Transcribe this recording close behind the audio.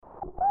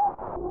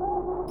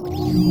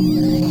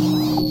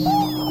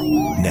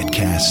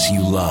Netcasts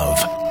you love.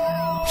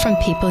 From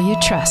people you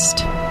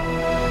trust.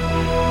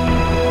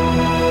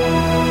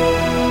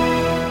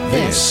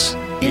 This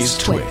is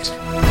Twit.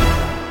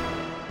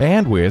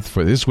 Bandwidth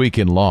for This Week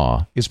in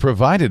Law is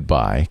provided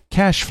by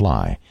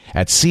CacheFly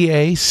at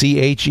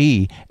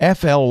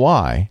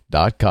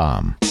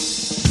CacheFly.com.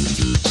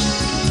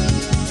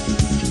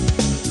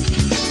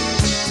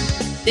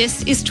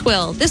 This is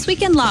Twill, This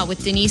Week in Law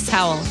with Denise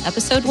Howell,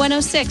 episode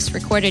 106,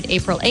 recorded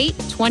April 8,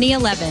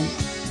 2011.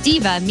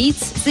 Deva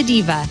meets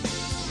Zediva.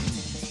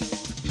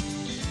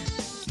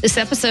 This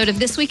episode of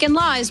This Week in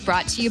Law is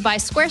brought to you by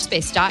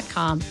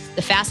Squarespace.com,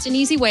 the fast and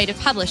easy way to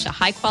publish a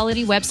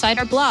high-quality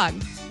website or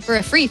blog. For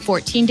a free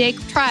 14-day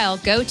trial,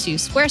 go to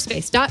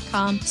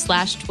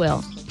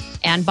squarespace.com/twill.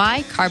 And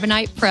by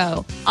Carbonite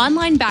Pro,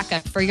 online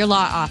backup for your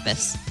law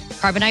office.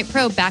 Carbonite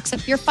Pro backs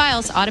up your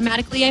files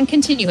automatically and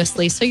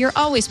continuously, so you're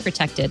always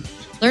protected.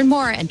 Learn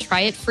more and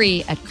try it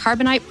free at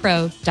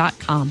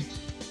carbonitepro.com.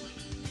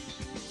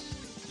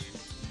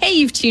 Hey,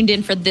 you've tuned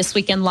in for This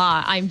Week in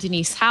Law. I'm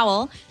Denise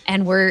Howell,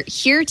 and we're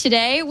here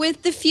today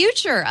with the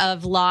future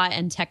of law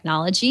and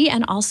technology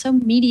and also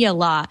media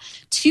law.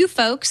 Two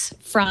folks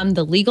from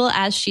the Legal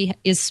As She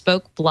Is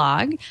Spoke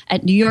blog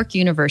at New York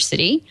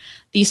University.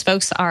 These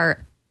folks are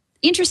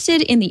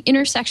interested in the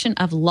intersection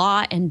of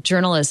law and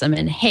journalism.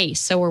 And hey,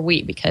 so are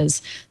we,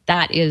 because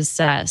that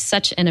is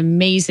such an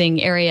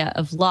amazing area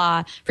of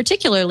law,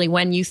 particularly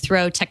when you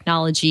throw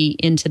technology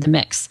into the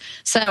mix.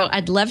 So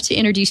I'd love to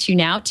introduce you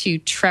now to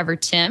Trevor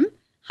Tim.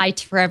 Hi,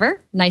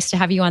 Trevor. Nice to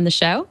have you on the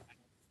show.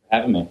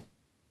 Having me.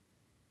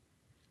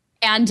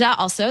 And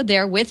also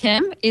there with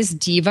him is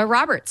Deva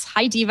Roberts.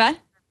 Hi, Deva.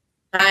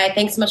 Hi,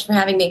 thanks so much for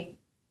having me.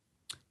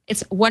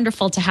 It's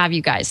wonderful to have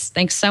you guys.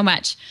 Thanks so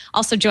much.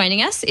 Also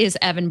joining us is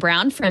Evan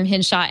Brown from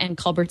Hinshaw and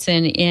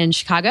Culbertson in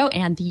Chicago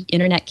and the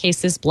Internet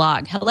Cases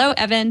blog. Hello,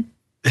 Evan.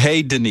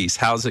 Hey, Denise.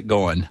 How's it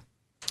going?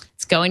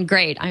 It's going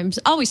great. I'm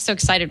always so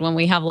excited when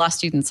we have law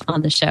students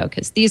on the show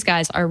because these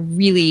guys are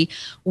really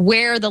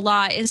where the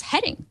law is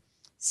heading.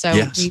 So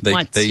yes, we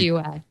want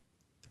to...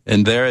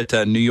 and they're at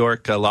New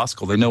York Law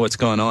School. They know what's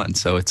going on.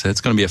 So it's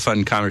going to be a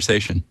fun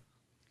conversation.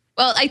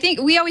 Well, I think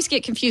we always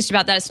get confused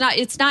about that.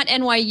 It's not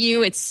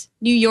NYU, it's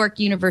New York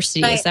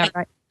University. Is that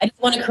right? I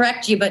just want to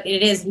correct you, but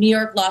it is New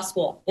York Law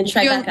School in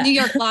Tribeca. New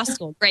York Law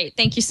School. Great.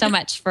 Thank you so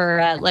much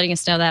for letting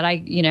us know that.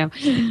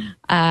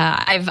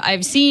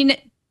 I've seen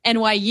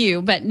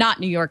NYU, but not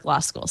New York Law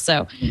School.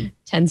 So it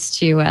tends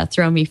to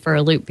throw me for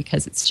a loop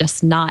because it's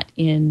just not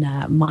in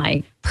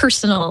my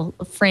personal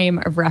frame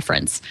of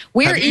reference.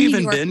 Have you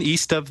even been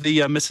east of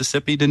the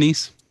Mississippi,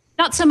 Denise?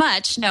 Not so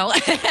much, no.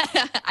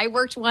 I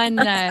worked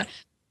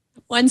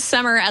one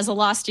summer as a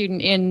law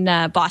student in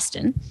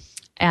Boston.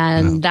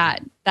 And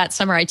that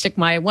summer I took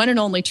my one and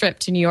only trip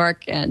to New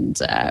York and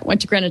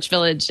went to Greenwich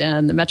Village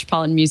and the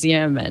Metropolitan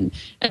Museum and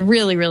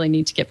really, really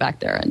need to get back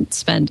there and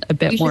spend a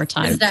bit more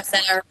time. Visit us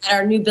at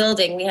our new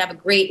building. We have a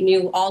great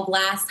new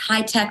all-glass,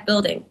 high-tech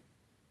building.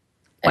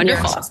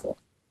 Wonderful.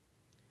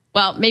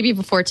 Well, maybe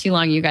before too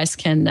long, you guys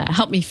can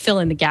help me fill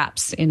in the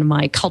gaps in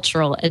my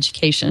cultural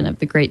education of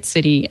the great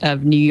city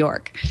of New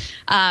York.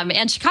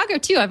 And Chicago,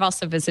 too, I've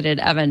also visited,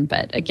 Evan,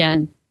 but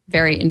again,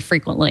 very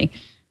infrequently.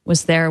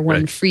 Was there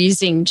one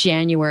freezing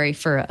January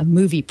for a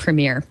movie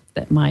premiere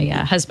that my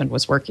husband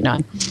was working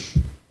on.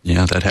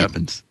 Yeah, that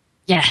happens.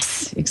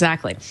 Yes,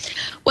 exactly.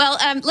 Well,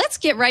 let's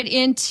get right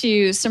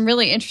into some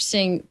really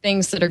interesting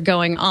things that are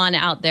going on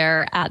out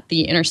there at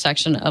the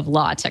intersection of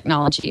law,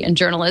 technology, and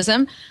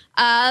journalism.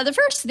 The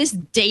first, this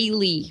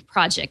Daily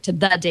project,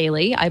 The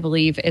Daily, I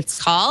believe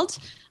it's called,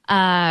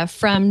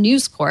 from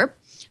News Corp.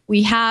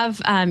 We have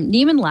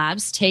Neiman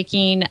Labs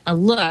taking a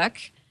look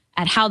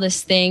at how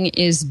this thing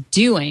is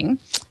doing.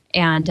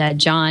 And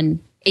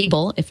John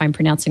Abel, if I'm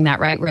pronouncing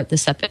that right, wrote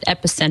this up at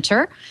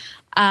Epicenter.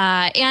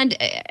 And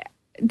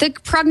the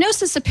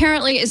prognosis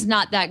apparently is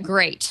not that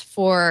great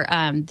for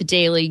The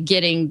Daily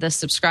getting the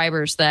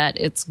subscribers that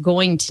it's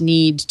going to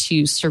need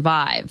to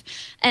survive.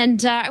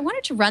 And I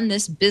wanted to run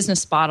this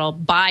business model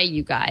by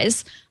you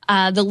guys.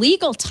 The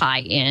legal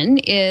tie-in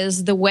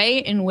is the way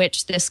in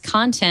which this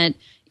content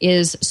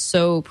is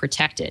so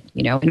protected.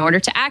 You know, in order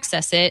to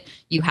access it,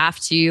 you have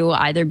to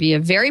either be a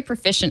very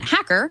proficient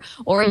hacker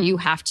or you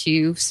have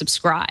to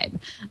subscribe.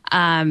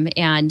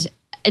 And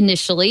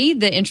initially,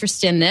 the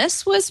interest in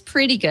this was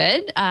pretty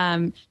good.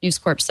 News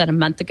Corp said a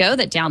month ago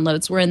that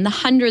downloads were in the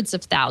hundreds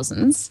of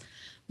thousands.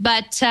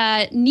 But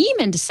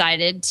Neiman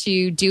decided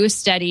to do a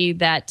study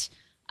that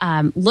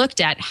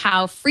looked at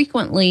how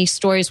frequently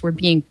stories were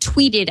being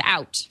tweeted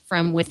out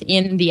from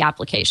within the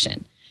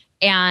application.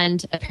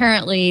 And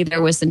apparently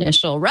there was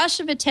initial rush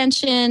of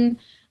attention.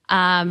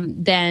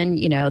 Then,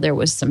 you know, there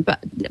was some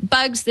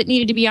bugs that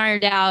needed to be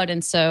ironed out.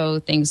 And so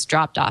things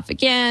dropped off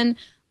again.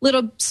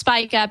 Little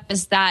spike up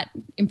as that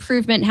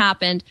improvement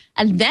happened.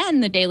 And then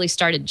the Daily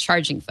started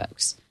charging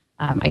folks.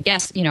 I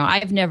guess, you know,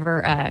 I've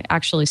never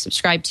actually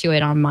subscribed to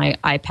it on my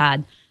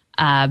iPad.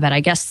 But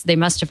I guess they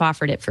must have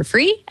offered it for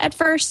free at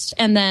first.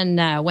 And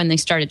then when they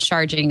started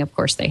charging, of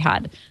course, they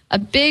had a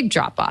big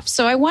drop off.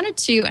 So I wanted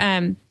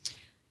to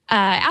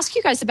ask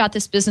you guys about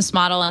this business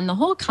model and the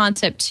whole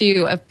concept,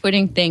 too, of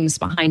putting things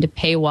behind a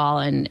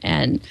paywall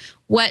and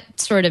what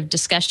sort of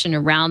discussion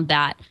around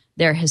that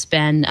there has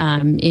been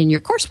in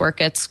your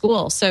coursework at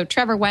school. So,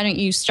 Trevor, why don't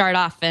you start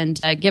off and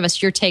give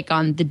us your take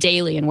on the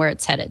Daily and where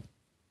it's headed?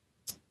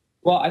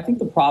 Well, I think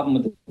the problem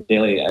with the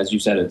Daily, as you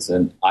said, it's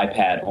an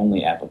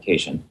iPad-only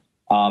application.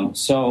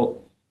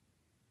 So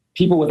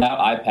people without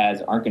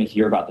iPads aren't going to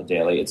hear about the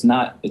Daily. It's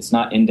not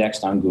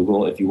indexed on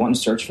Google. If you want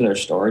to search for their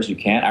stories, you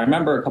can. I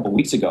remember a couple of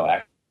weeks ago,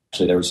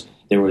 actually,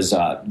 there was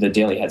the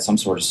Daily had some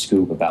sort of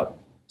scoop about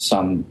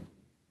some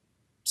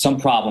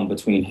problem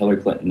between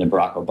Hillary Clinton and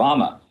Barack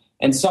Obama.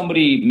 And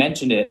somebody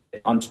mentioned it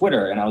on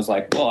Twitter, and I was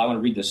like, well, I want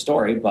to read this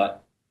story,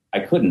 but I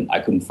couldn't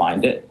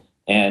find it.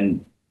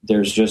 And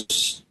there's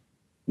just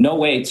no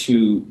way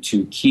to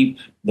keep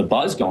the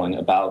buzz going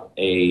about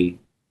a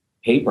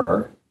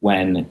paper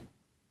when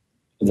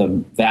the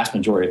vast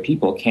majority of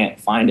people can't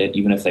find it,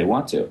 even if they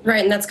want to.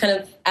 Right, and that's kind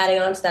of adding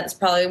on to that. It's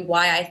probably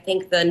why I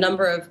think the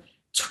number of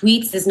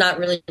tweets is not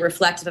really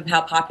reflective of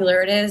how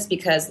popular it is,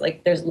 because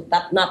there's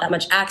not that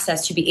much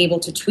access to be able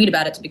to tweet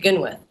about it to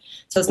begin with.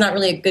 So it's not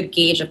really a good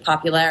gauge of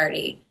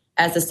popularity,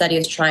 as the study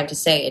is trying to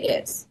say it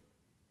is.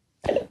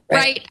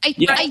 Right.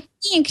 I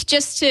think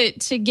just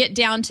to get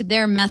down to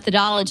their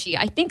methodology,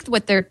 I think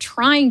what they're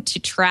trying to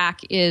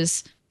track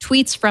is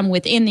tweets from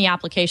within the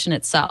application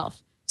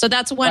itself. So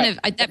that's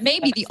that may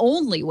be the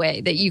only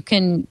way that you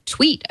can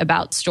tweet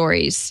about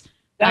stories.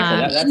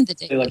 Exactly. In the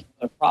Daily. Like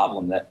the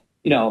problem that,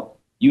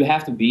 you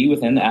have to be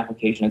within the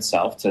application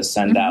itself to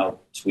send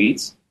out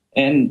tweets,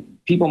 and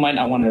people might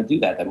not want to do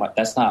that.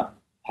 That's not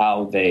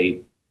how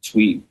they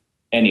tweet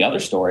any other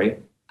story.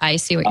 I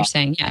see what you're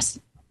saying. Yes.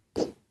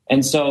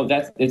 And so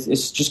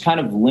it's just kind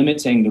of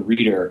limiting the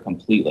reader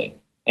completely.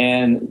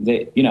 And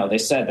they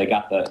said they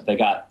got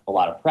a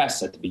lot of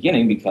press at the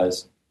beginning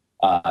because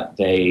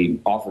they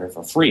offered it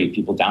for free.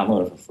 People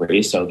download it for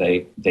free, so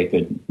they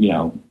could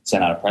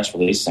send out a press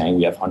release saying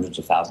we have hundreds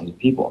of thousands of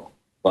people.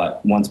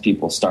 But once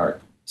people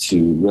start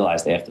to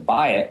realize they have to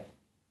buy it,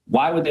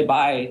 why would they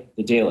buy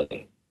the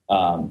Daily?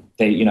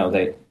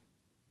 The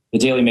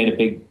Daily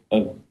made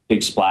a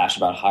big splash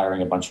about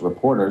hiring a bunch of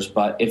reporters,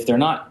 but if they're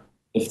not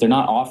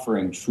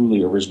offering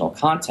truly original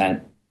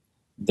content,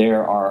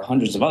 there are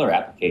hundreds of other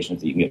applications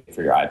that you can get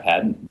for your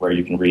iPad where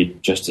you can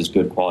read just as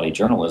good quality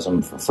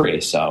journalism for free.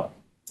 So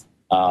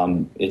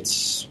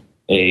it's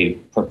a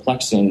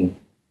perplexing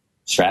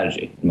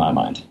strategy in my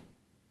mind.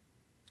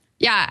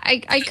 Yeah,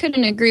 I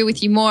couldn't agree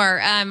with you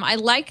more. I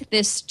like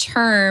this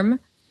term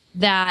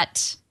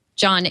that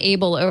John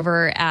Abel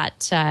over at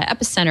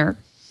Epicenter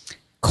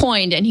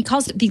coined, and he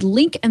calls it the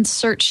link and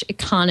search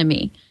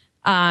economy.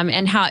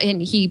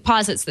 And he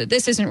posits that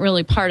this isn't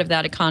really part of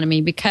that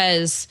economy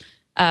because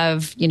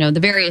of the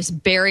various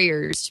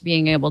barriers to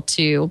being able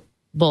to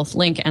both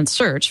link and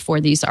search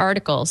for these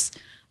articles.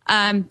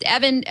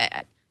 Evan,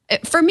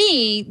 for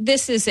me,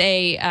 this is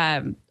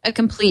a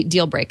complete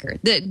deal breaker.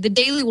 The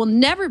Daily will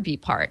never be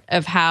part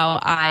of how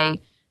I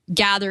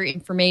gather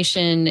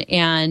information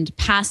and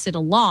pass it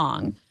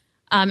along.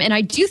 And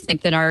I do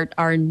think that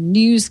our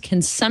news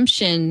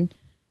consumption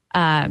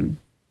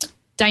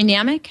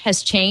dynamic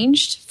has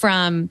changed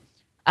from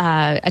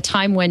a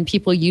time when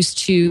people used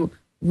to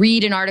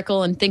read an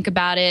article and think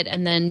about it,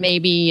 and then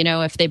maybe,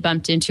 if they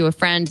bumped into a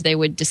friend, they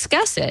would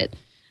discuss it.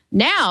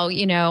 Now,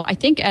 I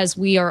think as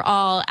we are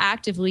all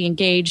actively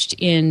engaged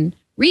in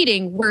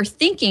reading, we're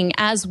thinking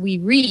as we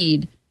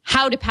read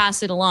how to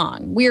pass it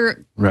along.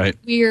 We're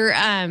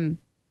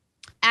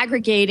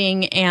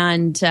aggregating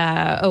and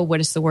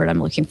what is the word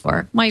I'm looking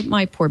for?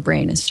 My poor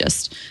brain is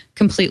just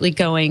completely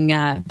going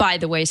by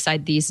the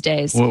wayside these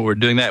days. Well, we're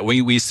doing that.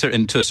 We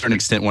to a certain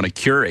extent want to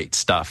curate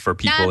stuff for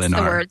people. That's the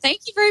word.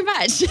 Thank you very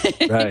much.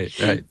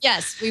 Right.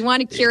 Yes, we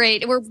want to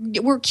curate.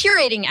 We're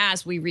curating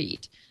as we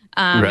read.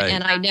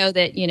 And I know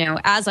that,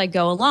 as I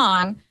go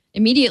along,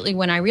 immediately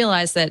when I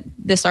realize that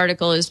this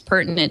article is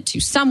pertinent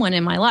to someone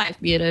in my life,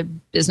 be it a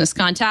business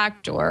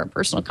contact or a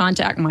personal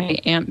contact, my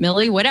Aunt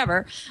Millie,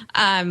 whatever,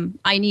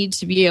 I need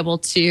to be able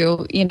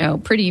to,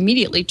 pretty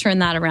immediately turn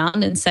that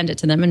around and send it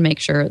to them and make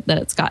sure that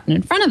it's gotten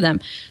in front of them.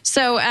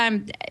 So,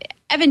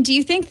 Evan, do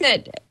you think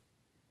that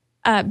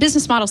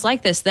business models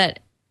like this that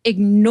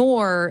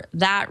ignore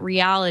that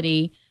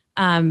reality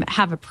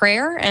have a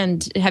prayer?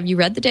 And have you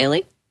read the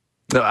Daily?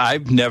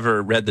 I've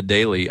never read the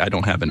Daily. I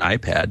don't have an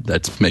iPad.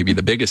 That's maybe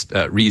the biggest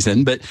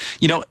reason. But,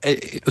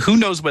 who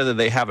knows whether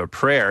they have a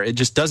prayer? It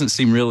just doesn't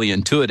seem really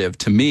intuitive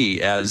to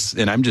me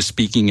and I'm just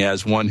speaking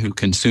as one who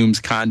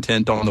consumes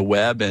content on the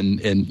web and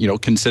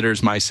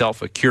considers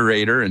myself a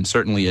curator and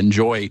certainly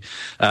enjoy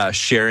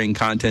sharing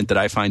content that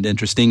I find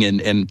interesting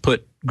and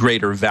put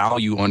greater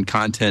value on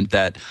content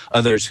that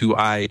others who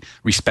I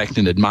respect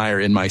and admire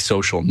in my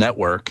social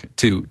network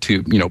to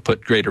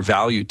put greater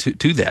value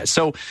to that.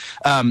 So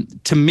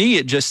to me,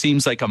 it just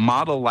seems like a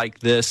model like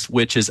this,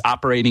 which is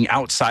operating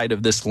outside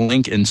of this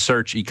link and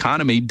search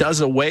economy, does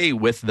away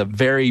with the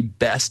very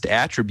best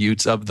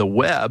attributes of the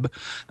web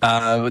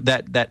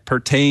that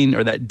pertain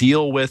or that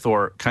deal with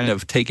or kind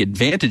of take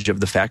advantage of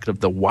the fact of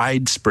the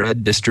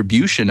widespread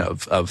distribution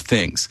of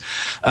things.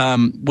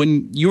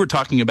 When you were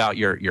talking about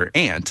your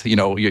aunt,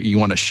 you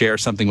want to share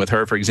something with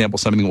her, for example,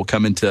 something will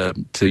come into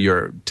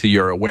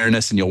your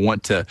awareness and you'll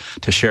want to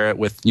share it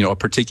with a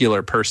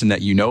particular person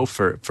that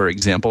for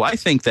example. I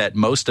think that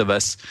most of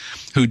us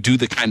who do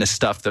the kind of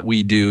stuff that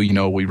we do,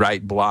 we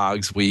write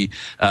blogs, we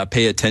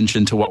pay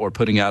attention to what we're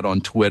putting out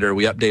on Twitter,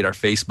 we update our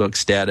Facebook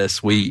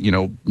status, we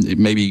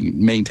maybe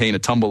maintain a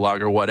Tumblr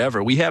log or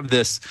whatever. We have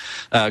this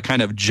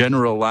kind of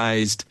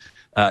generalized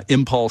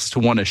impulse to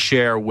want to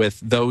share with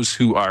those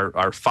who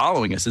are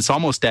following us. It's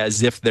almost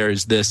as if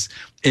there's this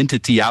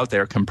entity out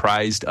there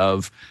comprised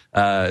of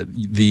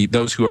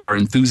those who are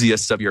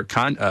enthusiasts of your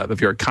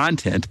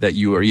content that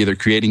you are either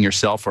creating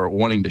yourself or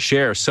wanting to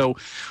share. So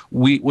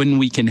when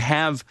we can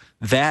have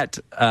that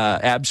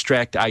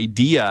abstract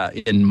idea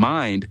in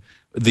mind,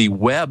 the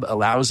web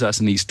allows us,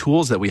 and these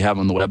tools that we have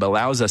on the web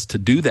allows us to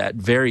do that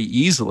very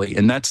easily,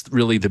 and that's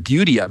really the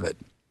beauty of it.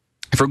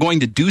 If we're going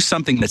to do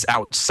something that's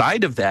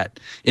outside of that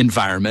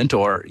environment,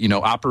 or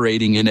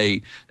operating in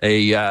a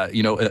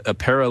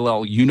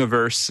parallel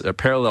universe, a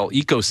parallel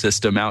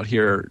ecosystem out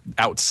here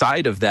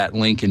outside of that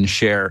link and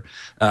share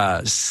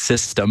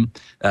system,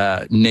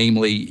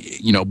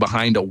 namely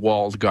behind a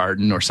walled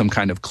garden or some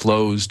kind of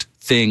closed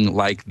thing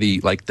like the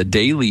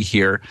Daily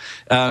here,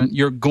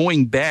 you're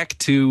going back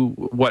to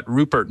what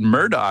Rupert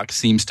Murdoch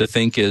seems to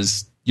think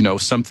is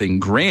something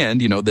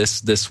grand,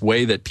 this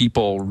way that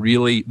people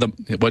really,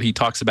 what he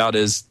talks about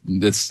is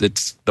it's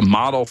the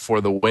model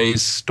for the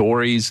ways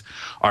stories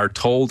are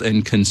told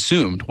and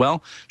consumed.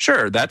 Well,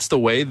 sure, that's the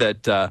way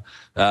that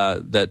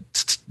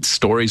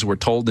stories were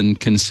told and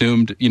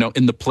consumed,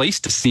 in the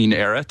Pleistocene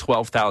era,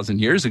 12,000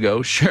 years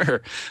ago,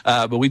 sure.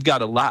 But we've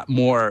got a lot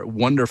more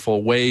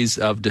wonderful ways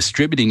of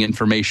distributing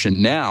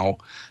information now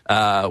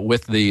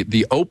with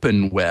the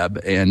open web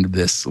and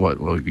this,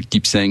 we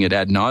keep saying it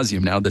ad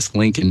nauseum now, this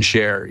link and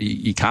share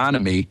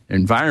economy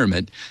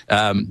environment.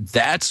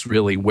 That's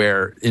really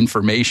where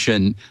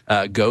information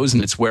goes,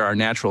 and it's where our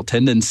natural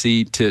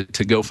tendency to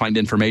go find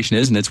information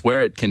is, and it's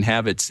where it can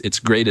have its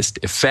greatest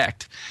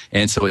effect.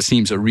 And so it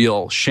seems a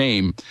real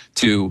shame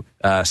to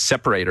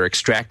separate or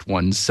extract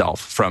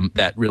oneself from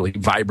that really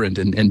vibrant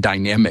and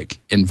dynamic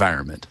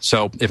environment.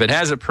 So if it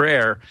has a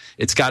prayer,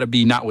 it's got to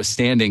be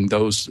notwithstanding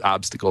those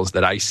obstacles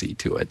that I see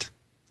to it.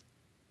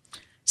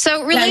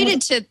 So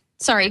related to,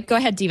 sorry, go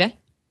ahead, Deva.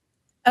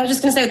 I was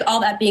just going to say, with all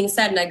that being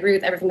said, and I agree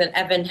with everything that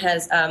Evan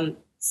has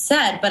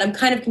said, but I'm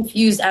kind of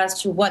confused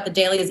as to what the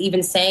Daily is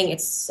even saying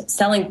its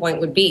selling point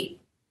would be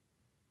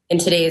in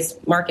today's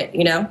market,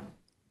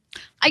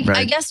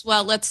 I guess.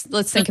 Well, let's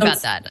think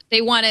about that.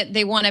 They want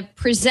to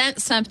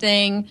present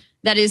something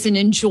that is an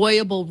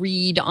enjoyable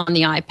read on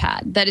the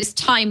iPad, that is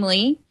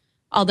timely,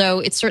 although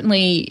it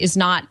certainly is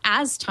not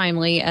as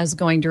timely as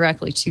going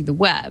directly to the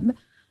web,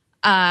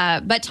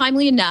 but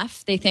timely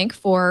enough, they think,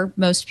 for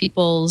most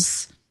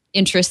people's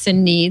interests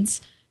and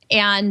needs,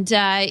 and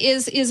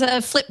is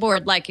a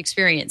Flipboard-like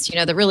experience,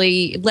 that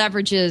really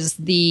leverages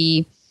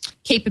the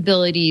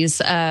capabilities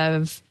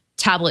of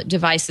tablet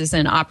devices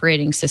and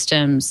operating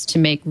systems to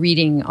make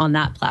reading on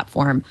that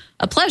platform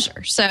a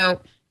pleasure.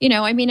 So,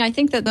 I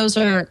think that those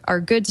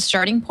are good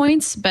starting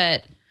points,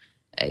 but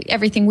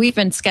everything we've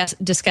been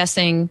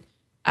discussing,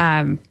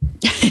 I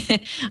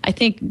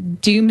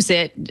think dooms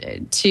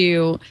it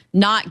to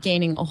not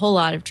gaining a whole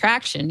lot of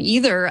traction,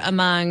 either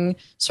among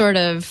sort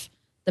of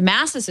the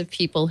masses of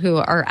people who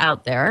are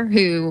out there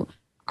who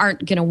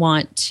aren't going to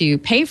want to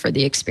pay for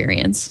the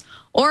experience,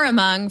 or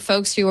among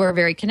folks who are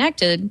very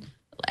connected,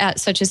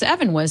 such as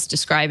Evan was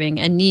describing,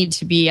 and need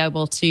to be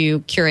able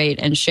to curate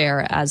and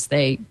share as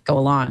they go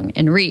along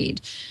and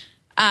read.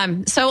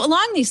 So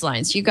along these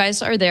lines, you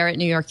guys are there at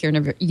New York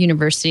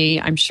University.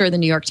 I'm sure the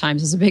New York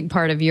Times is a big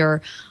part of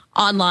your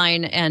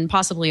online and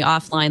possibly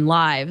offline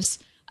lives.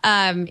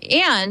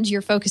 And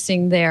you're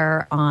focusing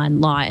there on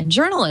law and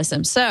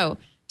journalism. So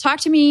talk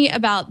to me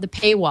about the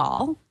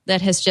paywall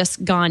that has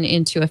just gone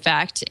into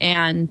effect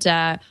and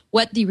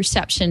what the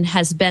reception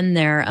has been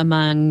there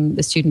among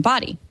the student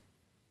body.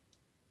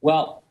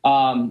 Well,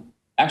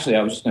 actually,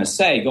 I was just going to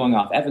say, going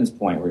off Evan's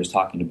point, where he was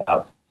talking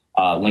about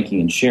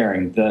linking and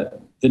sharing,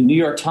 the New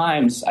York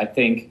Times, I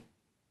think,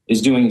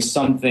 is doing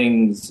some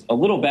things a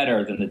little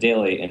better than the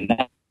Daily in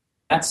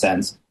that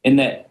sense, in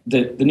that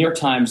the New York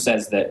Times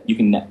says that you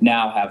can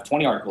now have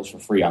 20 articles for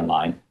free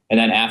online, and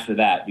then after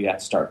that, you have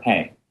to start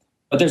paying.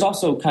 But there's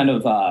also kind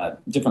of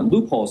different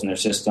loopholes in their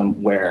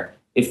system where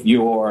if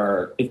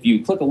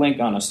you click a link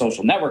on a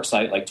social network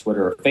site like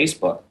Twitter or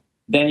Facebook,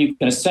 then you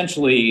can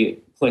essentially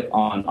click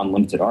on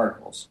unlimited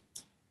articles.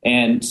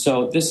 And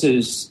so this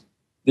is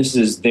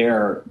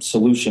their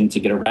solution to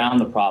get around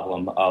the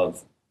problem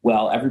of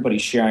well,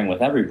 everybody's sharing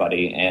with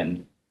everybody,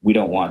 and we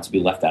don't want to be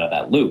left out of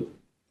that loop.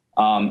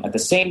 At the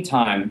same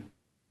time,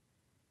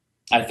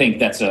 I think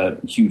that's a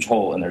huge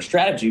hole in their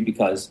strategy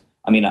because,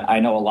 I mean, I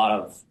know a lot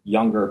of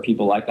younger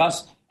people like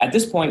us. At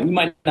this point, we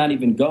might not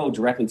even go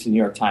directly to the New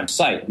York Times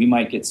site. We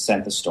might get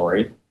sent the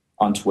story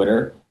on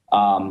Twitter,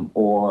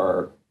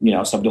 or,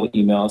 somebody will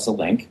email us a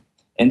link.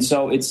 And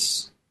so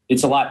it's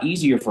a lot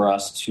easier for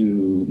us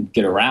to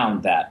get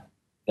around that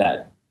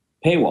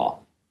paywall.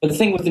 But the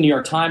thing with the New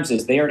York Times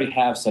is they already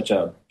have such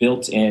a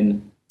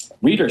built-in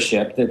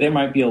readership that there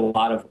might be a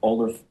lot of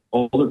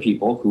older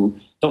people who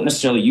don't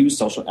necessarily use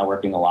social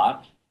networking a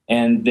lot,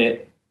 and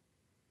that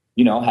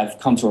have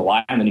come to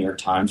rely on the New York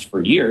Times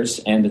for years,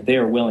 and that they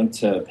are willing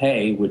to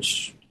pay,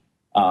 which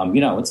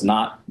it's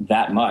not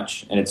that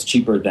much, and it's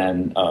cheaper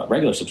than a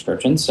regular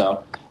subscription.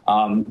 So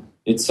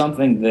it's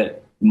something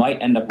that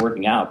might end up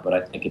working out, but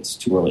I think it's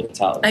too early to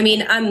tell. I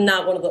mean, I'm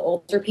not one of the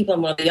older people.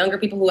 I'm one of the younger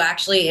people who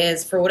actually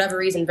is, for whatever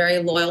reason, very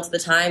loyal to the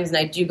Times, and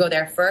I do go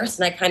there first.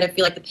 And I kind of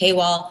feel like the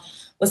paywall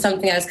was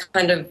something I was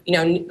kind of,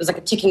 it was like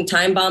a ticking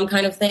time bomb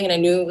kind of thing, and I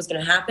knew it was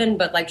going to happen.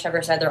 But like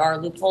Trevor said, there are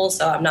loopholes,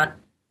 so I'm not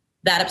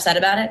that upset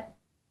about it.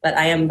 But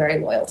I am very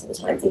loyal to the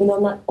Times, even though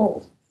I'm not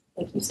old,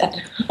 like you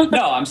said.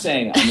 No, I'm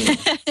saying,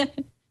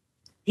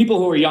 people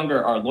who are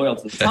younger are loyal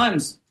to the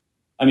Times.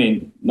 I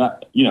mean,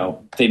 not,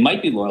 they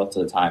might be loyal to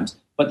the Times,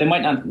 but they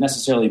might not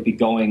necessarily be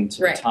going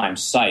to the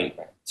Times site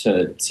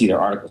to see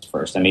their articles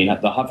first. I mean,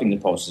 the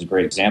Huffington Post is a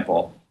great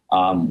example,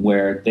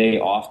 where they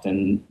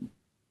often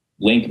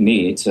link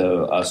me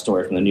to a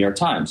story from the New York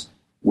Times,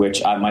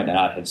 which I might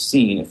not have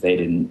seen if they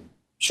didn't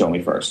show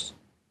me first.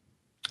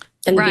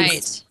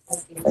 Right.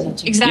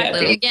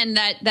 Exactly. Yeah. Again,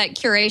 that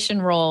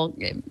curation role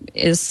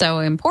is so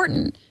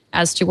important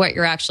as to what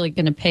you're actually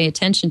going to pay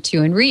attention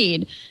to and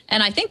read.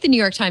 And I think the New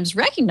York Times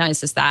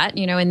recognizes that,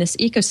 in this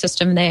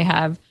ecosystem they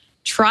have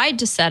tried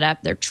to set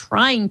up. They're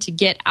trying to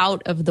get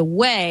out of the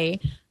way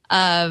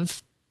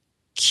of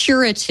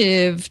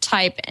curative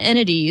type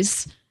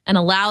entities and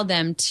allow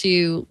them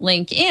to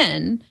link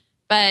in.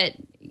 But,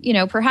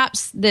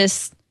 perhaps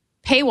this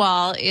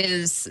paywall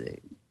is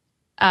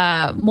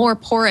more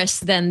porous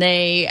than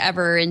they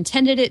ever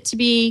intended it to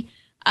be.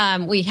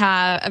 We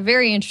have a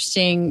very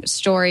interesting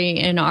story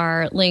in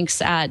our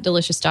links at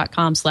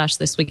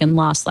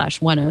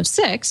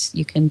delicious.com/thisweekinlaw/106.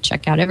 You can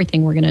check out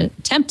everything we're going to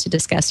attempt to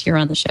discuss here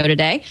on the show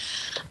today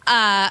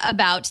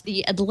about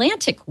the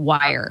Atlantic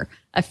Wire,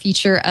 a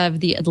feature of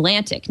the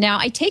Atlantic. Now,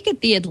 I take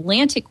it the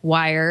Atlantic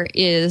Wire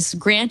is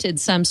granted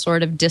some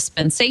sort of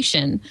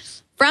dispensation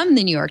from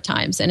the New York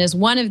Times and is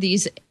one of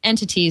these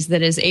entities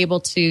that is able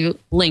to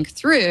link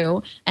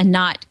through and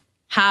not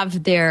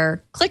have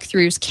their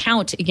click-throughs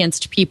count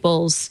against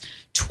people's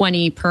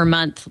 20 per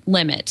month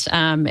limit.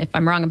 If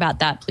I'm wrong about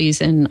that,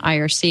 please, in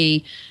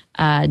IRC,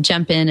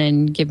 jump in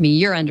and give me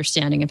your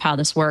understanding of how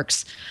this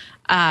works.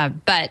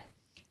 But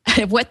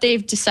what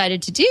they've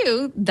decided to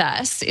do,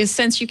 thus, is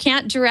since you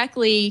can't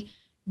directly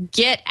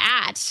get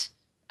at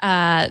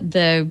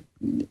the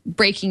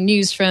breaking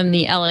news from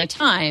the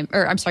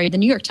the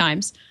New York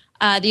Times,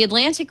 the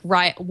Atlantic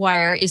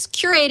Wire is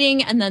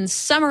curating and then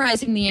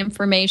summarizing the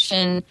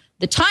information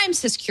the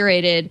Times has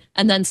curated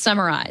and then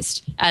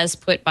summarized, as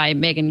put by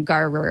Megan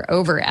Garber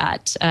over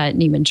at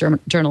Neiman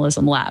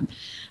Journalism Lab.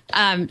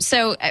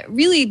 So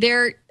really,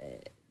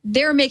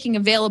 they're making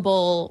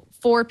available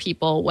for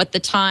people what the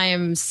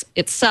Times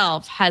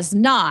itself has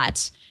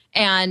not,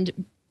 and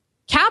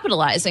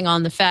capitalizing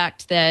on the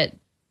fact that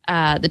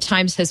the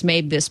Times has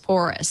made this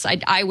porous.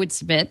 I would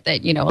submit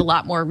that a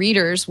lot more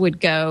readers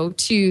would go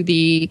to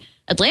the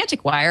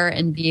Atlantic Wire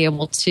and be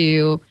able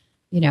to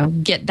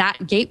get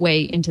that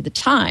gateway into the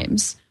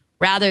Times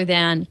rather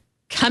than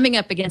coming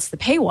up against the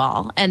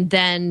paywall and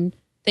then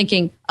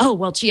thinking, oh,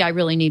 well, gee, I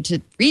really need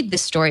to read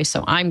this story,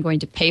 so I'm going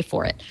to pay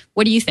for it.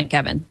 What do you think,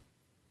 Evan?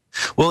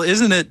 Well,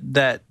 isn't it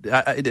that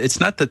it's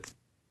not that,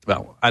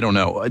 well, I don't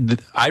know.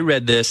 I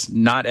read this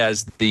not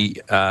as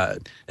the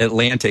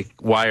Atlantic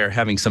Wire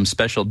having some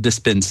special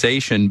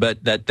dispensation,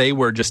 but that they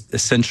were just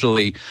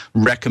essentially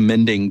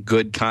recommending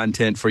good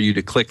content for you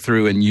to click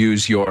through and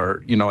use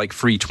your, like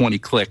free 20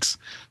 clicks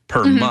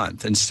per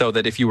month. And so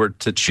that if you were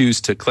to choose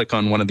to click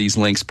on one of these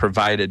links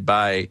provided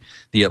by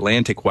the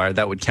Atlantic Wire,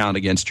 that would count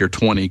against your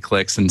 20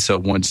 clicks. And so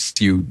once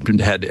you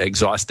had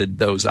exhausted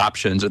those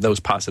options or those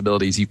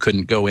possibilities, you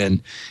couldn't go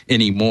in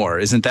anymore.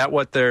 Isn't that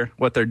what they're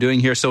doing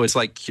here? So it's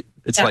like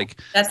that's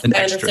an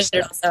extra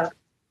step. Also.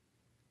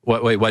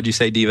 What'd you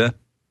say, Deva?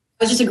 I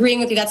was just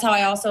agreeing with you. That's how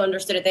I also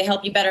understood it. They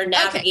help you better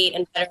navigate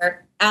and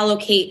better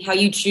allocate how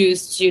you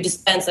choose to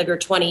dispense of your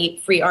 20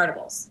 free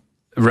articles.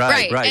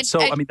 Right. And, so,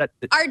 I mean,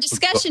 our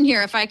discussion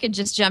here, if I could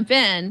just jump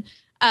in,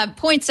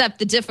 points up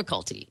the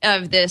difficulty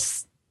of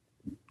this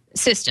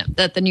system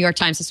that the New York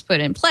Times has put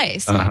in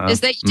place,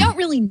 is that you don't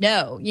really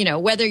know,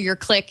 whether your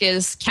click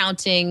is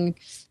counting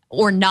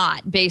or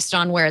not based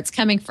on where it's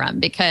coming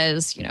from,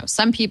 because,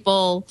 some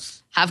people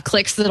have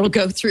clicks that'll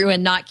go through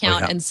and not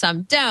count, and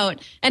some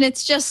don't. And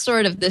it's just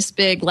sort of this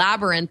big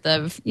labyrinth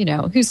of,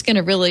 who's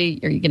going to are you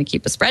going to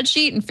keep a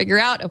spreadsheet and figure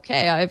out,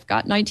 okay, I've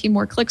got 19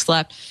 more clicks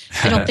left?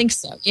 I don't think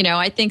so.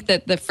 I think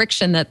that the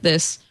friction that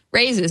this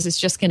raises is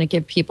just going to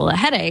give people a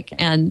headache.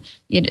 And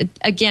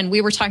again,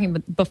 we were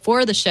talking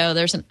before the show,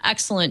 there's an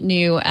excellent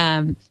new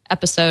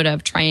episode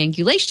of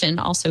Triangulation,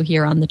 also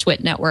here on the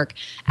Twit Network,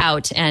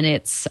 out, and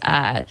it's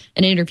an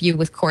interview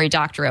with Cory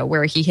Doctorow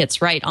where he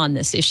hits right on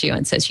this issue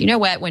and says, you know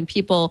what, when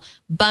people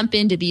bump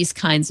into these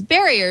kinds of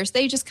barriers,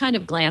 they just kind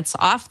of glance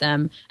off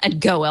them and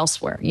go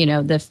elsewhere.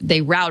 They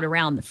route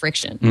around the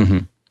friction. Mm-hmm.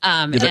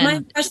 My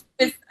impression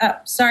with,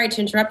 sorry to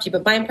interrupt you,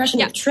 but my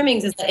impression with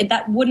trimmings is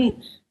that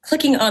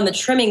clicking on the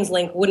trimmings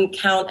link wouldn't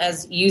count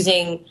as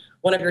using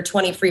one of your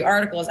 20 free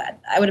articles.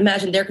 I would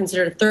imagine they're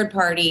considered a third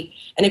party,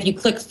 and if you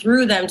click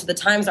through them to the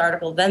Times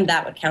article, then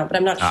that would count. But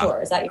I'm not sure.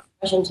 Is that your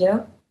impression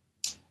too?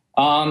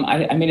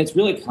 I mean, it's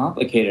really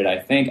complicated. I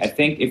think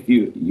if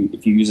you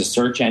use a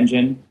search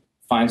engine,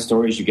 find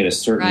stories, you get a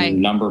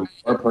certain number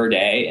more per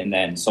day, and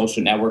then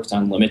social networks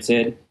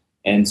unlimited.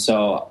 And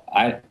so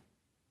I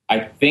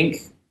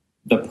think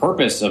the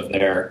purpose of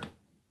their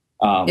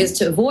is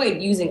to avoid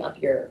using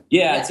up your...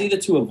 Yeah, it's either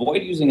to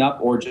avoid using up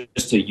or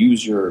just to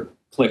use your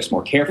clicks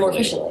more carefully. More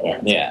efficiently,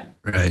 yeah.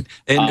 Right.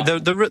 And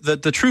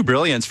the true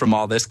brilliance from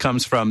all this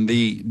comes from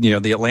the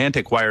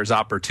Atlantic Wire's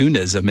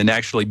opportunism in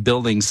actually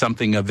building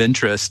something of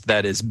interest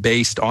that is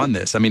based on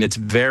this. I mean, it's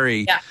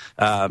very,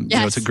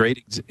 it's a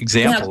great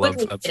example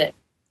of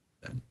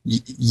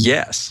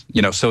yes.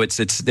 So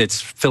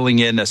it's filling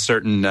in a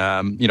certain,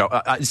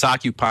 it's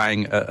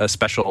occupying a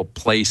special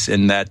place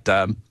in that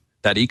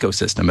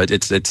ecosystem.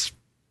 It's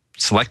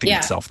selecting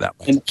itself that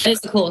way. And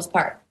it's the coolest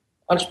part.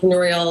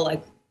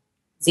 Entrepreneurial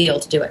zeal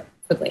to do it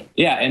quickly.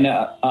 Yeah, and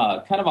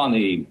kind of on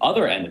the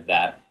other end of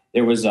that,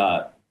 there was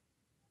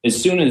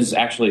as soon as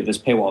actually this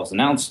paywall was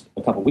announced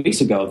a couple weeks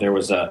ago, there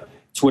was a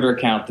Twitter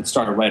account that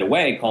started right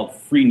away called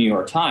Free New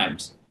York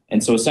Times.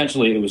 And so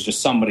essentially it was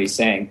just somebody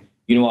saying,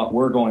 you know what,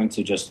 we're going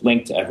to just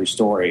link to every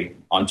story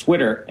on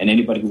Twitter, and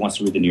anybody who wants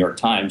to read the New York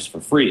Times for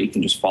free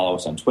can just follow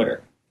us on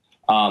Twitter.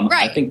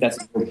 I think that's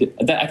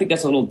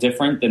a little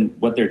different than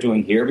what they're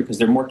doing here, because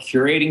they're more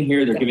curating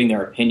here. They're giving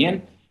their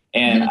opinion.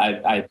 And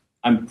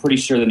I'm pretty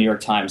sure the New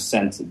York Times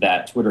sent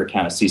that Twitter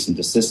account a cease and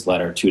desist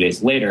letter 2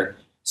 days later.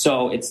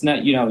 So it's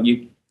not,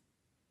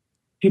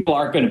 people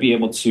aren't going to be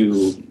able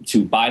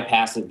to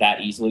bypass it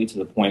that easily to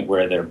the point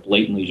where they're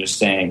blatantly just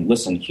saying,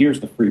 listen, here's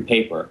the free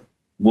paper.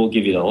 We'll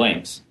give you the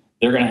links.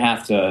 They're going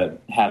to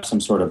have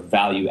some sort of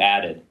value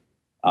added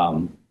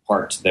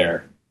part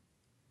there.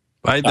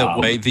 By the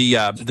way,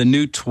 the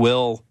new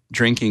Twill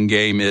drinking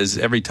game is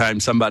every time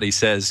somebody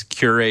says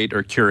curate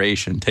or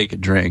curation, take a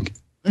drink.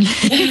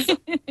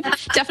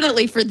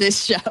 Definitely for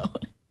this show.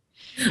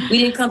 We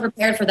didn't come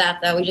prepared for that,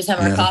 though. We just have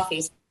our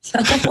coffees.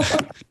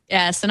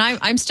 Yes, and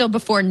I'm still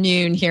before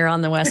noon here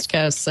on the West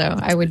Coast, so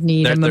I would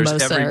need a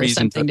mimosa or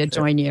something to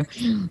join you.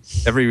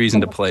 Every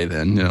reason to play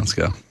then. Let's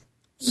go.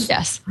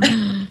 Yes.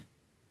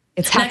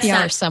 It's happy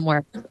hour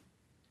somewhere.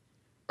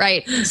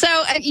 Right. So,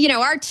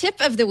 our tip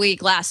of the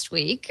week last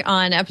week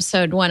on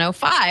episode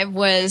 105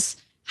 was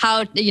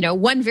how,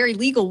 one very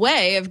legal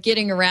way of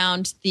getting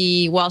around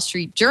the Wall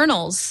Street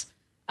Journal's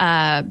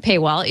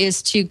paywall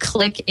is to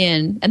click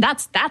in. And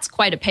that's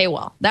quite a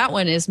paywall. That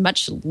one is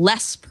much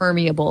less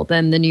permeable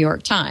than the New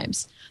York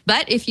Times.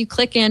 But if you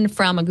click in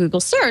from a Google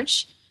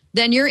search,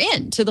 then you're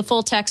in to the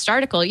full text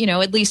article,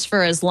 at least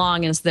for as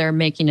long as they're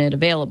making it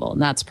available.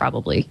 And that's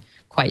probably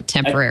quite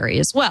temporary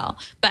as well.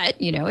 But,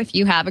 if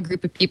you have a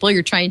group of people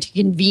you're trying to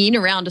convene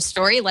around a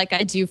story like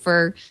I do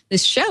for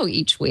this show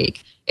each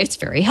week, it's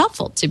very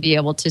helpful to be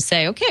able to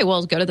say, okay,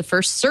 well, go to the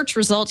first search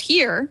result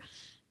here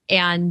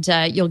and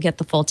you'll get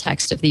the full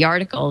text of the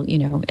article,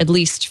 at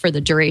least for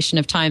the duration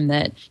of time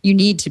that you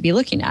need to be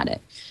looking at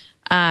it.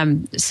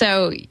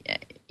 So,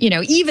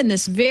 even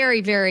this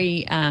very,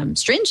 very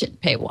stringent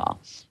paywall,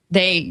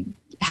 they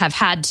have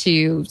had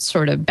to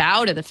sort of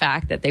bow to the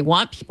fact that they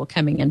want people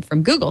coming in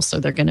from Google,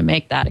 so they're going to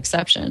make that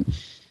exception.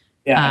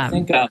 Yeah, I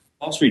think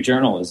Wall Street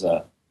Journal is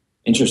a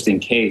interesting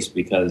case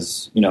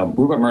because,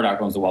 Rupert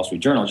Murdoch owns the Wall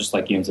Street Journal, just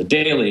like he owns the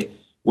Daily,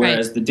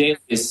 whereas the Daily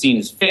is seen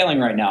as failing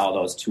right now,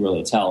 although it's too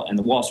early to tell. And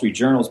the Wall Street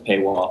Journal's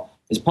paywall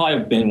has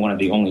probably been one of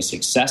the only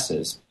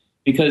successes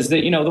because,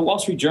 the Wall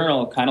Street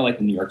Journal, kind of like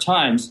the New York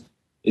Times,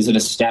 is an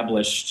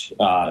established,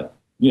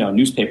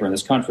 newspaper in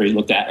this country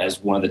looked at as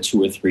one of the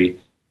 2 or 3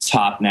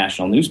 top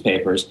national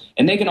newspapers,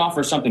 and they can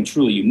offer something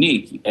truly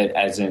unique,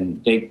 as in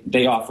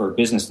they offer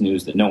business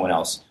news that no one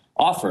else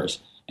offers.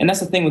 And that's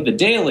the thing with the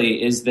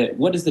Daily is that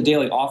what is the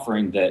Daily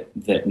offering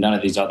that none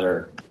of these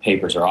other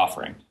papers are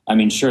offering? I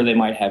mean, sure, they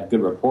might have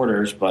good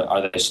reporters, but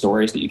are they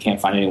stories that you can't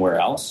find anywhere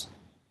else?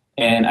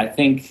 And I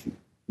think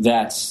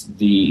that's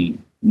the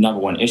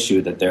number one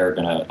issue that they're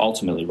going to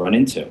ultimately run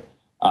into.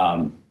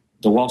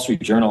 The Wall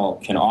Street Journal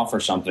can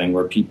offer something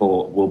where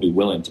people will be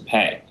willing to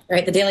pay.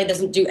 Right, the Daily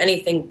doesn't do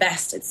anything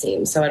best, it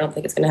seems, so I don't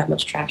think it's going to have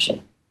much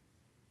traction.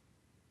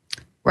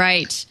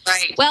 Right.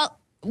 Well,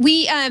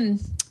 we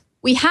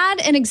we had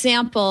an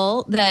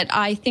example that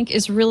I think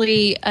is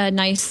really a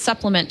nice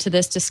supplement to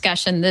this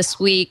discussion this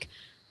week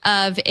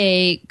of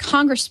a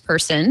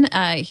congressperson.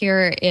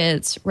 Here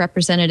it's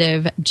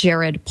Representative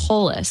Jared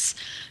Polis,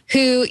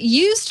 who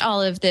used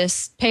all of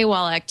this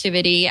paywall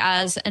activity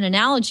as an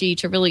analogy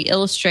to really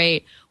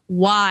illustrate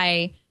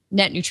why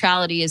net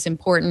neutrality is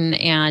important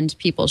and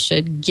people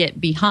should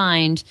get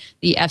behind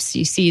the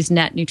FCC's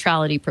net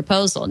neutrality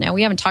proposal. Now,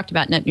 we haven't talked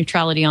about net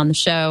neutrality on the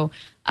show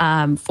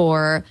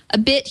for a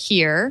bit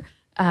here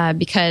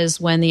because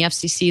when the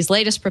FCC's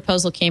latest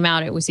proposal came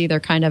out, it was either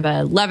kind of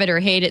a love it or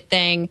hate it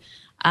thing.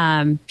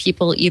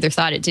 People either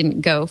thought it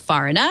didn't go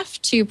far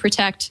enough to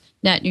protect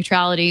net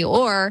neutrality,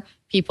 or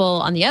people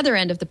on the other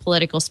end of the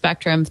political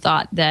spectrum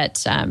thought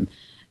that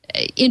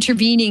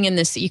intervening in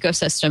this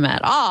ecosystem at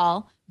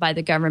all by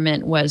the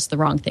government was the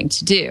wrong thing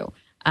to do.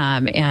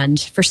 And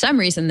for some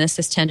reason, this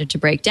has tended to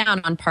break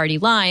down on party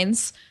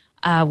lines,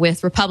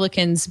 with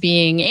Republicans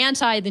being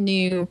anti the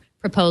new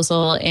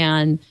proposal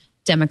and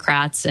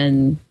Democrats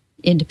and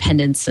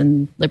independents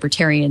and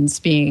libertarians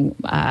being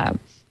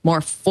more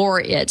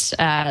for it,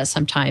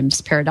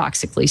 sometimes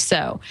paradoxically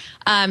so.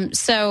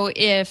 So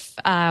if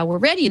we're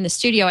ready in the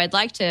studio, I'd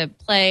like to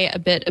play a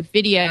bit of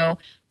video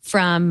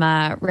from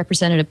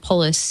Representative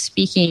Polis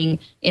speaking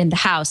in the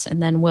House,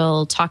 and then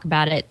we'll talk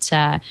about it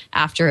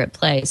after it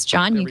plays.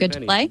 John, you good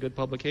to play? Good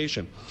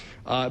publication.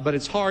 But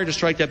it's hard to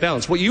strike that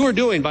balance. What you are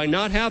doing by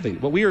not having,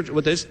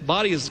 what this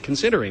body is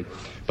considering,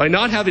 by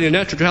not having a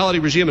net neutrality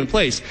regime in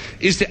place,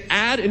 is to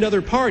add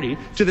another party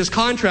to this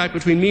contract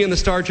between me and the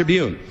Star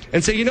Tribune.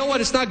 And say, you know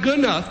what, it's not good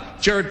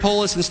enough, Jared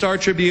Polis and Star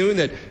Tribune,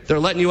 that they're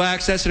letting you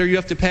access it or you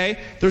have to pay.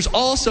 There's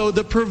also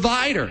the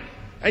provider.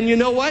 And you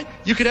know what?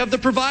 You could have the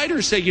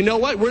provider say, you know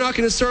what, we're not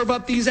going to serve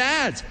up these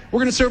ads. We're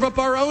going to serve up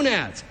our own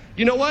ads.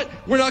 You know what?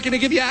 We're not going to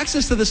give you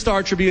access to the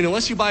Star Tribune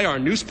unless you buy our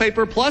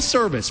Newspaper Plus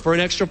service for an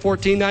extra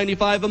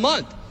 $14.95 a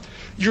month.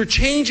 You're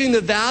changing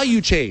the value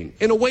chain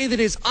in a way that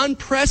is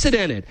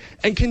unprecedented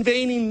and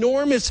conveying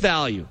enormous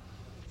value.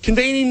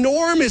 Conveying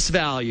enormous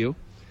value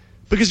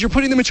because you're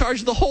putting them in charge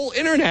of the whole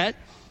internet,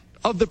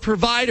 of the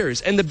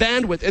providers and the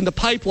bandwidth and the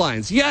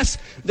pipelines. Yes,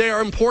 they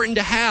are important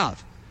to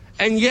have.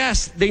 And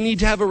yes, they need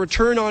to have a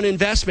return on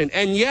investment.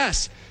 And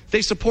yes,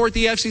 they support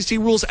the FCC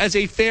rules as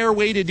a fair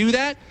way to do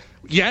that.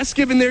 Yes,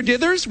 given their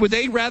dithers, would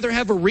they rather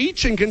have a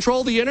reach and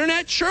control the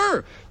internet?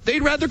 Sure.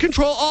 They'd rather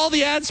control all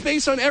the ad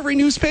space on every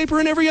newspaper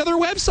and every other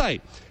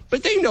website.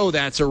 But they know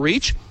that's a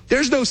reach.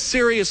 There's no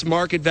serious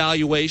market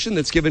valuation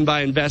that's given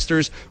by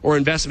investors or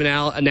investment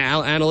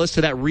analysts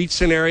to that reach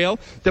scenario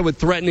that would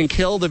threaten and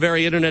kill the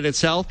very internet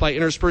itself by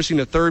interspersing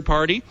a third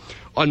party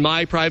on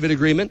my private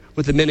agreement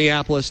with the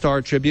Minneapolis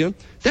Star Tribune.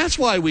 That's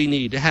why we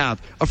need to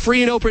have a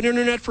free and open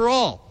internet for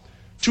all,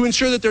 to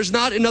ensure that there's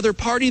not another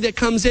party that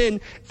comes in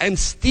and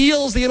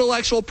steals the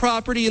intellectual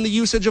property and the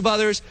usage of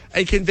others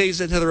and conveys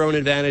it to their own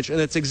advantage. And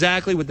that's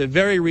exactly what the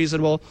very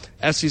reasonable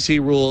FCC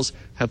rules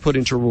have put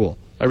into rule.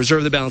 I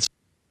reserve the balance.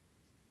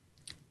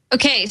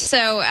 Okay,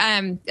 so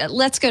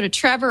let's go to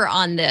Trevor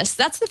on this.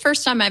 That's the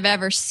first time I've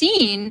ever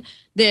seen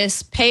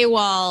this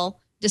paywall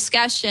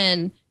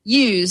discussion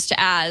used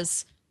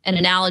as an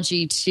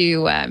analogy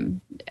to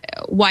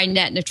why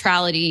net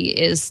neutrality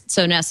is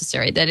so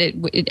necessary. That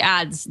it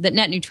adds that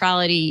net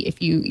neutrality,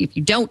 if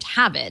you don't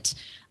have it,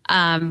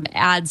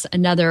 adds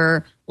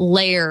another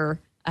layer,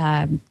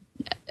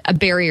 a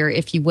barrier,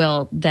 if you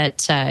will,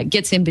 that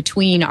gets in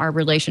between our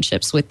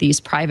relationships with these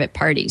private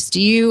parties.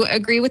 Do you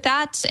agree with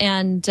that?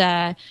 And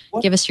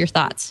give us your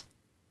thoughts.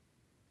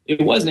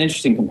 It was an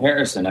interesting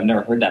comparison. I've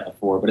never heard that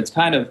before, but it's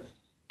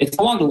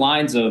along the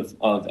lines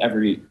of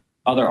every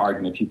other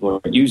argument people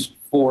use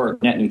for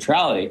net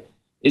neutrality,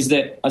 is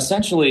that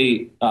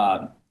essentially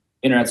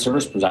internet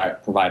service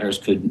providers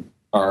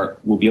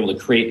will be able to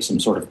create some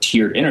sort of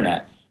tiered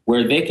internet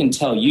where they can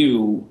tell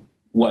you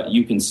what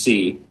you can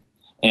see.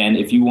 And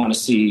if you want to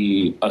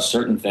see a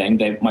certain thing,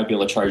 they might be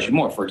able to charge you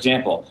more. For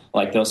example,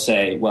 like they'll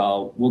say,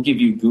 well, we'll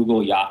give you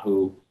Google,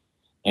 Yahoo,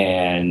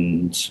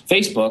 and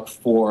Facebook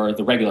for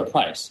the regular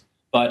price.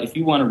 But if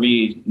you want to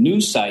read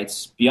news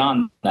sites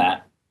beyond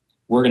that,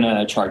 we're going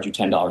to charge you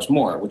 $10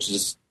 more, which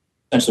is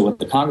essentially what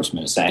the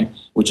congressman is saying,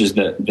 which is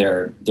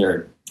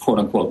their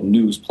quote-unquote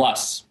News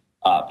Plus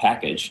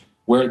package,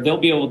 where they'll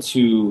be able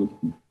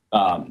to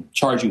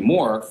charge you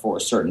more for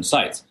certain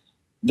sites.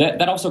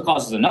 That also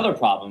causes another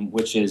problem,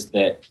 which is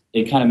that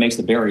it kind of makes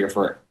the barrier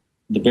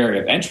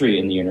of entry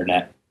in the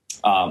internet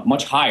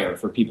much higher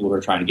for people who are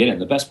trying to get in.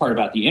 The best part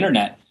about the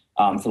internet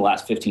for the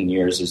last 15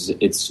 years is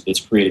it's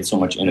created so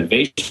much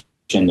innovation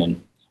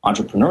and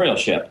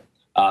entrepreneurship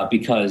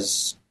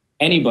because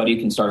anybody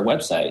can start a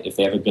website if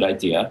they have a good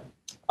idea.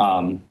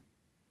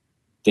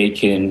 They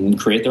can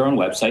create their own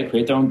website,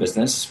 create their own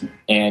business,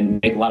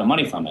 and make a lot of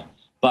money from it.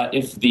 But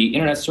if the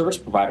internet service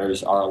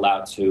providers are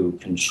allowed to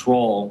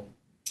control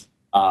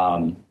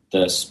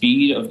the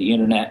speed of the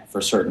internet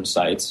for certain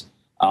sites,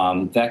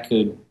 that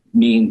could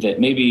mean that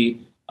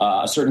maybe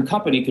a certain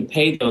company could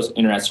pay those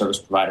internet service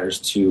providers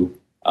to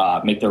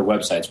make their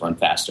websites run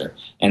faster,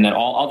 and that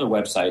all other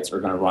websites are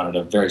going to run at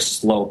a very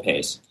slow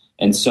pace.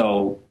 And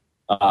so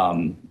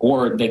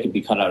or they could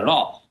be cut out at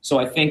all. So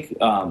I think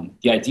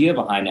the idea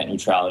behind net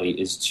neutrality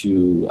is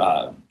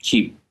to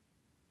keep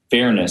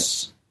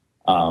fairness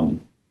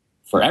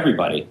for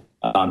everybody,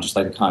 just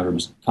like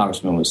the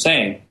congressman was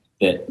saying,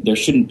 that there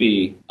shouldn't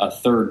be a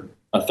third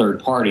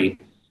party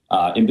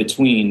in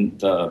between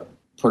the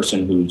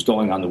person who's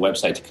going on the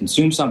website to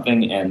consume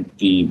something and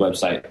the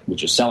website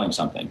which is selling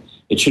something.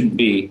 It shouldn't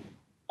be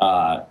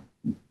the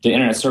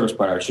internet service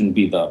provider shouldn't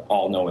be the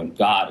all-knowing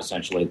God,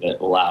 essentially,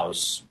 that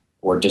allows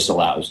or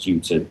disallows you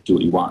to do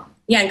what you want.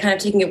 Yeah, and kind of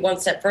taking it one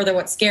step further,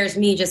 what scares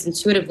me just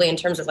intuitively in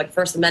terms of like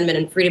First Amendment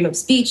and freedom of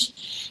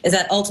speech is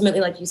that ultimately,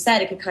 like you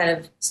said, it could kind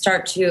of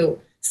start to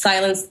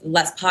silence the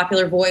less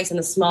popular voice and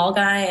the small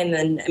guy. And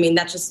then, I mean,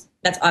 that's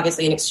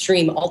obviously an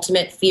extreme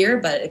ultimate fear,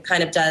 but it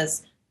kind of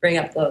does bring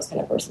up those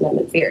kind of First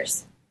Amendment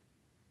fears.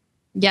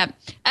 Yeah.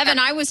 Evan,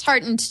 I was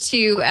heartened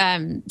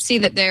to see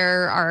that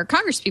there are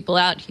congresspeople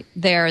out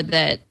there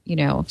that,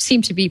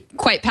 seem to be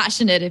quite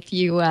passionate if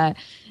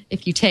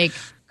you take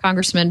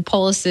Congressman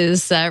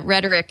Polis's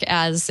rhetoric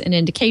as an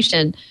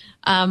indication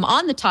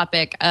on the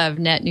topic of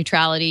net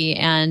neutrality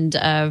and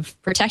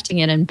of protecting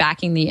it and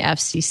backing the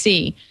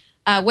FCC.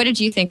 What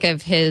did you think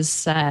of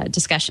his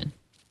discussion?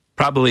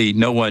 Probably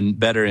no one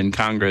better in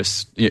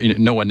Congress,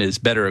 no one is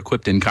better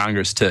equipped in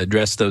Congress to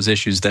address those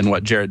issues than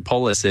what Jared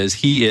Polis is.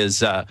 He is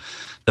the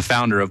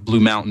founder of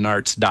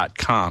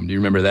BlueMountainArts.com. Do you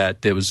remember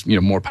that? It was,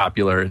 more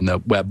popular in the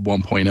Web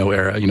 1.0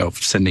 era,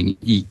 sending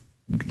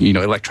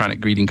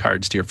electronic greeting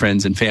cards to your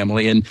friends and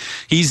family. And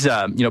he's,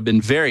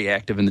 been very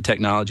active in the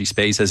technology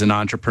space as an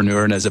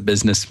entrepreneur and as a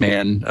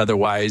businessman.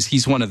 Otherwise,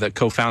 he's one of the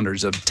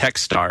co-founders of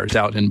Techstars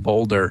out in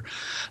Boulder,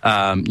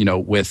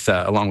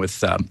 along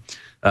with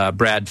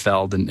Brad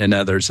Feld and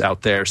others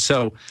out there.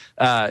 So,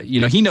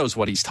 he knows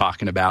what he's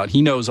talking about.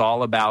 He knows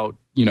all about,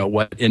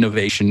 what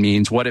innovation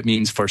means, what it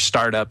means for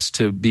startups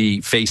to be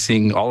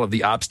facing all of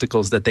the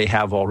obstacles that they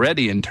have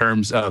already in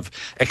terms of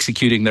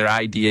executing their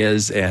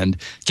ideas and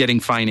getting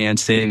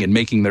financing and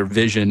making their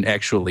vision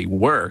actually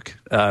work.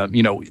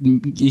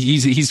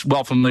 He's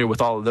well familiar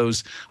with all of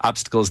those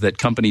obstacles that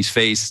companies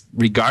face,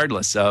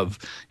 regardless of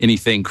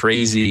anything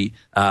crazy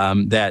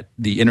that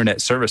the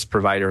internet service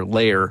provider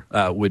layer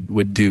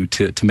would do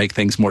to make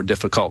things more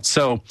difficult.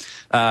 So,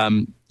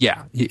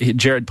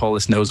 Jared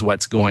Polis knows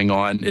what's going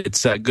on.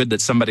 It's good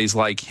that somebody's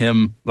like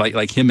him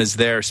is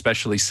there,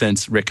 especially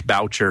since Rick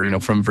Boucher,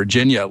 from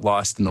Virginia,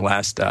 lost in the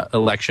last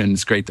election.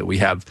 It's great that we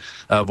have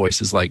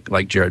voices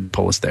like Jared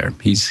Polis there.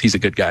 He's a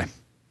good guy.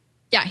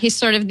 Yeah, he's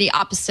sort of the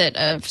opposite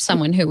of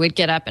someone who would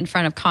get up in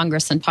front of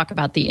Congress and talk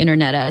about the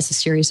internet as a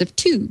series of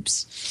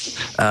tubes.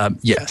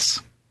 Yes.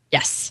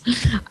 Yes.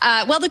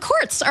 Well, the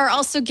courts are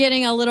also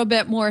getting a little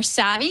bit more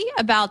savvy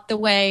about the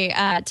way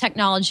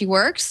technology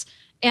works.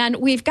 And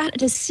we've got a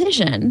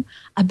decision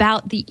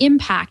about the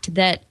impact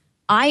that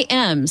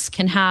IMs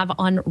can have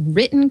on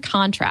written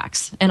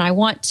contracts. And I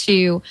want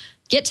to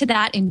get to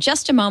that in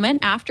just a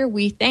moment after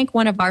we thank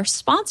one of our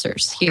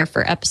sponsors here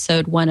for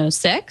episode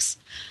 106.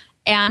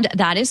 And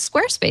that is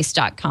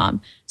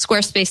Squarespace.com.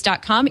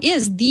 Squarespace.com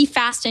is the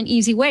fast and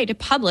easy way to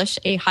publish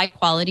a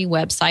high-quality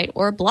website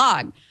or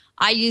blog.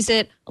 I use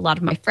it. A lot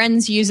of my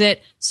friends use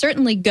it.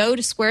 Certainly go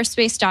to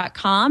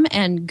squarespace.com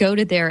and go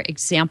to their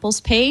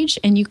examples page,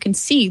 and you can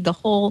see the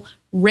whole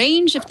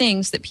range of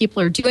things that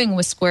people are doing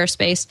with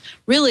Squarespace.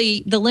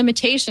 Really, the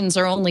limitations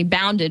are only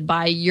bounded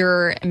by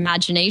your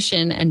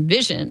imagination and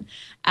vision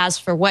as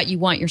for what you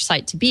want your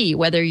site to be,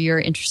 whether you're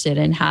interested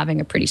in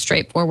having a pretty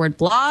straightforward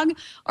blog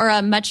or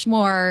a much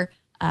more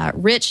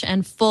rich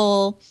and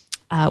full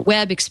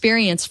web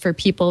experience for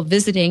people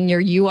visiting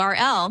your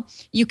URL.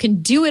 You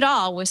can do it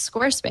all with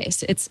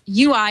Squarespace. Its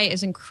UI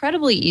is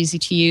incredibly easy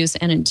to use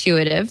and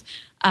intuitive.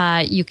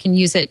 You can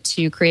use it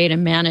to create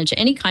and manage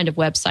any kind of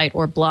website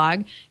or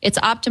blog. It's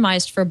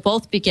optimized for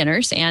both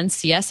beginners and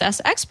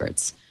CSS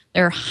experts.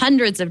 There are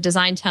hundreds of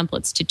design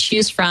templates to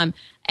choose from,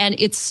 and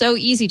it's so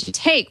easy to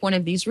take one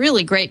of these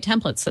really great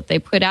templates that they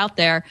put out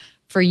there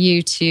for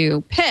you to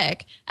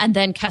pick and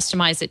then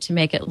customize it to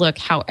make it look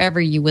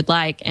however you would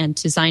like and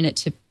design it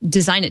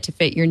to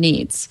fit your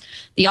needs.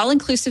 The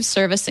all-inclusive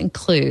service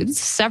includes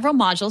several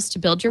modules to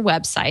build your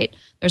website.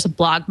 There's a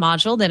blog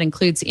module that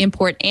includes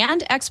import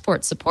and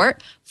export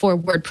support for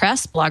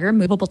WordPress, Blogger,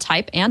 Movable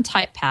Type, and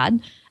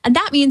TypePad. And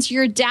that means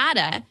your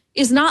data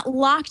is not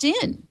locked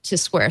in to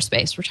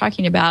Squarespace. We're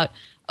talking about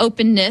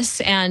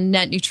openness and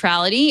net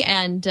neutrality,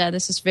 and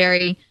this is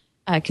very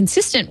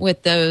consistent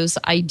with those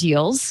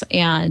ideals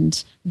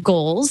and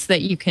goals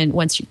that you can,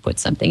 once you put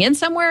something in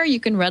somewhere,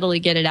 you can readily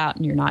get it out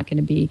and you're not going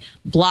to be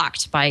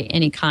blocked by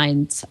any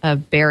kinds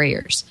of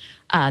barriers.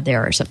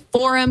 There's a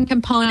forum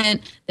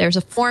component. There's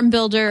a form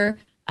builder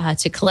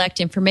to collect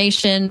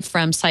information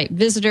from site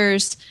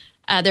visitors.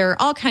 There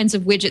are all kinds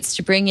of widgets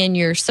to bring in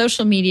your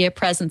social media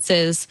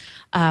presences,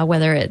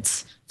 whether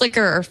it's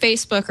Flickr or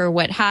Facebook or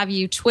what have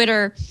you,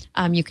 Twitter.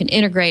 You can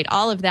integrate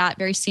all of that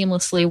very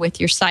seamlessly with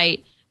your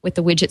site, with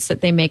the widgets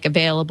that they make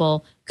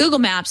available, Google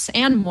Maps,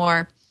 and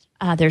more.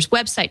 There's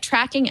website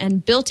tracking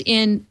and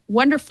built-in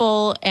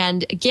wonderful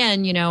and,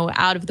 again,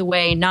 out of the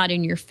way, not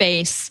in your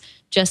face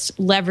just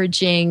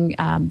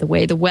leveraging the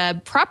way the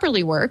web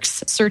properly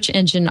works, search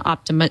engine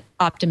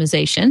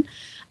optimization,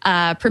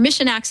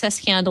 permission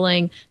access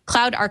handling,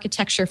 cloud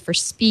architecture for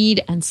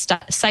speed and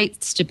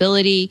site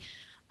stability,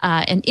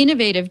 an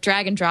innovative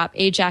drag-and-drop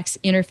AJAX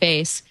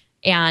interface,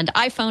 and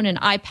iPhone and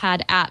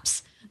iPad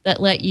apps that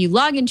let you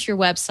log into your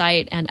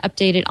website and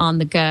update it on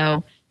the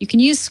go. You can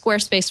use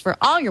Squarespace for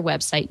all your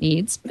website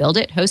needs, build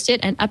it, host it,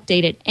 and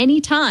update it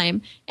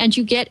anytime, and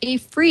you get a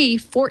free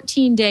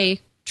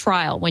 14-day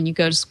trial when you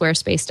go to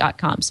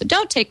squarespace.com. So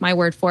don't take my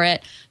word for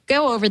it.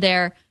 Go over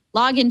there,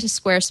 log into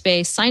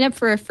Squarespace, sign up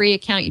for a free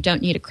account. You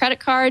don't need a credit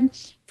card.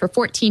 For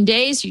 14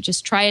 days, you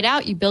just try it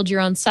out. You build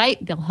your own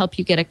site. They'll help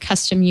you get a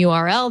custom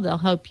URL. They'll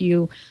help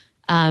you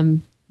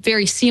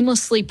very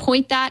seamlessly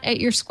point that at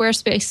your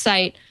Squarespace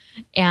site.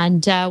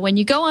 And when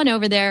you go on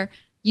over there,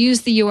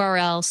 use the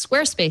URL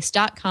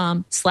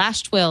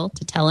squarespace.com/twill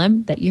to tell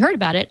him that you heard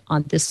about it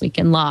on This Week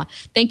in Law.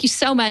 Thank you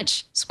so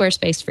much,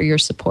 Squarespace, for your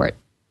support.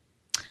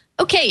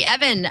 Okay,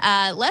 Evan,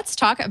 let's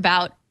talk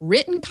about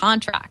written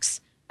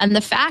contracts and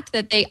the fact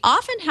that they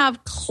often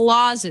have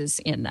clauses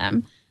in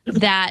them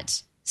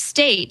that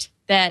state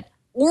that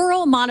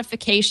oral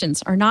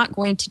modifications are not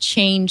going to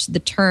change the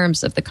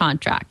terms of the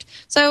contract.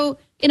 So,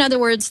 in other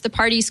words, the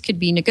parties could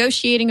be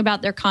negotiating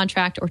about their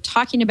contract or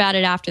talking about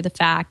it after the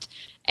fact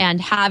and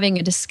having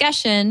a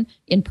discussion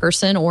in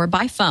person or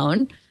by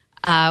phone,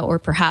 or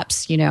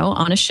perhaps,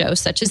 on a show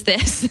such as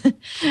this.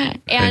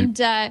 And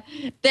that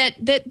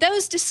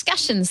those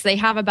discussions they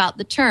have about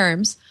the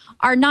terms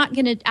are not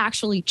going to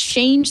actually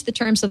change the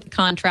terms of the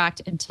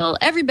contract until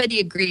everybody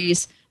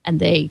agrees and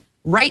they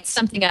write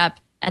something up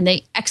and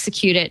they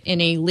execute it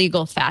in a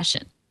legal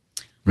fashion.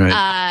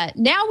 Right.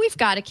 Now we've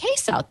got a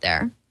case out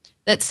there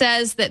that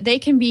says that they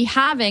can be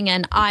having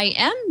an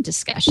IM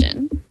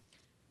discussion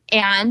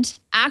and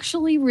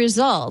actually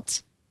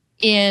result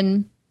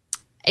in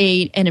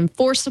an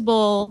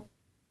enforceable,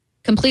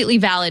 completely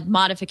valid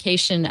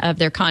modification of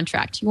their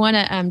contract. You want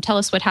to tell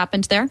us what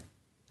happened there?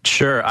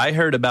 Sure. I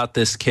heard about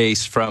this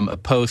case from a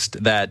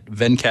post that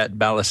Venkat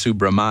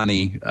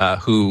Balasubramani,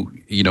 who,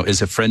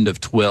 is a friend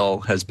of Twill,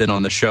 has been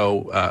on the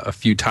show a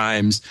few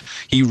times.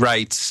 He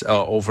writes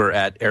over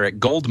at Eric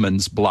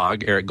Goldman's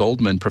blog. Eric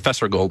Goldman,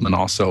 Professor Goldman,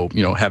 also,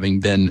 having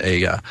been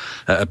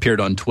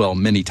appeared on Twill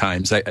many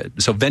times.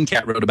 So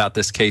Venkat wrote about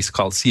this case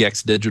called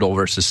CX Digital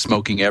versus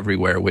Smoking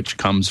Everywhere, which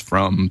comes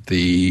from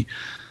the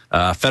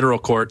federal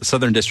court, the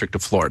Southern District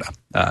of Florida,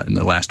 in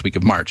the last week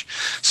of March.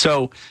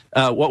 So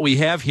what we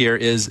have here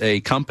is a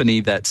company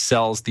that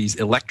sells these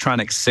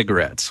electronic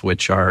cigarettes,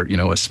 which are,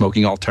 a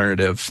smoking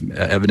alternative,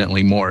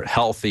 evidently more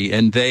healthy.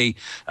 And they,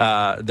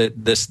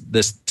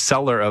 this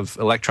seller of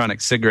electronic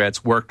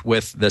cigarettes worked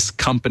with this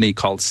company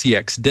called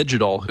CX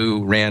Digital,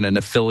 who ran an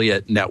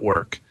affiliate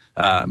network.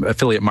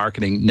 Affiliate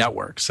marketing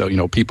network.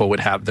 So, people would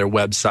have their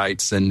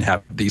websites and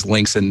have these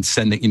links and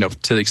sending,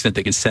 to the extent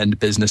they could send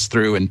business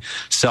through and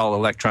sell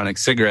electronic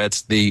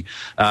cigarettes, the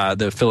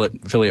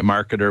affiliate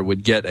marketer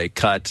would get a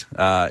cut,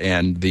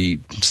 and the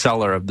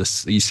seller of the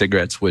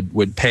e-cigarettes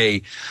would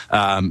pay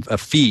a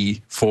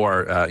fee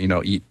for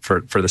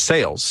the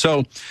sales.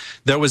 So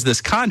there was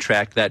this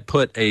contract that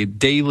put a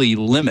daily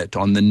limit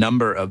on the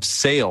number of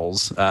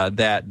sales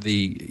that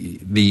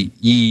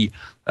the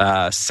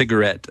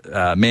cigarette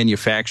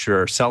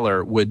manufacturer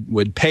seller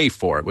would pay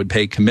for it, would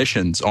pay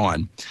commissions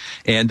on.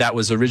 And that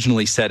was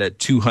originally set at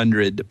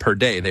 $200 per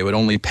day. They would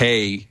only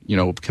pay,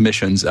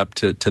 commissions up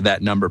to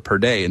that number per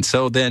day. And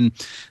so then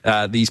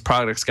these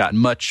products got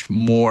much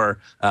more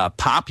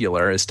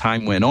popular as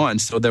time went on.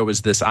 So there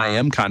was this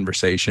IM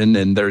conversation,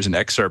 and there's an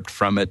excerpt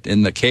from it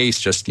in the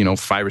case, just,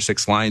 5 or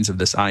 6 lines of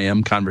this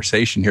IM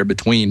conversation here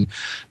between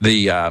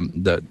the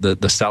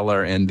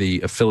seller and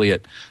the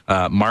affiliate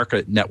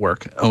market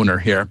network owner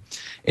here.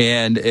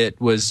 And it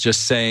was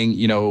just saying,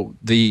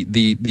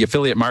 the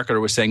affiliate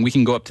marketer was saying, we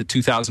can go up to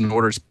 2,000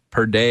 orders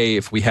per day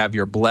if we have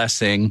your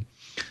blessing.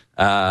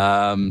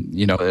 A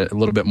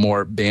little bit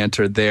more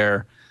banter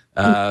there.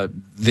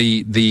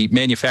 The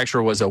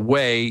manufacturer was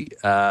away.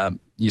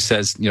 He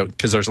says,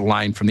 because there's a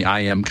line from the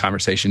IM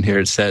conversation here.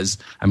 It says,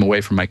 I'm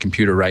away from my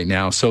computer right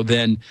now. So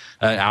then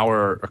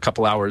a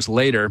couple hours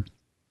later,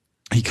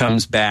 he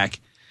comes back.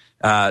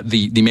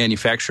 The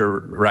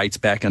manufacturer writes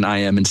back on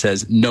IM and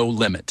says, no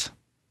limit.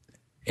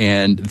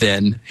 And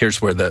then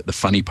here's where the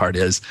funny part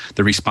is.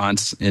 The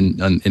response in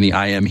the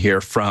IM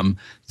here from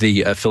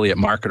the affiliate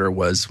marketer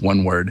was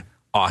one word: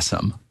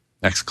 awesome!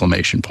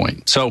 Exclamation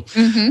point. So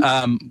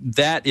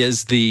that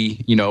is the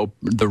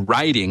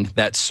writing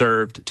that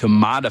served to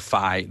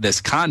modify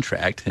this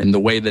contract. And the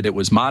way that it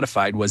was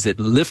modified was it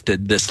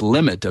lifted this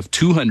limit of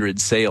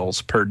 200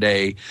 sales per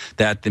day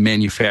that the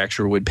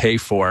manufacturer would pay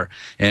for,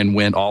 and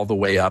went all the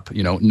way up,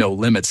 no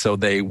limit. So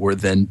they were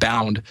then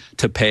bound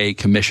to pay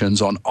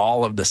commissions on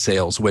all of the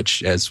sales,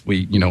 which, as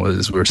we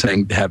were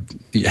saying,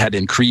 had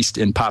increased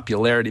in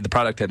popularity. The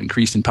product had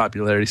increased in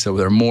popularity, so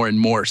there are more and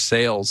more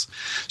sales.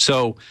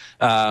 So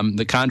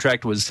the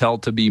contract was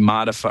held to be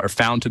modified, or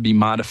found to be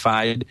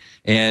modified,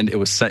 and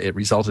it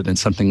resulted in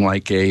something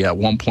like a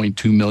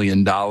 $1.2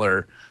 million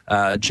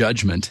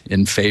judgment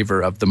in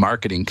favor of the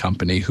marketing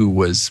company, who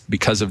was,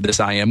 because of this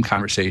IM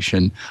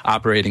conversation,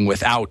 operating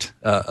without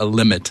a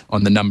limit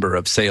on the number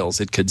of sales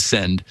it could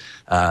send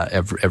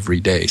every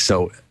day.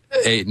 So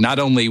not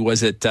only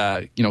was it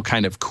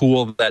kind of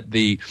cool that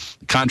the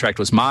contract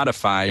was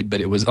modified,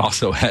 but it was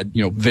also had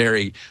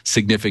very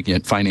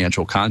significant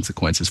financial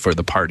consequences for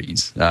the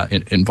parties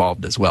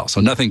involved as well.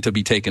 So nothing to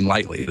be taken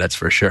lightly, that's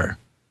for sure.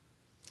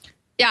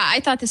 Yeah,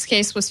 I thought this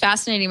case was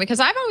fascinating because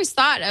I've always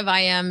thought of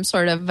IM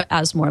sort of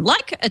as more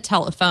like a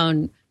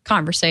telephone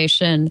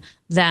conversation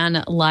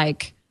than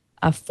like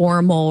a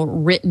formal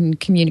written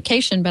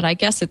communication. But I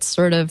guess it's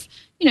sort of,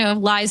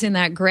 lies in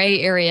that gray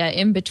area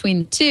in between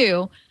the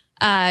two.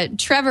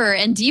 Trevor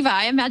and Deva,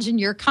 I imagine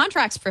your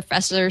contracts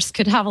professors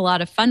could have a lot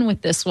of fun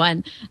with this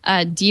one.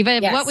 Deva,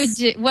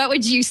 yes. What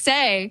would you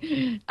say,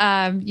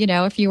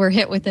 if you were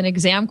hit with an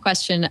exam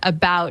question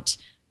about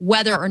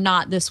whether or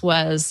not this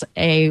was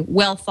a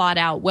well thought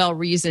out, well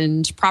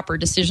reasoned, proper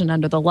decision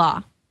under the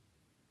law?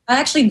 I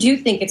actually do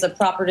think it's a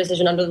proper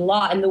decision under the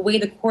law, and the way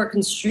the court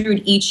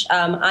construed each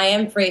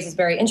IM phrase is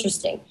very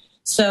interesting.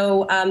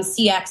 So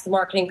CX, the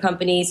marketing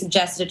company,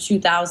 suggested a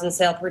 2,000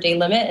 sale per day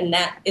limit, and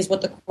that is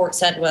what the court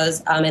said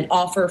was an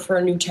offer for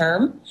a new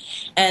term.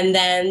 And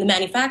then the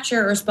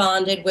manufacturer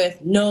responded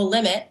with no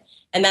limit,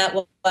 and that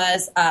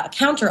was a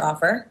counter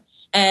offer.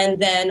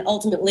 And then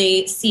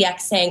ultimately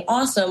CX saying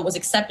awesome was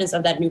acceptance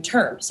of that new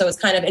term. So it's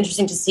kind of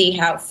interesting to see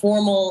how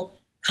formal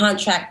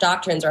contract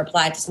doctrines are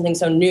applied to something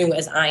so new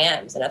as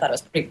IMs, and I thought it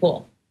was pretty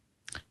cool.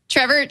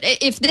 Trevor,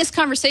 if this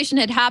conversation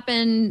had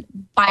happened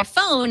by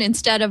phone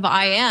instead of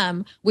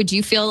IM, would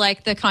you feel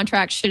like the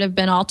contract should have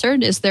been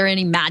altered? Is there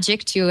any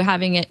magic to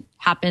having it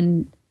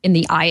happen in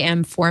the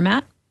IM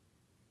format?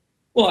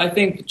 Well, I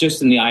think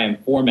just in the IM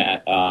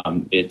format,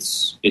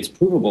 it's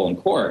provable in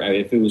court. I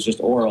mean, if it was just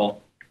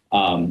oral,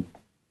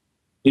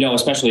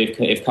 especially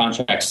if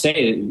contracts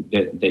say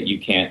that you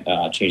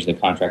can't change the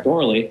contract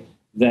orally,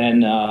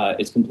 then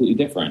it's completely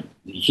different.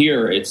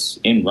 Here, it's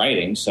in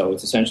writing, so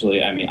it's essentially,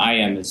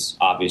 IM is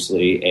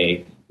obviously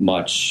a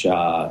much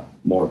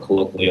more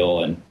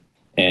colloquial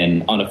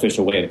and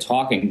unofficial way of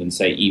talking than,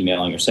 say,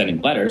 emailing or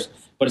sending letters.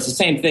 But it's the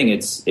same thing.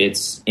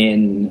 It's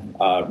in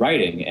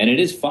writing, and it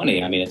is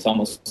funny. I mean, it's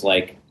almost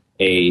like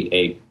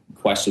a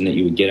question that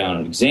you would get on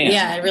an exam.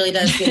 Yeah, it really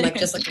does seem like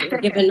just like we were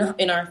given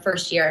in our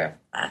first year of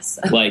class.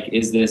 Like,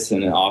 is this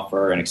an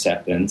offer, an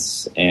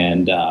acceptance?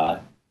 And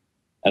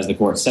as the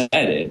court said,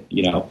 they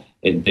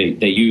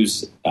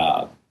use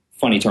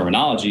funny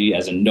terminology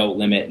as a no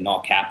limit in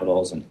all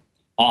capitals and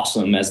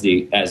awesome as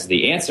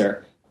the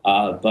answer.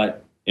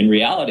 But in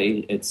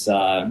reality, it's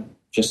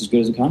just as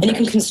good as a contract. And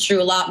you can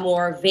construe a lot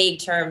more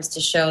vague terms to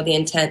show the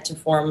intent to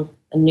form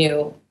a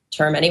new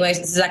term. Anyways,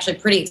 this is actually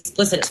pretty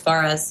explicit as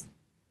far as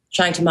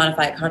trying to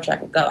modify a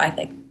contract will go, I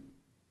think.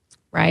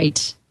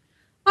 Right.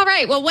 All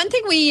right. Well, one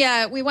thing we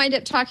wind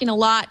up talking a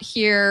lot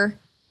here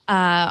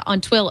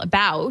on Twill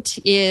about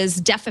is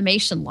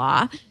defamation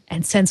law.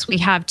 And since we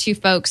have two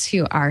folks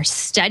who are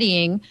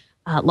studying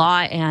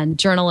law and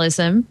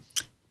journalism,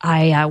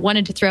 I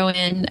wanted to throw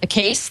in a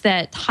case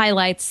that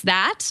highlights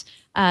that,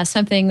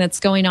 something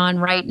that's going on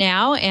right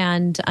now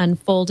and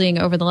unfolding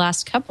over the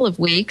last couple of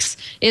weeks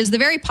is the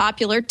very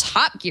popular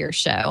Top Gear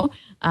show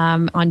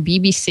on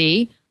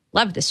BBC.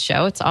 Love this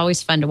show. It's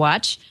always fun to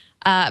watch.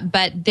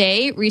 But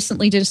they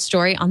recently did a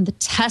story on the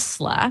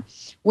Tesla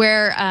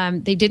where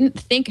they didn't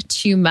think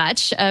too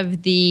much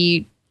of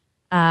the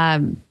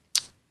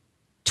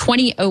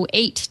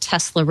 2008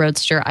 Tesla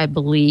Roadster, I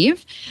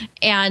believe.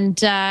 And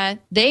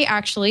they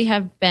actually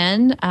have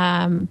been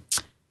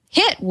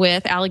hit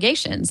with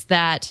allegations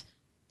that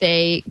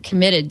they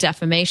committed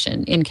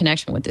defamation in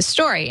connection with this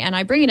story. And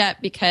I bring it up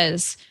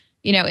because,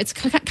 it's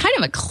kind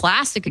of a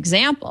classic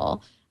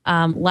example,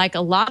 like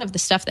a lot of the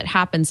stuff that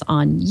happens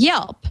on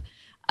Yelp,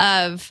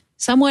 of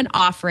someone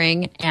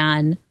offering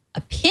an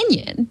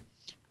opinion.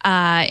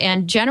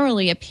 And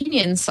generally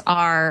opinions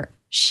are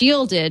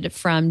shielded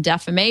from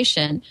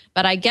defamation,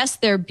 but I guess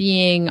they're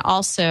being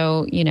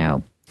also,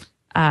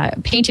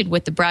 painted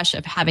with the brush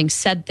of having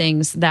said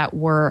things that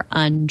were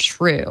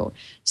untrue.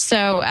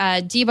 So,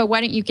 Deva,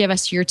 why don't you give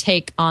us your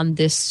take on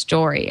this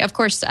story? Of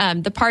course,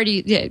 the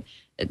party,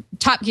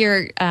 Top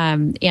Gear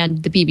and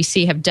the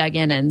BBC have dug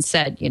in and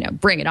said,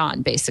 bring it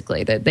on,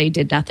 basically, that they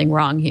did nothing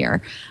wrong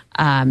here.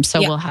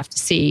 We'll have to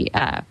see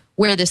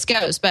where this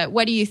goes. But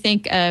what do you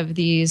think of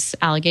these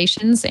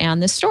allegations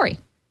and this story?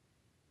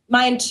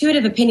 My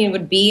intuitive opinion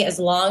would be, as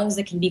long as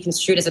it can be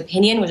construed as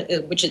opinion,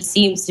 which it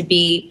seems to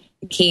be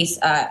the case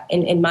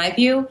in my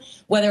view,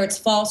 whether it's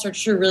false or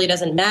true really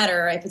doesn't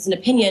matter. If it's an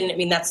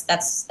opinion,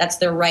 that's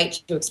their right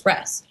to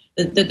express.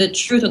 The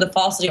truth or the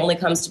falsity only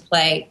comes to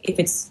play if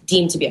it's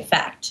deemed to be a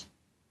fact.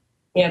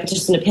 If it's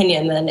just an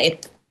opinion, then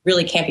it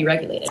really can't be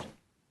regulated.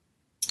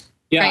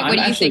 Yeah, right. What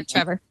do you think,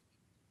 Trevor?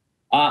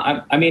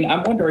 I'm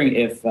wondering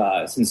if,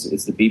 since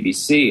it's the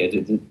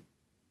BBC,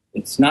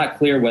 it's not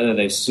clear whether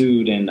they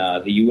sued in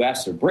the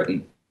U.S. or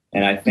Britain.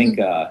 And I think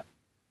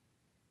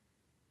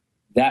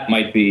that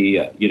might be,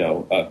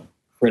 a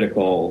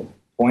critical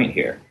point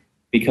here.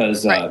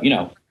 Because, right.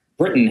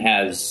 Britain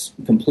has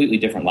completely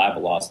different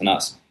libel laws than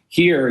us.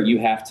 Here, you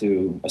have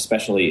to,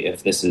 especially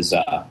if this is,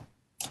 a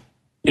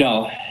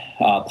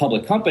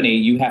public company,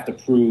 you have to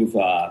prove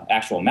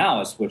actual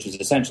malice, which is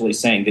essentially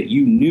saying that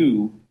you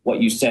knew what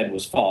you said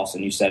was false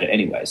and you said it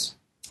anyways.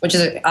 Which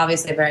is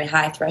obviously a very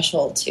high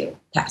threshold to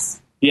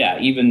pass. Yeah,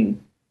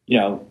 even,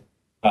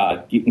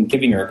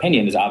 giving your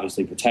opinion is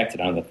obviously protected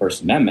under the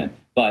First Amendment.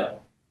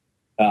 But,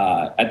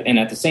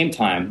 at the same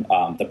time,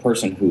 the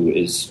person who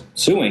is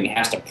suing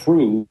has to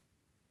prove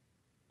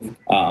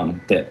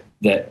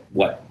that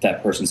what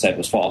that person said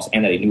was false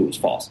and that he knew it was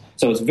false.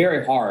 So it's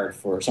very hard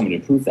for someone to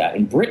prove that.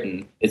 In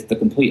Britain, it's the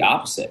complete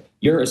opposite.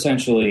 You're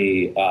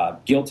essentially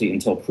guilty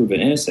until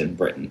proven innocent in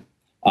Britain.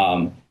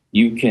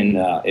 You can,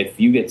 if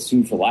you get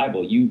sued for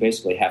libel, you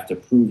basically have to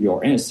prove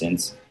your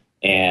innocence.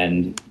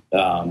 And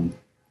a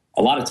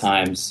lot of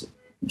times,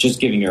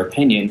 just giving your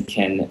opinion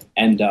can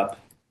end up,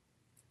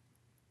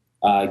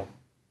 giving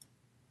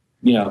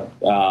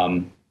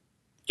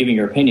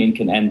your opinion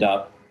can end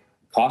up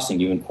costing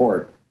you in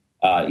court.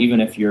 Even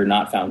if you're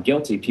not found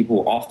guilty,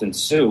 people often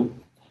sue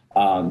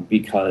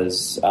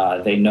because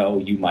they know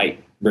you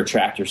might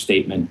retract your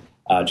statement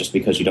just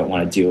because you don't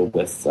want to deal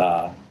with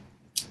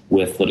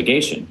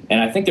litigation.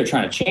 And I think they're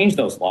trying to change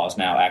those laws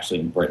now,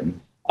 actually, in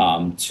Britain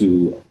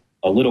to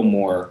a little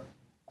more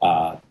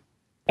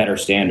better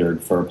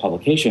standard for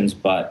publications,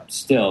 but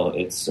still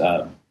it's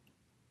a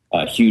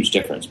huge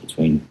difference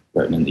between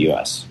Britain and the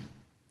U.S.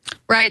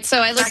 Right. So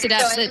I looked it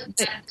up.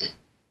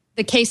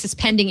 The case is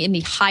pending in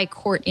the High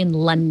Court in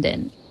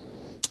London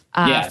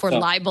for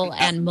libel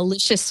and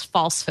malicious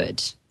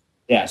falsehood.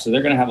 Yeah, so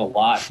they're going to have a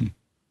lot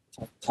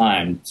of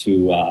time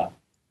to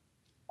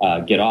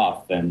get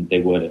off than they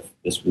would if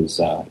this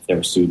was if they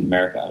were sued in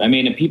America. I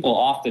mean, and people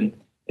often,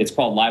 it's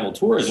called libel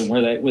tourism,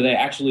 where they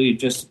actually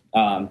just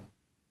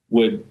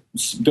would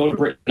go to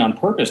Britain on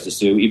purpose to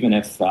sue, even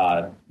if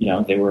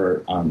they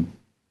were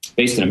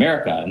based in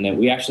America. And that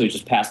we actually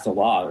just passed a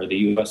law, or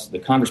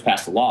the Congress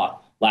passed a law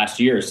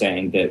last year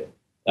saying that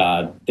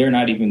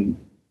the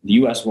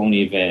U.S. won't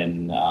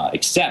even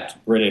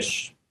accept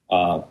British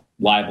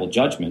libel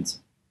judgments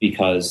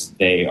because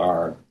they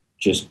are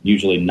just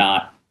usually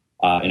not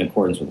in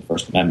accordance with the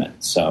First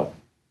Amendment. So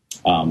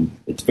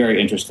it's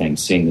very interesting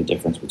seeing the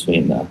difference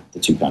between the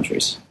two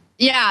countries.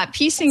 Yeah,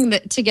 piecing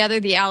together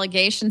the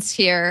allegations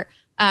here,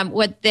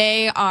 what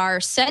they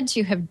are said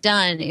to have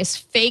done is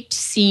faked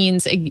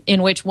scenes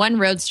in which one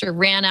roadster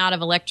ran out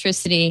of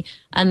electricity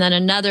and then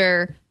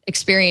another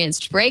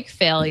experienced brake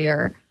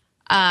failure.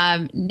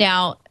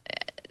 Now,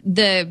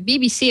 the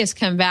BBC has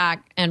come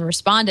back and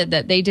responded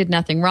that they did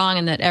nothing wrong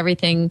and that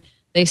everything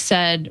they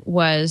said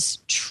was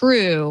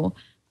true.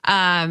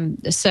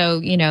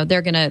 So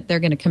they're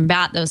gonna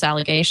combat those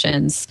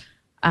allegations.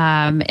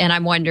 And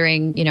I'm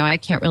wondering, I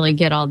can't really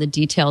get all the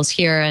details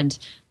here, and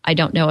I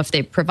don't know if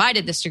they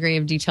provided this degree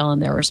of detail in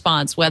their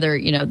response,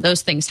 whether,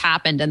 those things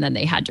happened and then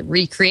they had to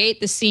recreate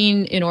the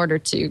scene in order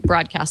to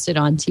broadcast it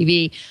on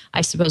TV.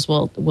 I suppose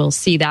we'll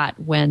see that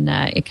when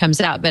it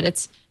comes out, but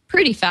it's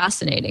pretty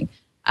fascinating.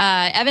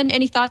 Evan,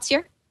 any thoughts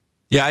here?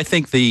 Yeah, I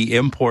think the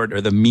import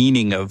or the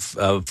meaning of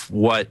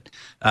what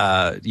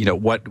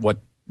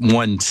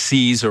one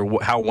sees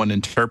or how one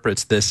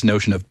interprets this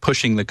notion of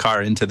pushing the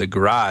car into the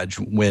garage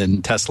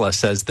when Tesla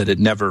says that it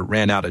never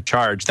ran out of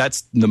charge.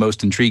 That's the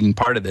most intriguing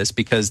part of this,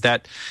 because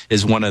that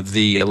is one of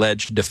the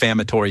alleged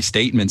defamatory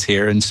statements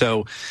here. And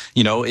so,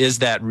 is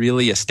that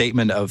really a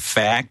statement of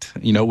fact,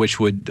 which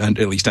would,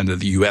 at least under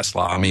the U.S.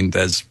 law,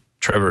 as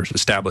Trevor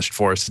established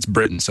for us, it's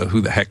Britain, so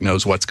who the heck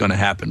knows what's going to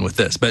happen with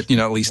this. But,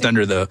 at least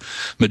under the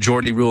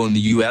majority rule in the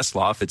U.S.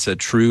 law, if it's a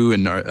true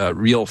and a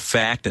real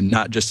fact and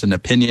not just an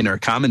opinion or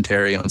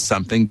commentary on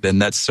something, then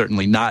that's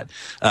certainly not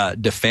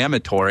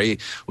defamatory.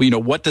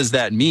 Well, what does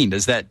that mean?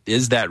 Is that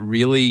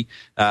really,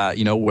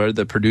 were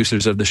the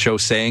producers of the show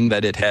saying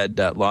that it had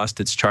lost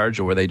its charge,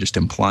 or were they just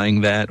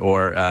implying that?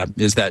 Or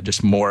is that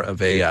just more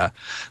of a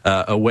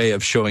way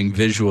of showing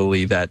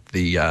visually that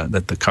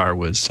the car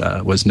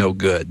was no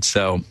good?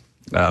 So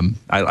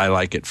I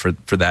like it for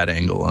that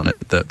angle on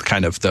it, the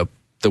kind of the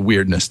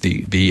weirdness,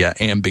 the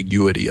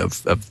ambiguity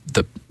of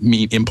the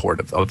import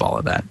of all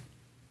of that.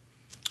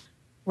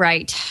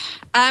 Right.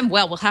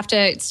 Well, we'll have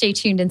to stay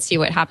tuned and see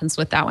what happens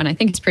with that one. I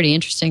think it's pretty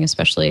interesting,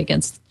 especially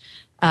against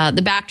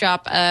the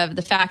backdrop of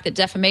the fact that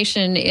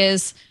defamation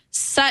is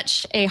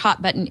such a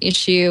hot button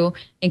issue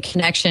in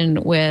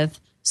connection with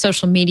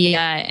social media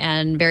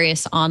and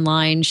various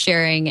online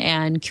sharing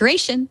and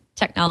curation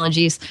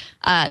technologies,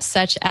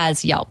 such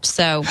as Yelp.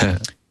 So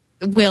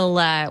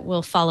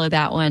we'll follow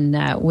that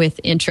one with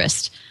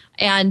interest.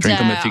 And drink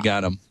them if you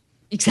got them.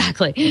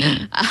 Exactly.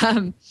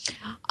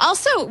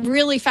 Also,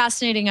 really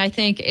fascinating, I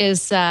think,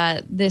 is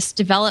this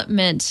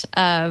development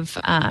of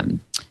the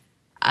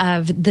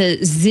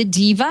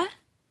Zediva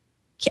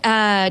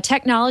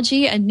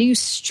technology, a new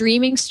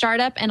streaming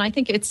startup, and I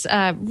think it's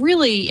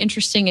really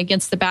interesting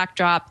against the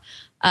backdrop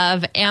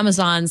of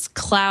Amazon's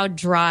Cloud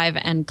Drive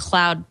and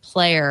Cloud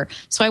Player.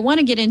 So I want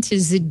to get into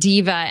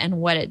Zediva and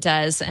what it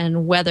does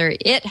and whether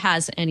it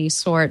has any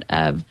sort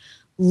of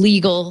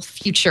legal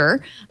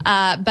future.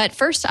 But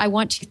first, I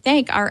want to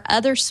thank our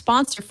other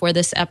sponsor for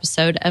this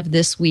episode of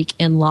This Week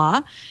in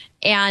Law,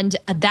 and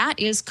that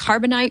is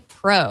Carbonite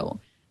Pro.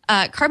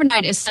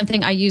 Carbonite is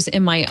something I use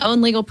in my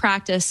own legal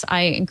practice.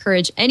 I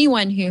encourage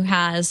anyone who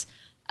has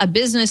a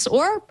business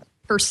or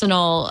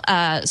personal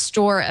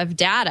store of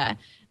data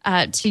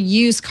to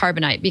use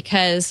Carbonite,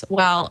 because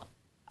while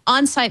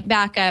on-site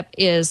backup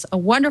is a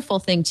wonderful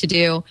thing to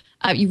do,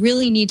 you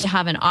really need to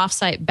have an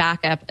off-site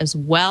backup as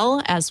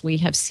well, as we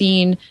have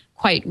seen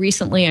quite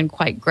recently and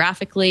quite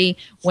graphically.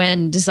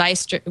 When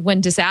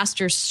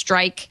disasters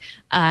strike,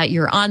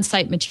 your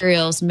on-site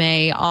materials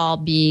may all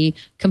be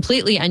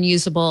completely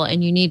unusable,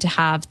 and you need to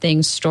have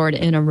things stored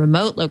in a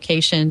remote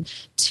location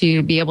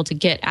to be able to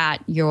get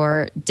at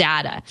your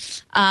data.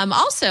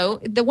 Also,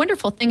 the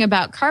wonderful thing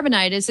about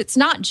Carbonite is it's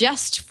not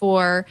just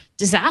for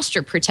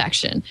disaster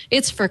protection.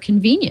 It's for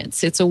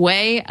convenience. It's a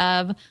way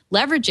of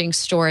leveraging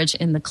storage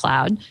in the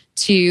cloud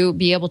to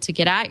be able to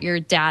get at your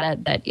data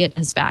that it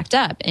has backed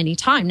up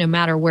anytime, no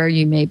matter where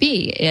you may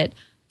be. It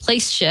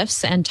place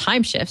shifts and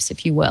time shifts,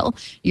 if you will,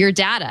 your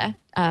data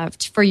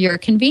for your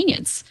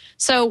convenience.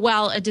 So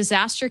while a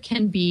disaster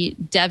can be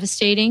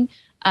devastating,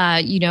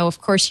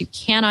 of course, you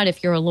cannot,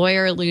 if you're a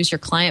lawyer, lose your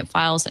client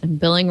files and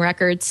billing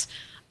records.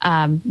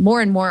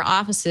 More and more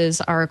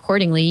offices are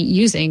accordingly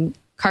using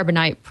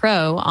Carbonite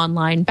Pro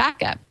online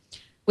backup.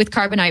 With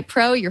Carbonite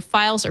Pro, your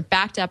files are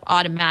backed up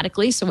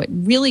automatically, so it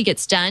really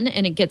gets done,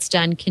 and it gets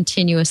done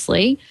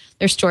continuously.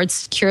 They're stored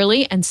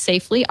securely and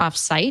safely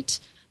off-site.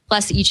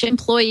 Plus, each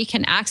employee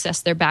can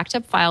access their backed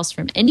up files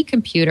from any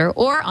computer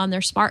or on their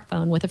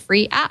smartphone with a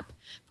free app.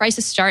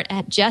 Prices start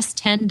at just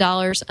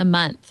 $10 a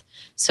month.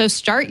 So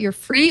start your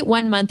free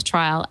 1-month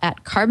trial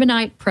at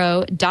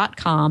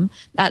carbonitepro.com.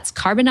 That's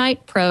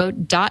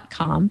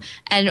carbonitepro.com.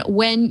 And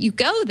when you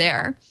go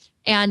there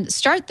and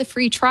start the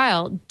free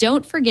trial,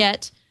 don't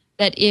forget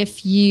that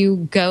if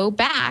you go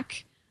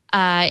back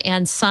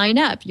and sign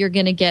up, you're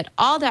going to get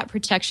all that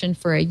protection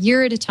for a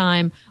year at a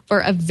time for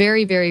a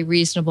very, very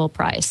reasonable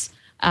price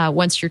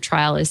once your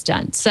trial is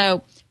done.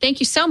 So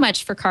thank you so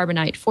much for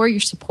Carbonite for your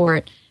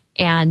support.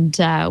 And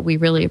we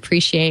really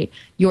appreciate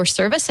your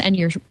service and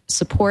your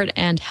support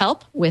and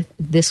help with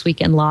This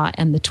Week in Law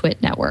and the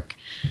Twit Network.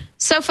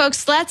 So,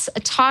 folks, let's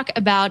talk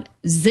about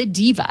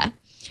Zediva.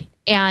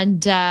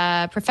 And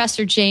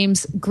Professor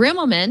James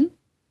Grimmelman,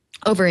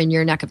 over in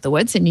your neck of the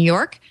woods in New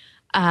York,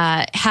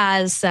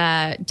 has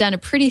done a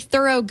pretty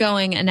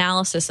thoroughgoing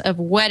analysis of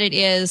what it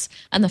is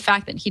and the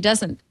fact that he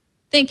doesn't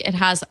think it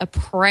has a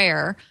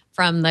prayer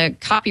from the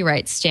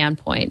copyright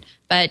standpoint.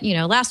 But,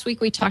 last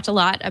week we talked a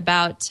lot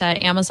about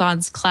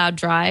Amazon's Cloud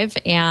Drive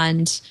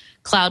and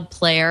Cloud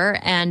Player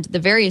and the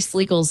various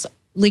legal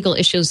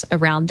issues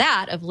around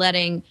that, of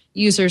letting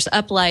users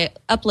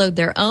upload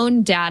their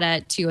own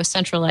data to a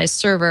centralized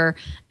server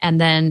and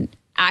then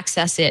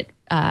access it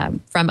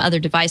from other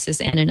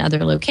devices and in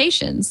other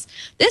locations.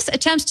 This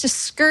attempts to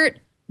skirt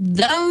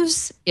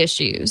those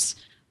issues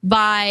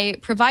by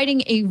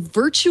providing a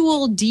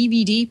virtual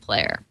DVD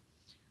player.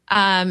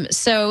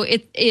 So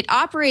it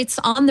operates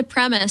on the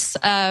premise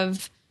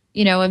of,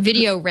 a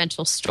video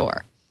rental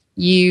store.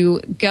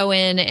 You go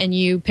in and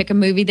you pick a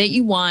movie that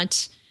you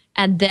want,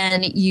 and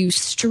then you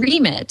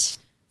stream it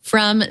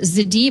from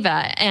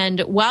Zediva. And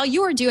while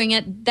you're doing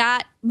it,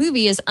 that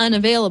movie is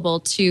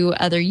unavailable to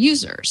other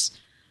users.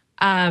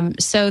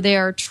 So they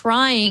are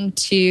trying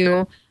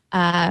to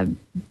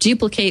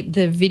duplicate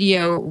the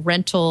video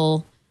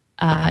rental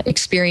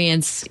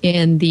experience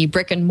in the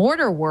brick and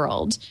mortar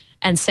world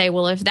and say,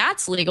 well, if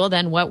that's legal,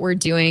 then what we're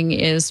doing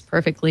is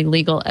perfectly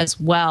legal as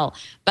well.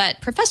 But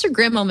Professor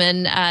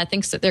Grimmelman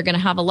thinks that they're going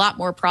to have a lot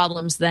more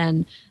problems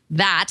than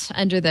that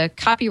under the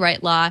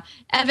copyright law.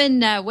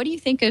 Evan, what do you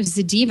think of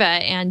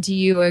Zediva, and do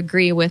you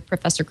agree with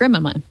Professor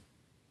Grimmelman?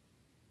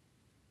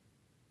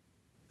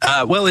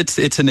 Well,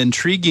 it's an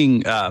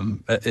intriguing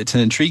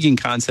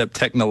concept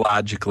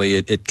technologically.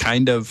 It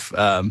kind of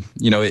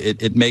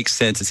it makes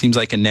sense. It seems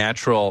like a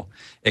natural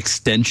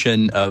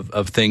extension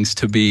of things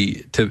to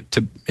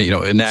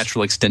a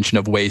natural extension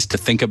of ways to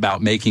think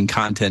about making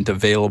content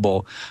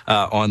available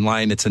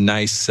online. It's a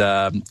nice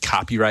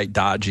copyright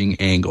dodging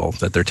angle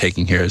that they're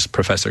taking here, as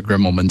Professor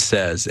Grimmelman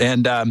says.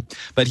 And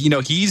but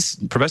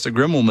Professor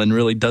Grimmelman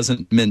really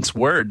doesn't mince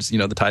words.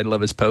 The title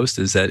of his post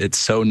is that it's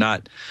so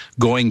not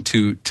going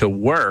to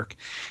work.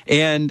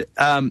 And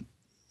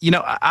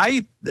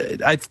I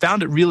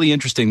found it really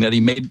interesting that he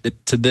made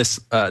it to this,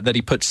 that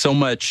he put so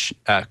much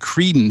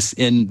credence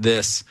in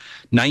this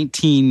I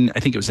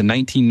think it was a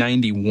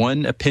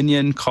 1991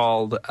 opinion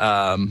called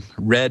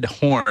Red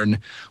Horn,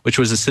 which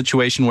was a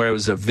situation where it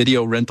was a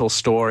video rental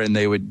store, and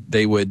they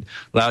would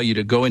allow you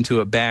to go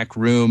into a back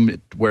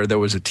room where there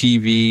was a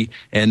TV,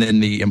 and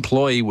then the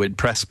employee would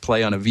press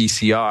play on a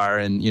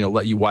VCR and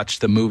let you watch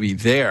the movie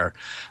there,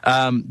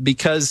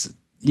 because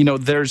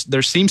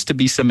there seems to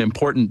be some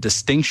important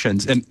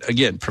distinctions. And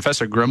again,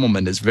 Professor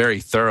Grimmelman is very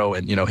thorough,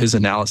 and, his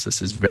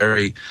analysis is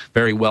very,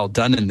 very well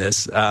done in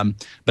this.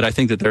 But I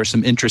think that there are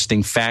some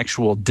interesting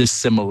factual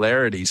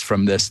dissimilarities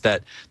from this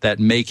that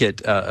make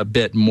it a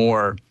bit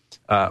more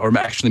or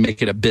actually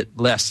make it a bit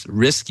less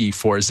risky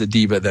for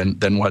Zediva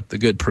than what the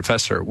good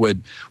professor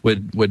would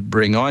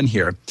bring on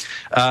here.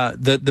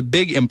 The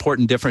big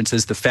important difference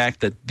is the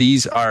fact that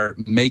these are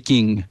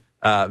making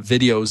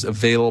videos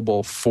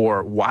available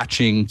for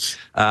watching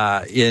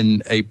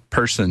in a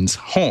person's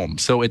home.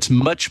 So it's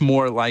much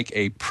more like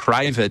a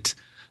private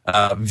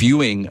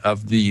viewing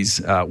of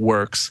these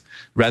works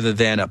rather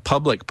than a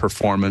public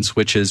performance,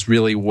 which is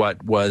really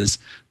what was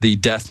the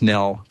death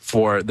knell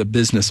for the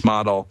business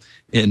model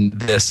in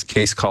this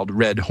case called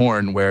Red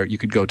Horn, where you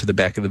could go to the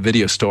back of the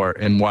video store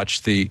and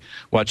watch the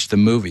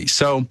movie.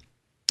 So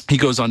he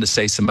goes on to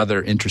say some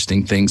other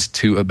interesting things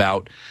too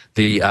about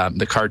the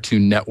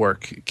Cartoon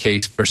Network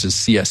case versus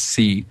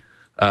CSC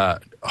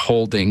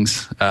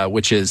Holdings,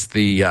 which is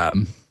the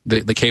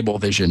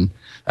Cablevision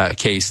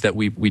case that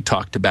we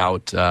talked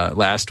about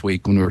last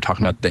week when we were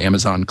talking about the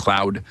Amazon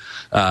cloud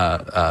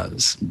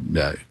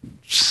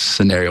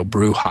scenario,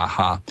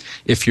 brouhaha,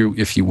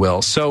 if you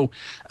will. So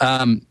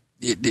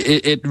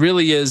it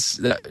really is.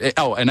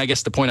 And I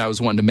guess the point I was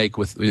wanting to make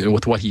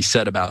with what he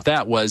said about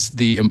that was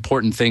the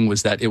important thing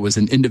was that it was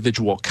an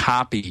individual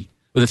copy.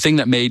 The thing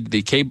that made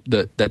the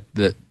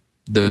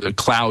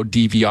cloud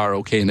DVR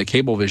okay in the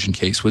Cablevision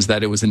case was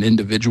that it was an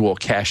individual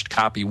cached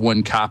copy,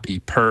 one copy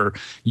per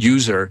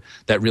user,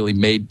 that really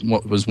made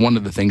what was one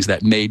of the things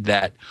that made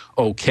that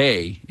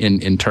okay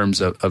in terms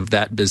of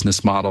that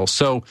business model.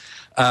 So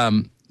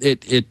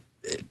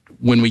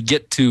when we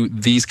get to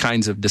these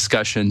kinds of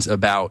discussions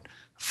about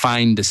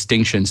fine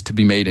distinctions to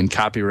be made in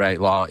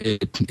copyright law,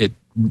 it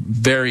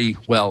very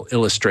well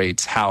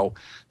illustrates how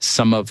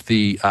some of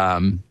those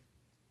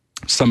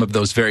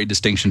very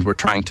distinctions we're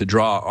trying to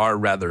draw are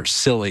rather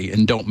silly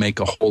and don't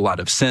make a whole lot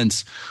of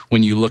sense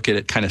when you look at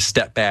it, kind of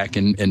step back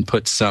and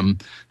put some,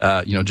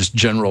 just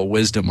general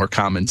wisdom or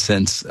common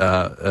sense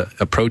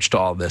approach to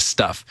all this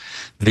stuff.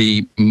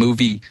 The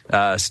movie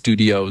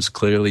studios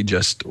clearly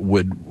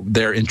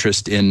their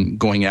interest in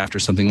going after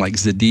something like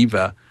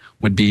Zediva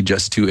would be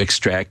just to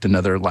extract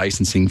another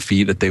licensing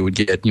fee that they would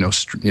get,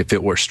 if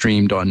it were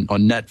streamed on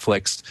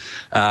Netflix,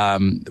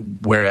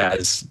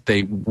 whereas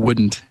they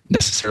wouldn't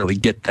necessarily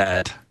get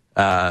that,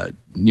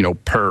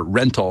 per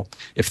rental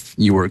if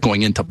you were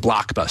going into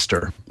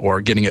Blockbuster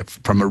or getting it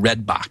from a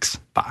Redbox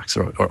box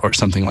or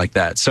something like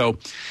that. So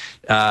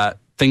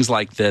things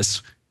like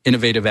this,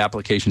 innovative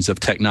applications of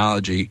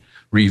technology,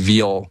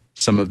 reveal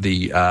some of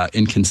the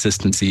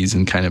inconsistencies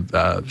and kind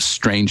of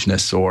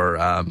strangeness or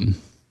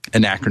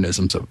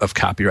anachronisms of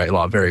copyright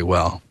law very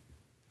well.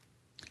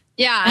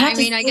 Yeah,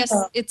 I guess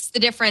it's the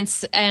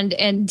difference.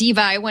 And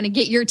Deva, I want to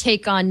get your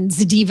take on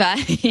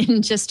Zediva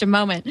in just a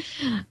moment.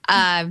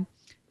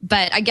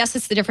 But I guess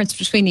it's the difference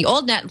between the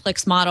old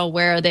Netflix model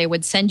where they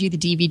would send you the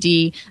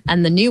DVD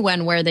and the new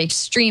one where they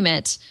stream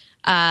it.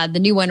 The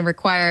new one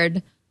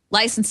required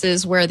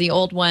licenses where the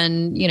old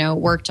one,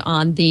 worked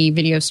on the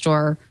video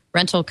store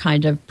rental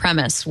kind of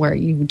premise where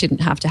you didn't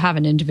have to have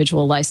an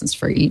individual license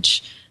for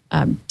each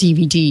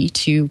DVD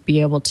to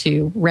be able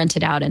to rent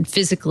it out and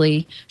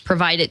physically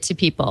provide it to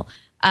people.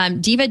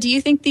 Deva, do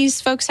you think these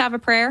folks have a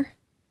prayer?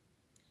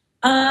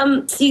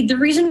 The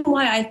reason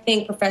why I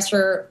think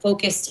Professor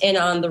focused in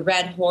on the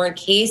Red Horn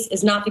case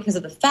is not because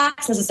of the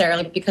facts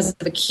necessarily, but because of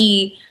the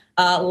key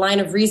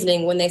line of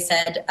reasoning when they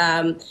said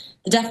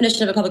the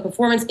definition of a public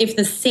performance, if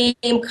the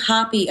same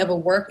copy of a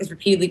work is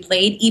repeatedly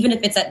played, even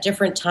if it's at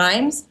different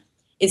times,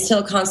 it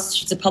still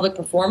constitutes a public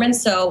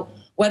performance. So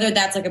whether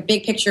that's like a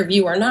big picture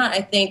view or not,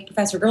 I think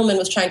Professor Gurman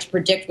was trying to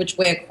predict which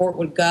way a court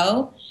would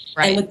go.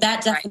 Right. And with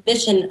that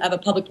definition of a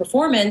public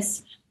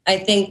performance, I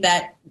think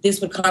that this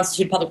would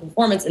constitute public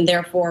performance and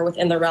therefore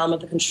within the realm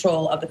of the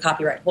control of the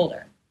copyright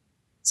holder.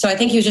 So I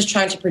think he was just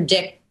trying to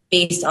predict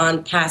based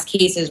on past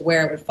cases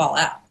where it would fall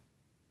out.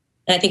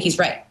 And I think he's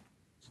right.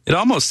 It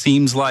almost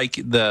seems like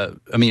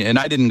and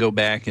I didn't go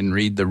back and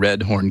read the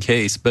Red Horn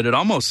case, but it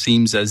almost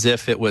seems as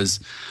if it was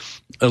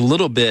a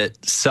little bit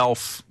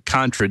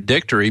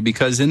self-contradictory,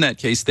 because in that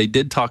case they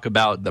did talk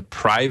about the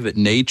private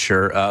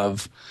nature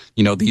of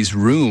these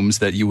rooms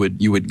that you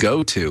would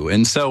go to.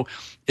 And so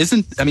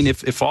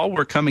if all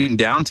we're coming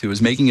down to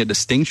is making a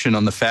distinction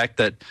on the fact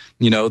that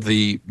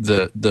the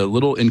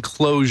little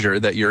enclosure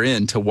that you're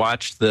in to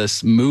watch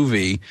this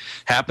movie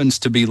happens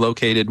to be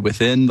located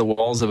within the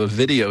walls of a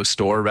video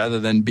store rather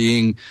than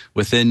being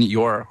within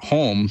your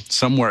home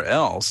somewhere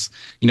else,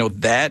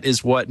 that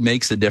is what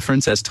makes a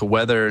difference as to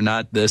whether or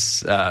not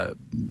this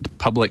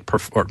public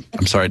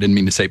I'm sorry, I didn't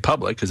mean to say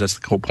public because that's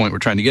the whole point we're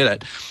trying to get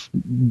at.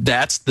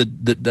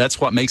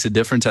 That's what makes a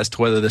difference as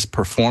to whether this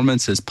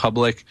performance is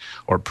public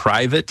or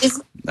private.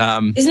 Isn't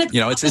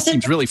it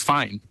seems really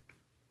fine.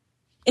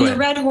 In the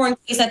Red Horn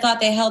case, I thought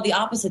they held the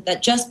opposite,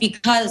 that just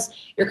because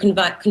you're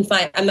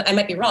confined, I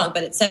might be wrong,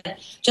 but it said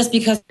just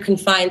because you're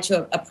confined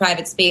to a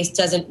private space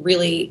doesn't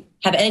really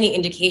have any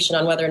indication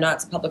on whether or not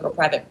it's public or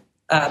private.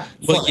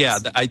 Well, yeah,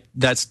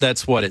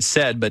 that's what it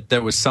said, but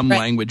there was some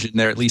language in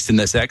there, at least in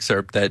this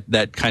excerpt,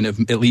 that kind of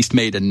at least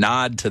made a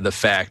nod to the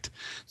fact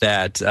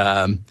that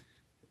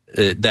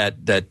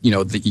that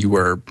you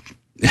were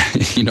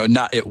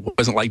it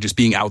wasn't like just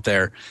being out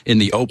there in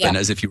the open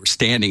as if you were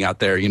standing out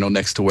there,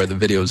 next to where the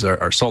videos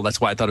are sold.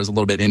 That's why I thought it was a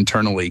little bit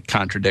internally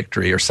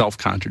contradictory or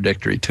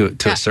self-contradictory to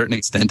a certain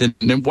extent.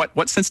 And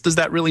what sense does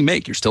that really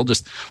make? You're still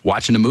just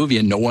watching a movie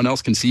and no one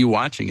else can see you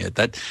watching it.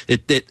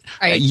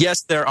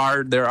 Yes, there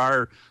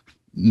are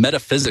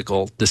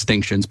metaphysical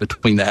distinctions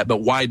between that, but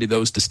why do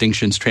those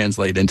distinctions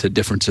translate into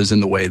differences in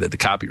the way that the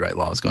copyright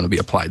law is going to be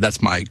applied?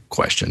 That's my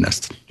question.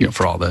 That's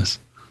for all this.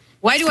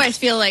 Why do I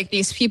feel like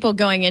these people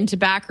going into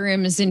back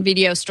rooms in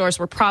video stores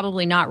were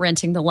probably not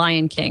renting The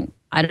Lion King?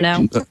 I don't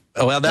know.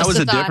 Well, that Just was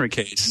a a thought. different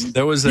case.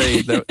 There was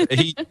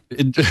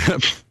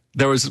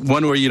there was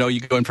one where you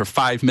go in for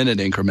 5-minute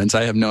increments.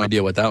 I have no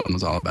idea what that one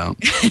was all about.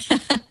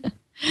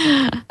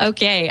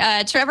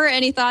 Okay. Trevor,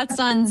 any thoughts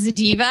on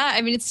Zediva?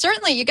 I mean, it's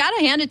certainly, you got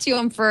to hand it to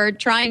him for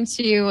trying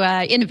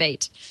to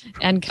innovate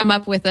and come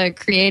up with a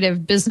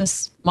creative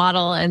business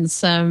model and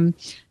some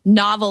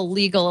novel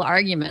legal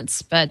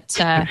arguments. But,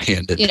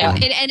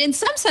 and in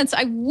some sense,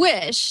 I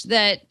wish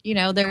that,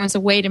 there was a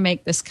way to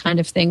make this kind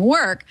of thing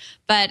work.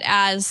 But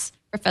as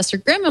Professor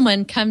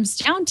Grimmelman comes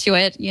down to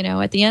it,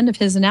 at the end of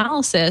his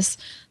analysis,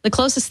 the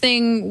closest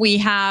thing we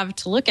have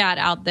to look at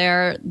out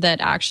there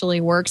that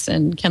actually works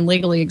and can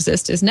legally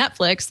exist is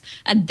Netflix.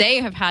 And they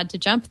have had to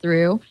jump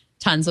through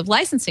tons of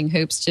licensing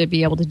hoops to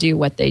be able to do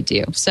what they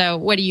do. So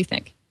what do you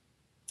think?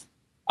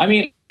 I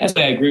mean,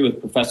 I agree with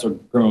Professor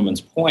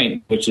Grimmelman's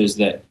point, which is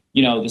that,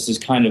 this is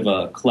kind of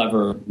a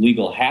clever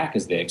legal hack,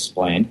 as they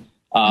explained.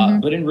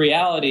 But in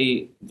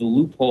reality, the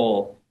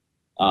loophole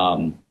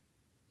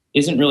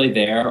isn't really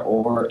there,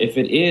 or if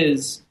it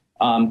is,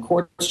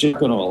 courts just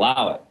going to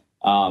allow it.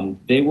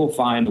 They will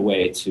find a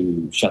way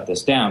to shut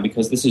this down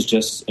because this is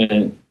just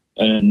an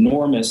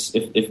enormous,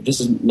 if this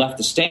is left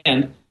to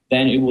stand,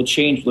 then it will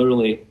change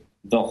literally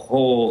the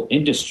whole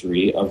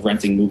industry of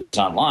renting movies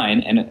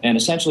online and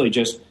essentially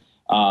just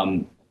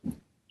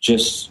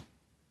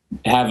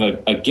have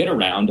a get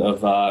around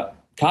of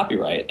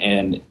copyright.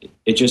 And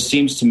it just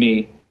seems to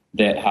me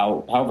that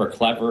however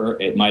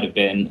clever it might have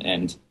been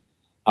and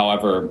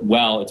however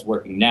well it's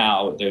working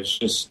now, there's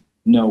just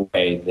no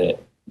way that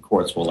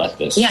courts will let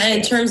this. Yeah, and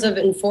in terms of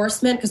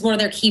enforcement, because one of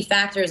their key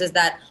factors is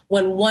that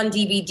when one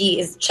DVD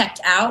is checked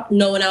out,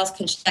 no one else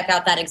can check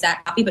out that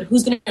exact copy. But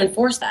who's going to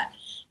enforce that?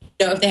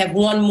 If they have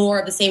one more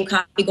of the same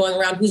copy going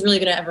around, who's really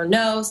going to ever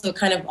know? So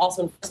kind of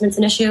also enforcement's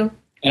an issue.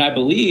 And I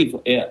believe,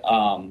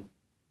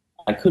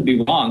 I could be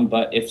wrong,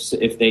 but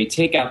if they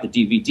take out the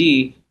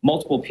DVD,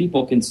 multiple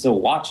people can still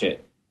watch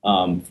it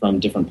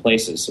from different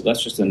places. So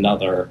that's just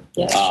another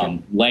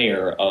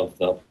layer of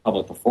the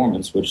public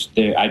performance, which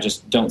I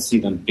just don't see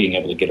them being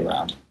able to get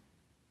around.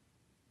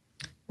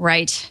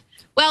 Right.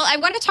 Well, I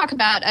want to talk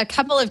about a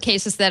couple of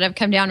cases that have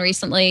come down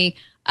recently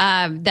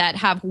that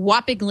have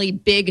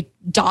whoppingly big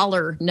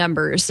dollar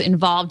numbers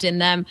involved in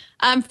them.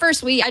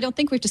 First, I don't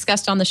think we've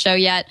discussed on the show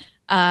yet,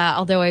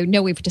 although I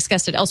know we've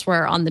discussed it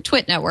elsewhere on the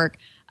Twit network,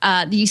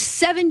 the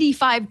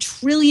 $75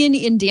 trillion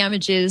in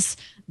damages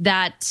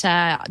that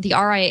the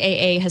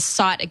RIAA has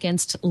sought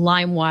against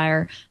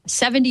LimeWire.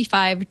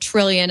 $75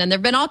 trillion. And there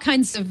have been all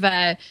kinds of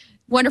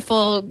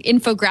wonderful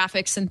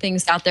infographics and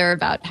things out there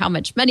about how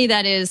much money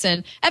that is.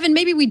 And Evan,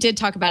 maybe we did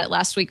talk about it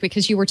last week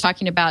because you were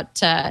talking about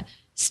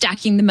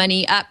stacking the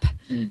money up.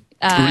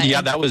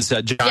 That was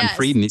John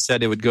Frieden. He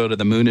said it would go to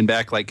the moon and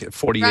back like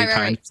 48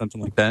 times,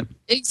 something like that.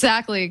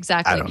 Exactly.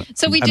 I don't know.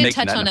 So we did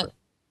touch on it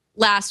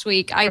last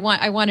week.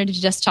 I wanted to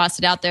just toss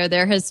it out there.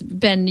 There has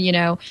been,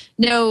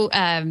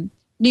 no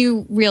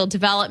new real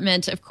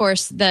development. Of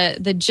course,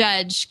 the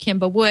judge,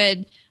 Kimba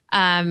Wood,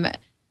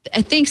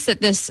 thinks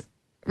that this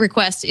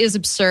request is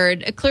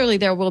absurd. Clearly,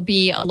 there will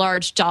be a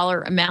large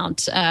dollar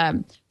amount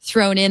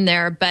thrown in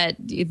there, but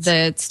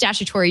the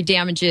statutory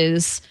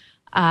damages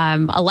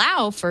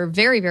allow for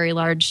very, very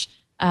large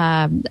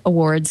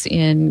awards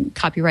in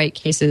copyright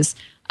cases.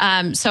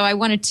 So I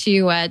wanted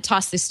to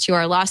toss this to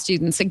our law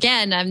students.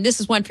 Again, this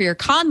is one for your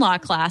con law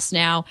class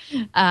now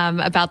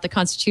about the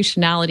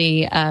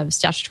constitutionality of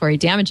statutory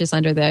damages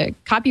under the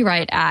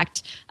Copyright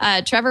Act.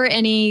 Trevor,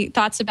 any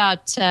thoughts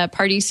about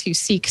parties who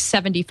seek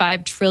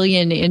 $75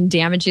 trillion in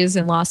damages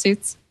in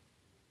lawsuits?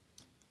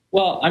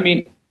 Well, I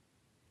mean,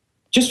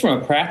 just from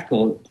a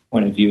practical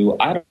point of view,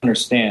 I don't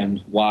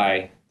understand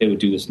why they would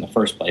do this in the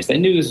first place. They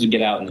knew this would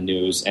get out in the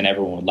news and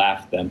everyone would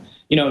laugh at them.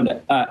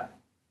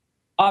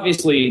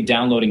 Obviously,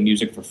 downloading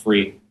music for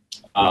free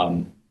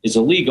is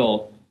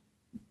illegal,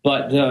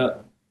 but the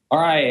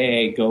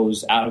RIAA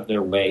goes out of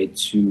their way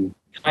to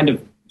kind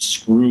of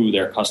screw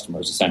their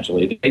customers,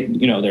 essentially.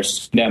 They're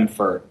suing them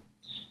for,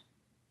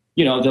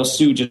 they'll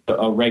sue just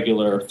a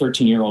regular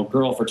 13-year-old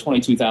girl for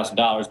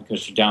 $22,000 because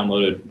she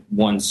downloaded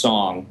one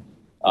song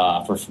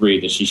for free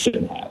that she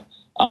shouldn't have.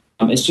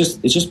 It's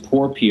just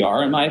poor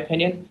PR, in my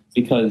opinion,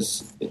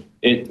 because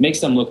it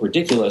makes them look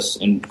ridiculous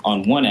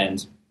on one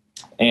end,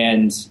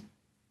 and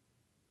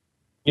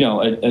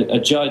a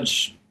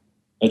judge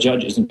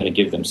isn't going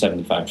to give them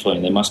 $75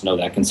 trillion. They must know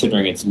that,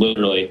 considering it's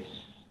literally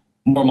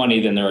more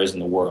money than there is in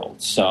the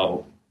world.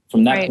 So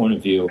from that point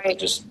of view, I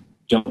just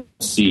don't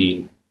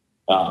see.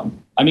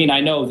 I I mean,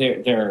 I know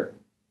they're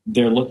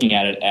looking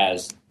at it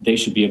as they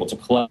should be able to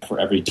collect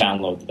for every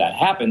download that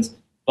happens,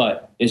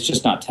 but it's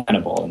just not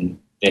tenable, and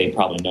they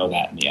probably know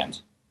that in the end.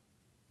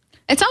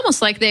 It's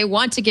almost like they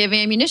want to give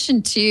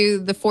ammunition to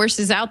the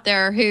forces out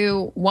there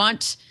who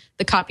want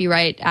the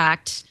Copyright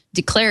Act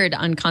declared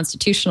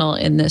unconstitutional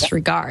in this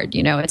regard.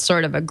 You know, it's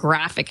sort of a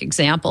graphic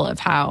example of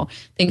how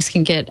things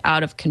can get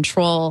out of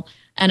control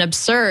and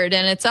absurd.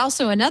 And it's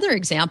also another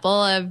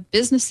example of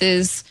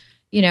businesses,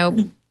 you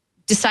know,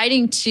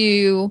 deciding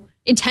to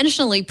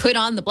intentionally put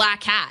on the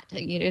black hat.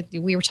 You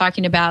know, we were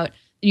talking about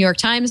the New York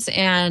Times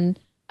and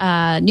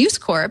News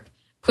Corp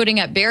putting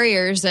up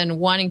barriers and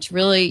wanting to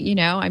really, you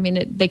know, I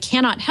mean, they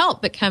cannot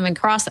help but come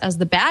across as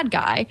the bad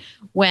guy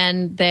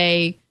when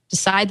they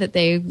decide that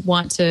they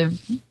want to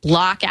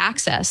block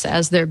access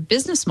as their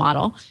business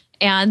model.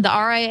 And the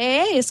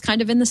RIAA is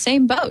kind of in the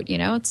same boat. You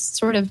know, it's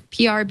sort of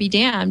PR be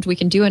damned. We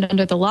can do it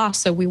under the law,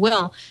 so we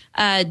will.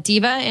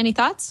 Deva, any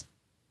thoughts?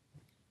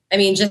 I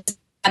mean, just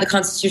the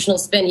constitutional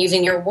spin,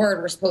 using your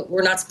word,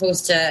 we're not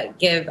supposed to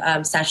give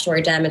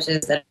statutory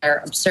damages that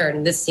are absurd.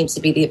 And this seems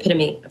to be the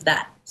epitome of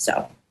that.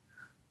 So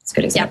it's a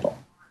good example. Yep.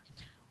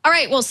 All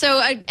right. Well,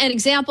 so an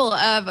example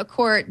of a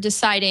court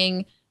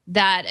deciding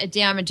that a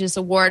damages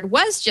award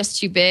was just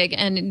too big,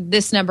 and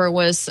this number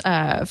was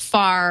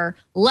far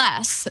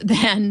less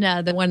than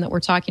the one that we're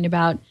talking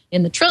about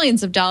in the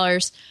trillions of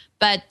dollars.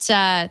 But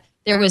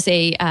there was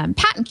a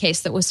patent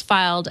case that was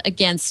filed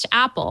against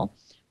Apple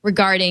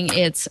regarding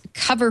its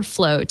cover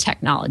flow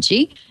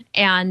technology.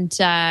 And,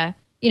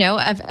 you know,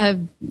 a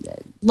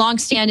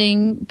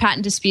longstanding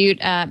patent dispute,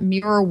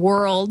 Mirror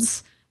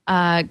Worlds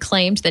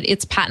claimed that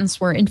its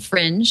patents were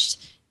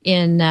infringed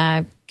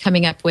in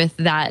coming up with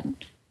that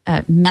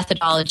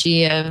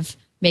methodology of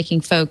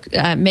making text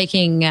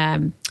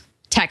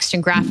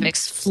and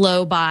graphics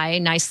flow by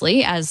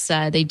nicely as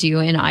they do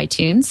in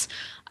iTunes.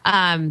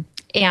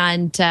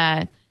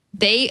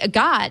 They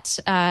got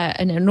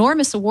an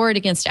enormous award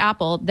against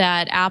Apple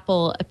that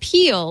Apple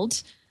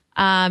appealed,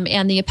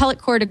 and the appellate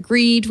court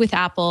agreed with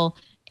Apple,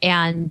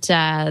 and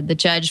the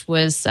judge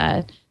was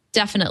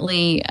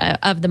definitely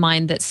of the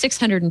mind that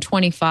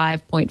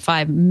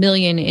 $625.5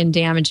 million in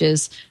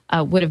damages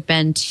would have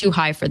been too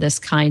high for this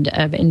kind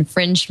of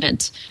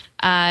infringement.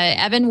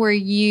 Evan, were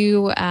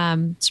you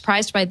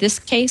surprised by this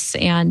case,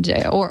 and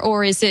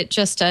or is it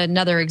just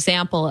another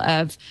example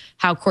of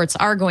how courts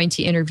are going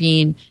to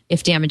intervene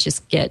if damages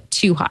get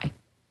too high?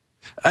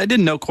 I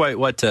didn't know quite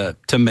what to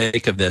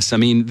make of this. I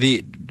mean,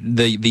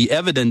 the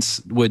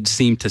evidence would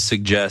seem to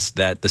suggest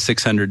that the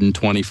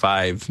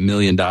 $625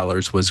 million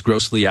was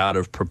grossly out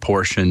of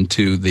proportion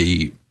to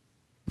the,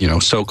 you know,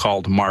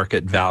 so-called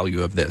market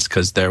value of this,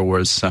 because there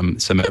was some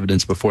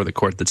evidence before the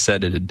court that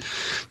said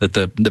that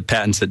the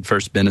patents had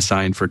first been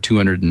assigned for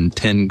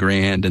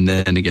 $210,000 and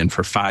then again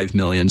for $5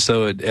 million.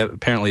 So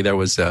apparently there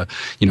was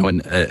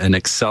an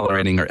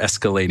accelerating or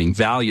escalating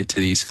value to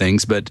these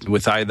things. But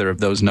with either of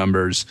those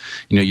numbers,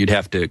 you know, you'd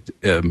have to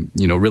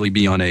really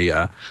be on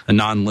a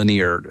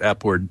nonlinear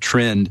upward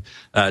trend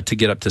to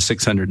get up to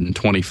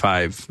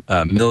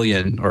 $625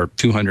 million or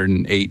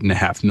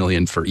 $208.5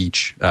 million for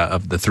each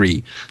of the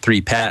three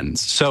patents.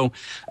 So,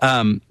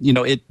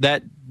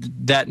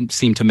 that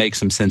seemed to make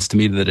some sense to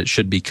me that it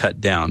should be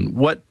cut down.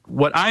 What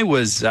I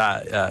was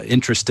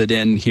interested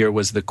in here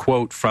was the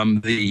quote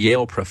from the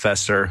Yale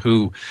professor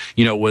who,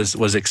 you know,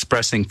 was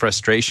expressing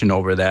frustration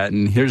over that.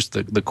 And here's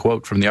the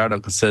quote from the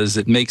article. It says,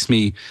 "It makes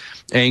me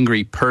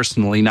angry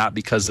personally, not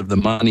because of the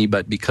money,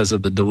 but because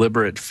of the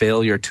deliberate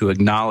failure to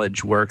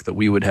acknowledge work that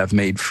we would have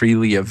made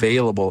freely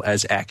available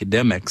as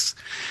academics,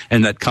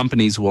 and that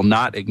companies will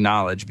not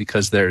acknowledge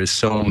because there is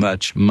so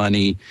much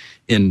money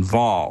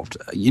involved."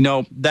 You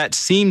know, that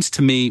seems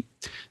to me,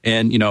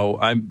 and you know,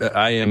 I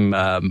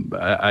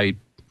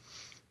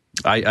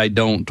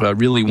don't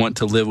really want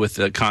to live with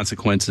the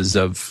consequences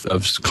of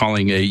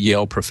calling a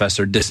Yale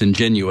professor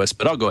disingenuous,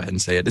 but I'll go ahead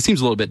and say it. It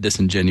seems a little bit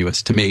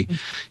disingenuous to me,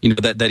 you know,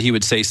 that he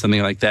would say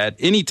something like that.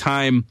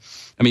 Anytime,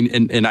 I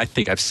mean, and I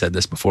think I've said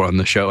this before on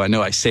the show. I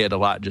know I say it a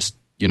lot, just,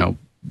 you know,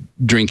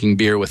 drinking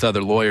beer with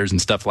other lawyers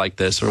and stuff like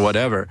this or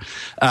whatever.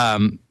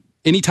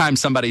 Anytime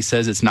somebody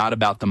says it's not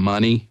about the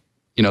money,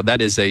 you know,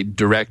 that is a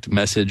direct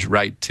message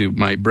right to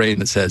my brain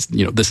that says,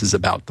 you know, this is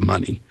about the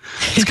money.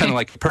 It's kind of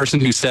like a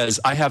person who says,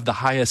 I have the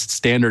highest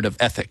standard of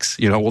ethics.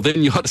 You know, well,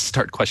 then you ought to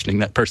start questioning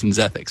that person's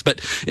ethics. But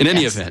in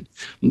any event,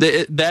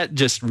 that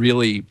just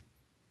really,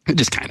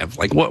 just kind of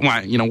like,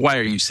 why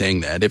are you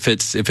saying that?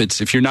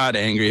 If you're not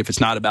angry, if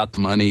it's not about the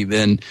money,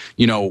 then,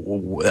 you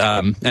know,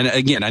 and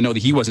again, I know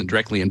that he wasn't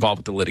directly involved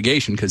with the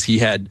litigation because he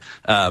had,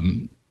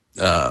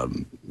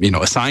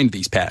 assigned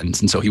these patents,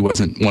 and so he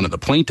wasn't one of the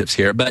plaintiffs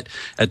here. But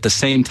at the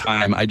same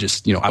time, I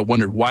just, you know, I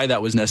wondered why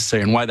that was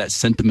necessary and why that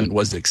sentiment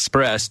was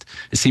expressed.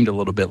 It seemed a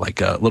little bit like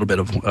a little bit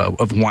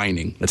of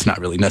whining that's not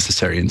really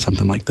necessary in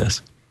something like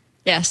this.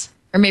 Yes,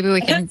 or maybe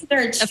we can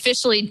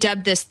officially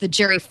dub this the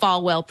Jerry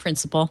Falwell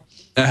principle.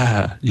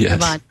 Yes.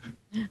 Come on.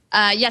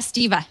 Yes,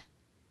 Deva.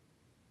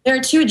 There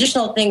are two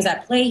additional things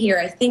at play here.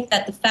 I think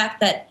that the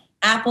fact that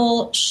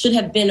Apple should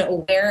have been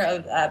aware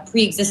of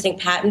pre-existing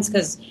patents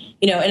because,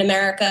 in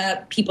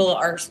America, people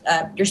are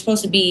you're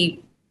supposed to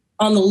be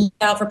on the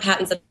lookout for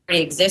patents that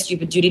already exist. You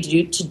have a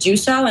duty to do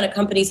so, and a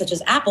company such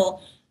as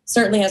Apple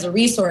certainly has the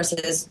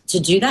resources to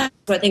do that.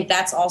 So I think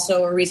that's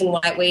also a reason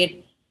why it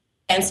weighed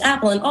against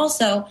Apple. And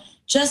also,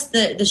 just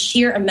the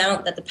sheer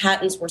amount that the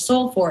patents were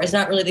sold for is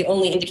not really the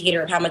only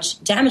indicator of how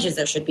much damages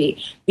there should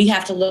be. We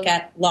have to look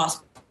at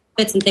lost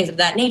profits and things of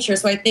that nature.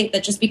 So I think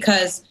that just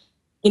because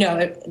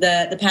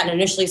the patent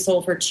initially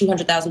sold for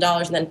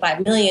 $200,000 and then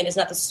 $5 million is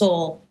not the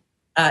sole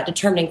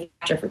determining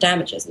factor for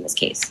damages in this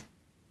case.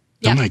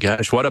 Yeah. Oh my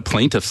gosh, what a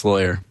plaintiff's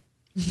lawyer!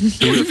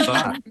 Who would have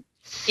thought?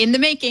 In the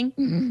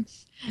making.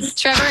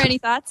 Trevor, any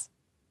thoughts?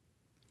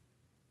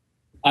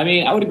 I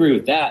mean, I would agree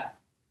with that.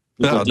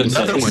 Oh,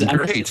 another one,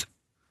 great.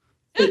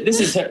 This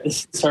is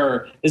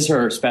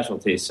her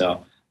specialty,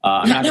 so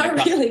I'm not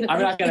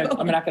going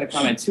to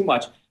comment too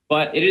much.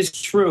 But it is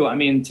true. I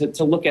mean,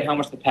 to look at how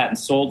much the patent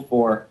sold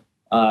for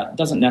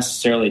doesn't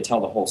necessarily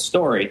tell the whole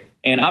story.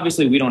 And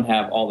obviously, we don't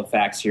have all the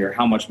facts here.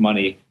 How much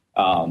money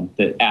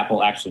that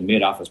Apple actually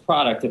made off this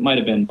product? It might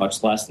have been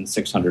much less than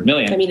 $600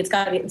 million. I mean,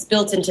 it's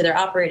built into their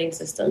operating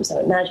system, so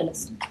I imagine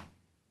it's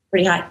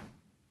pretty high.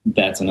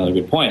 That's another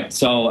good point.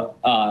 So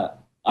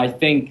I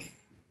think,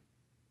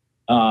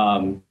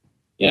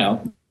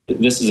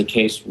 this is a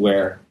case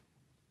where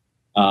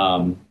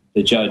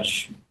the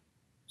judge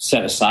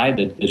set aside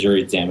the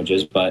jury's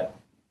damages, but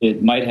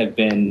it might have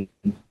been,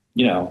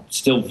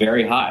 still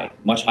very high,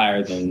 much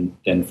higher than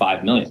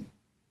 $5 million.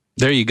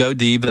 There you go,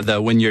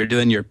 Deva. When you're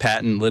doing your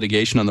patent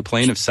litigation on the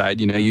plaintiff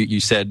side, you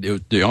said,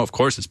 of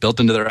course, it's built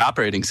into their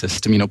operating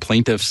system.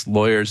 Plaintiffs,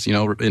 lawyers,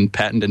 in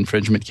patent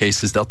infringement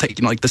cases, they'll take,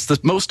 the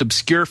most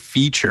obscure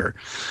feature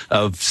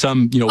of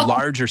some,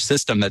 larger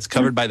system that's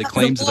covered by the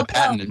claims of the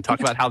patent and talk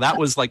about how that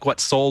was like what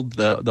sold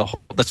the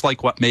whole, that's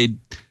like what made,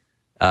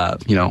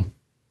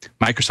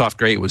 Microsoft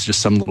great was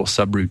just some little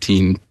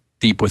subroutine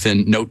deep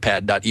within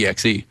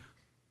notepad.exe.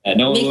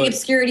 Making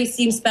obscurity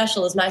seem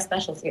special is my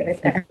specialty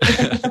right there.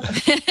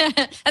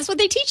 That's what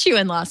they teach you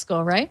in law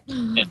school, right?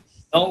 Yeah.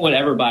 No one would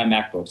ever buy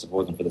MacBooks if it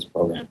wasn't for this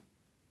program.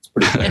 It's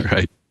pretty clear.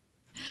 Right.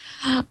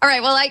 All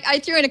right. Well, I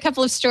threw in a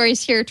couple of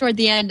stories here toward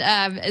the end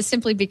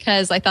simply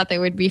because I thought they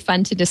would be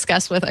fun to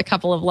discuss with a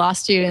couple of law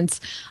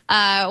students.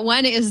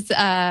 One is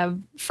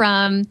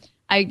from...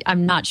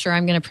 I'm not sure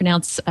I'm going to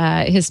pronounce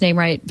his name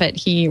right, but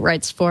he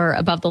writes for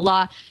Above the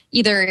Law,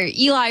 either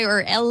Eli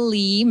or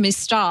Ellie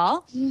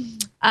Mistal,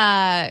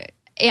 and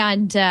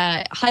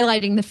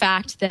highlighting the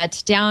fact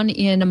that down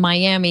in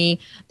Miami,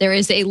 there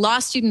is a law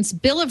student's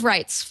Bill of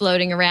Rights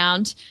floating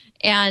around,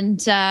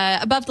 and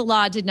Above the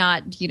Law did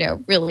not,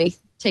 really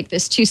take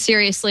this too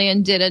seriously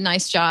and did a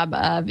nice job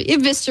of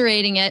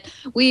eviscerating it.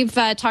 We've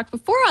talked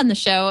before on the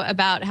show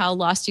about how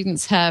law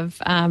students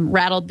have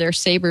rattled their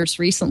sabers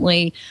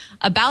recently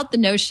about the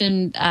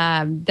notion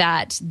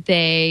that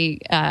they,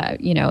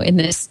 in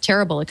this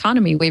terrible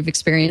economy we've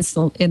experienced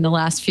in the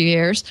last few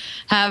years,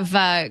 have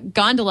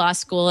gone to law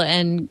school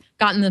and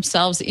gotten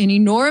themselves in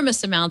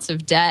enormous amounts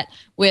of debt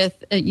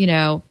with,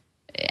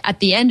 at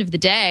the end of the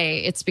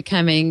day, it's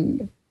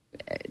becoming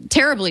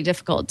terribly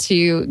difficult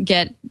to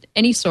get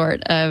any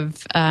sort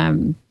of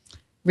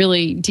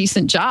really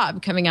decent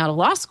job coming out of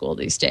law school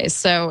these days.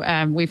 So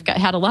we've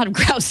had a lot of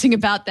grousing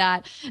about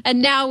that.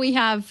 And now we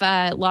have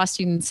law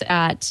students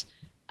at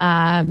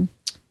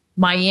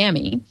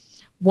Miami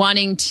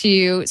wanting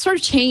to sort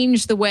of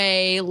change the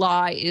way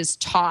law is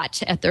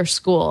taught at their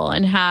school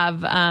and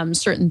have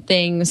certain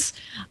things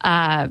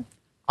on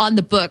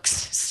the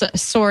books,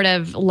 sort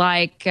of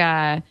like...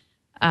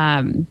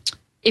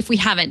 if we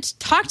haven't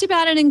talked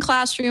about it in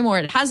classroom or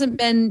it hasn't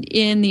been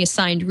in the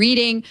assigned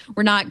reading,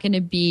 we're not going to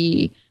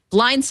be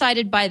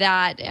blindsided by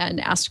that and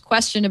asked a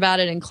question about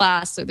it in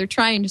class. So they're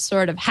trying to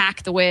sort of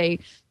hack the way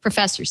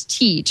professors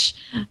teach.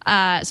 So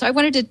I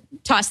wanted to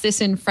toss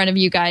this in front of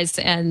you guys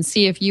and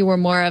see if you were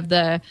more of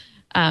the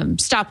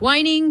stop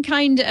whining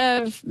kind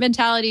of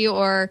mentality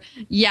or,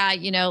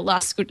 law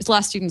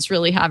students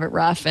really have it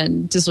rough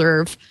and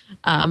deserve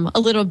a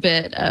little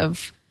bit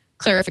of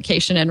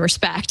clarification and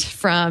respect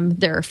from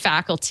their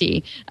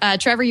faculty.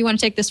 Trevor, you want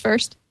to take this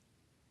first?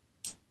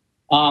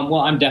 Well,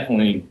 I'm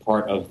definitely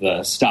part of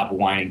the stop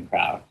whining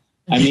crowd.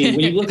 I mean,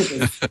 when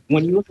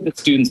you look at the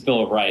students'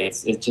 Bill of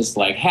Rights, it's just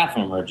like half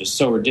of them are just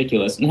so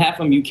ridiculous, and half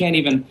of them you can't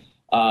even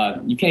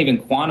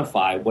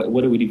quantify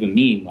what it would even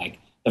mean. Like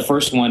the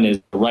first one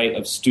is the right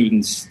of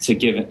students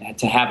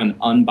to have an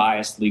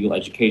unbiased legal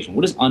education.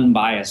 What does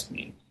unbiased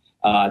mean?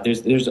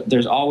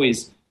 There's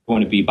always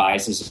going to be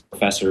biases of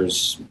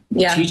professors'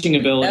 teaching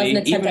ability,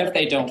 even if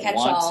they don't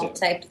want to.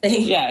 Type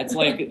thing. Yeah, it's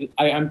like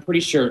I'm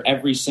pretty sure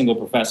every single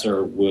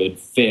professor would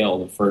fail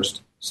the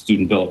first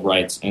student Bill of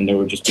Rights, and there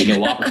would just be no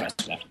law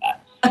professors after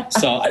that.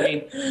 So I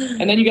mean,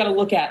 and then you got to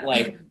look at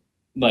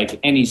like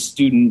any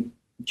student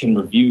can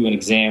review an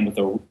exam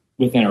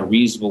within a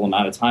reasonable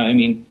amount of time. I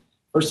mean,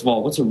 first of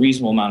all, what's a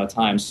reasonable amount of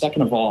time?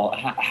 Second of all,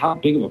 how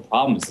big of a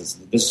problem is this?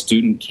 This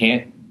student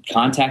can't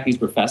contact these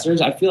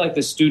professors. I feel like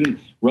the student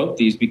wrote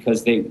these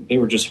because they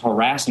were just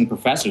harassing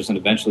professors, and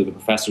eventually the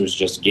professors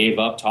just gave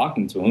up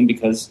talking to him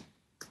because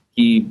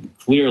he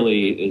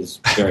clearly is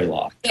very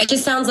lost. It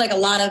just sounds like a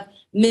lot of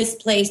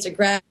misplaced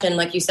aggression,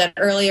 like you said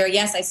earlier.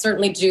 Yes, I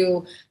certainly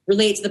do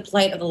relate to the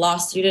plight of the law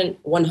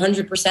student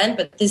 100%,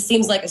 but this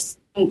seems like a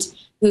student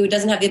who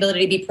doesn't have the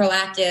ability to be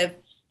proactive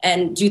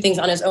and do things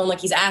on his own. Like,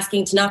 he's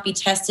asking to not be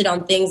tested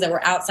on things that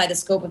were outside the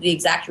scope of the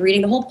exact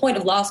reading. The whole point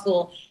of law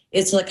school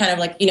is to kind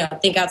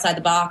of think outside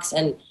the box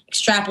and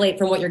extrapolate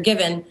from what you're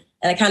given.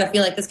 And I kind of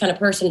feel like this kind of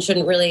person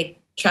shouldn't really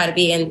try to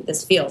be in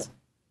this field,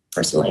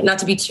 personally, not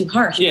to be too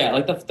harsh. Yeah,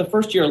 like the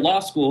first year of law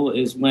school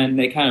is when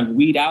they kind of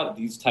weed out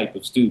these type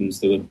of students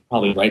that would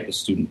probably write the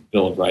student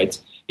Bill of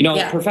Rights.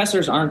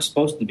 Professors aren't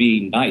supposed to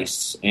be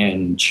nice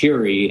and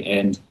cheery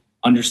and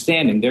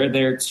understanding. They're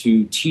there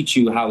to teach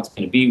you how it's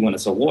going to be when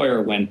it's a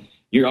lawyer. When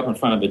you're up in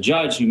front of a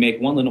judge, you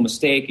make one little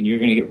mistake and you're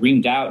going to get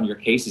reamed out and your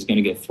case is going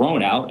to get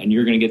thrown out and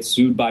you're going to get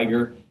sued by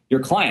your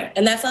client.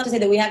 And that's not to say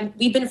that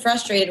we've been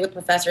frustrated with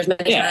professors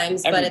many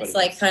times, but it's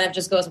like kind of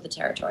just goes with the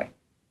territory.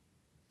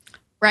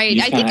 Right.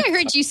 I think I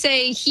heard you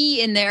say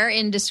he in there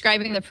in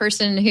describing the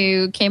person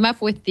who came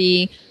up with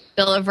the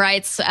Bill of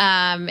Rights.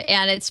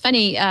 And it's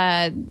funny,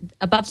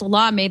 Above the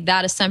Law made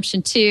that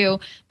assumption too,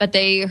 but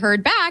they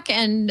heard back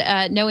and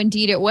no,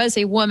 indeed, it was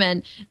a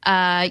woman.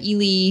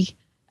 Ely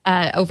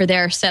over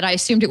there said, I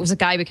assumed it was a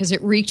guy because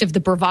it reeked of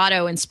the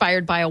bravado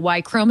inspired by a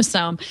Y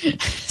chromosome.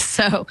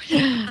 So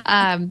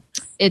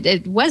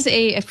it was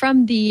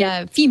from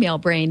the female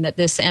brain that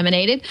this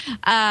emanated.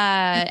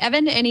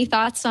 Evan, any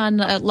thoughts on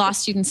law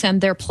students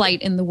and their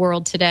plight in the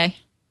world today?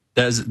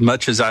 As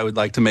much as I would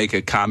like to make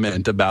a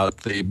comment about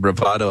the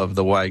bravado of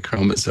the Y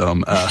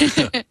chromosome,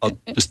 I'll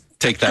just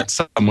take that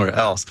somewhere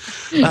else.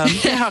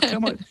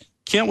 Come on.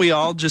 Can't we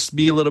all just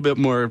be a little bit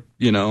more,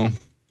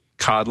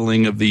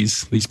 coddling of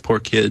these poor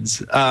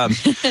kids?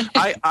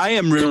 I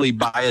am really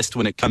biased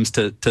when it comes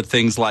to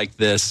things like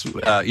this,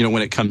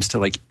 when it comes to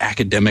like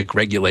academic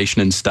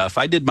regulation and stuff.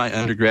 I did my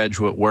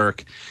undergraduate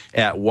work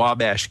at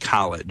Wabash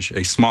College,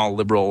 a small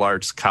liberal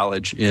arts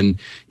college in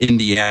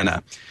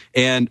Indiana.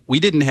 And we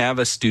didn't have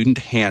a student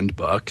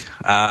handbook.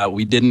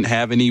 We didn't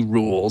have any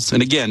rules.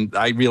 And again,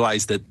 I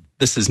realized that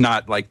this is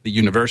not like the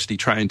university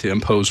trying to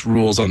impose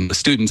rules on the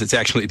students. It's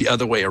actually the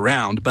other way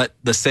around, but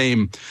the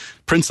same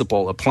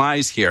principle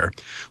applies here.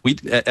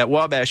 At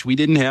Wabash, we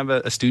didn't have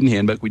a student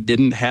handbook. We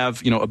didn't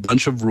have, a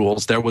bunch of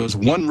rules. There was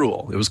one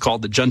rule. It was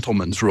called the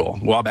gentleman's rule.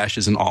 Wabash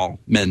is an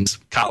all-men's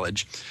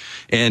college.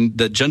 And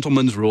the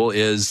gentleman's rule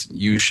is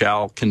you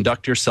shall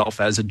conduct yourself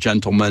as a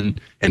gentleman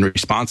and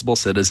responsible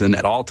citizen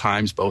at all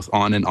times, both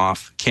on and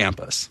off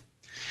campus.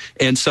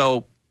 And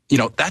so,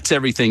 that's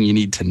everything you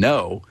need to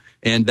know.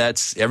 And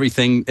that's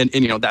everything, and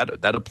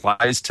that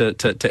applies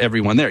to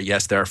everyone there.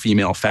 Yes, there are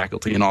female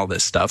faculty and all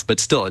this stuff, but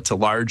still, it's a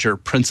larger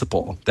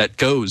principle that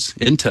goes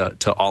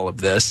into all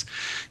of this.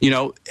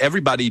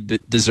 Everybody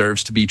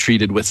deserves to be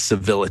treated with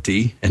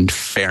civility and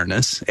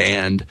fairness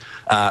and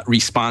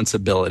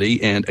responsibility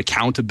and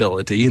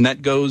accountability, and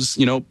that goes,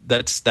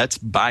 that's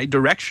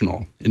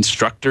bi-directional.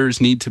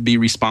 Instructors need to be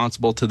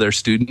responsible to their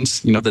students,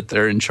 that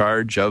they're in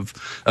charge of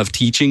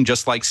teaching,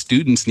 just like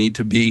students need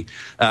to be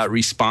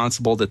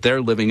responsible that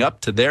they're living up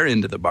to their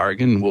end of the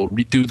bargain. We'll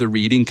do the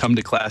reading, come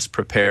to class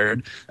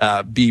prepared,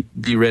 be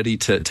ready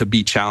to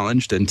be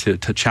challenged and to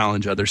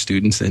challenge other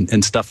students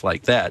and stuff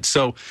like that.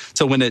 So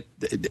when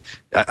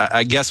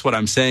I guess what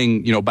I'm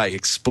saying, by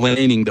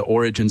explaining the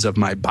origins of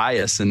my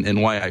bias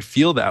and why I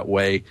feel that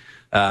way,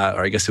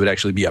 or I guess it would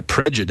actually be a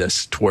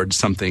prejudice towards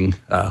something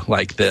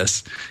like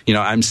this.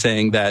 I'm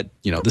saying that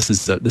this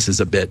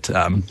is a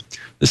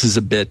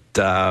bit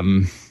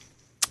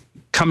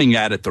coming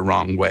at it the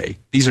wrong way.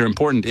 These are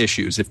important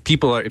issues. If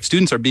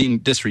students are being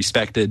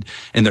disrespected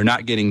and they're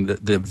not getting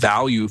the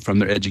value from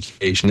their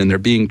education and they're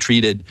being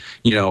treated,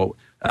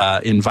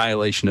 in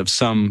violation of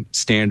some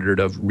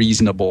standard of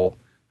reasonable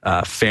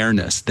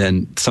fairness,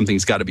 then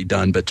something's got to be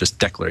done. But just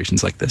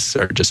declarations like this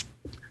are just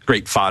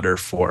great fodder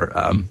for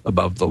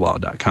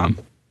AboveTheLaw.com.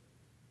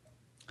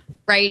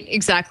 Right,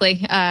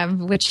 exactly,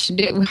 which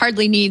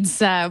hardly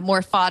needs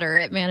more fodder.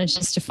 It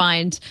manages to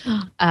find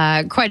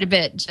quite a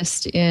bit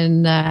just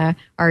in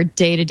our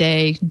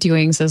day-to-day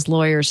doings as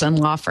lawyers and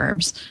law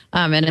firms.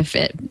 And if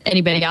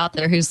anybody out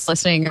there who's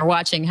listening or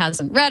watching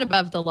hasn't read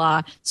Above the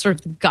Law, sort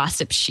of the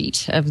gossip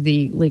sheet of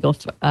the legal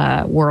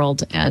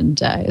world, and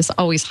is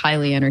always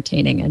highly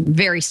entertaining and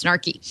very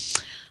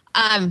snarky.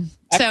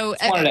 Go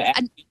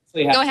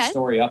ahead.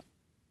 Story up.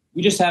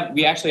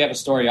 We actually have a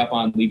story up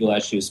on Legal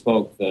As She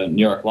Spoke, the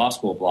New York Law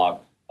School blog,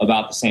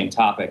 about the same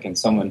topic, and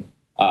someone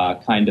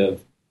kind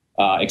of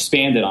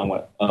expanded on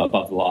what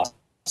Above the Law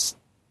is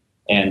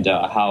and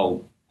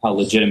how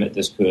legitimate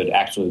this could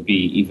actually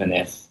be, even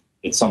if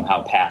it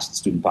somehow passed the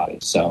student body.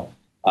 So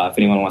if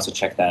anyone wants to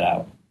check that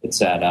out, it's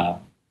at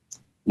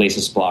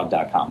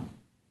lacesblog.com.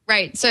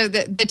 Right. So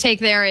the take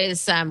there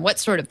is what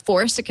sort of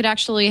force it could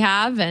actually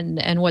have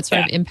and what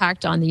sort of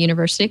impact on the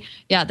university.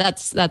 Yeah,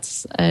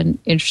 that's an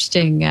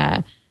interesting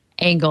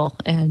angle,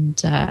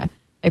 and I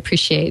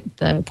appreciate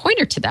the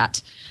pointer to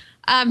that.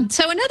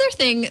 So another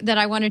thing that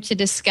I wanted to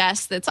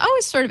discuss that's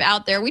always sort of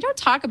out there, we don't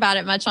talk about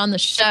it much on the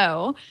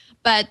show,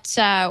 but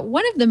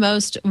one of the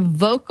most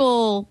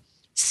vocal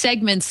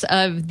segments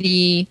of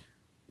the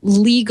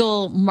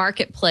legal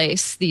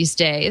marketplace these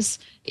days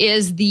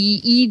is the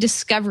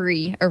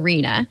e-discovery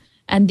arena.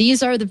 And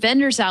these are the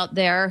vendors out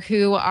there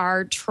who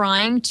are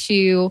trying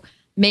to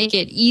make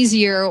it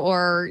easier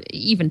or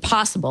even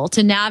possible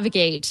to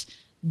navigate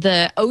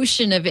the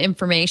ocean of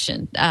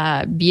information,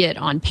 be it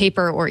on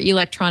paper or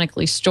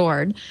electronically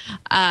stored,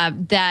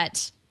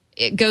 that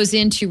it goes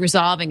into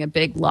resolving a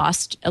big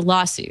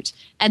lawsuit.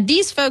 And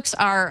these folks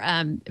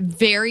are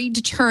very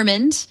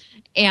determined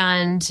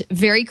and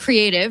very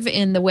creative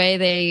in the way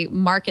they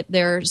market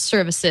their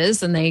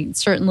services. And they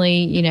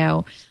certainly,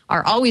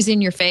 are always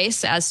in your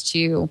face as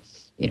to,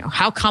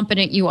 how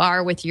competent you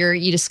are with your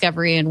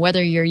e-discovery and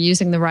whether you're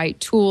using the right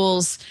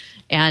tools.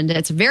 And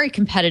it's a very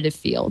competitive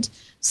field.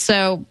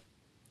 So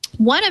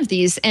one of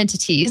these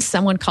entities,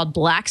 someone called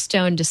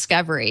Blackstone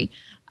Discovery,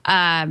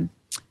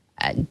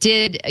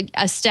 did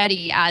a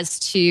study as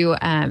to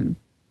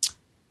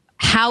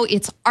how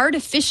its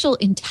artificial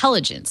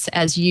intelligence,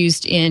 as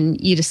used in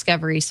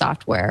e-discovery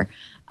software,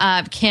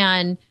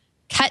 can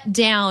cut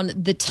down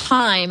the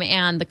time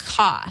and the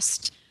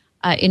cost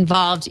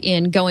involved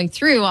in going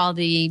through all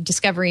the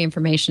discovery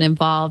information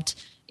involved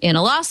in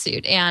a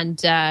lawsuit,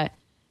 and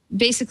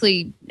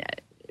basically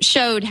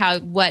showed how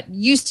what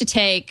used to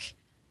take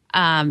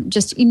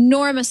just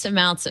enormous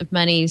amounts of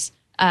monies,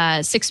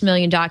 6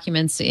 million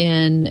documents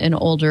in an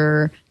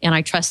older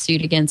antitrust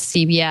suit against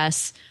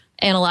CBS,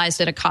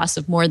 analyzed at a cost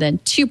of more than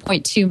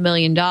 $2.2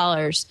 million.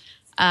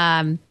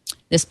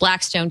 This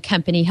Blackstone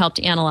company helped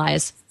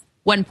analyze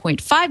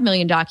 1.5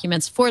 million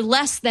documents for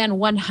less than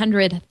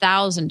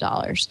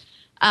 $100,000.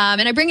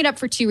 And I bring it up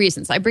for two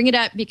reasons. I bring it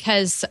up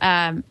because,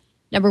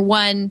 number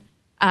one,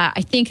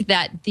 I think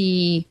that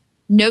the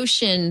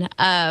notion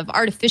of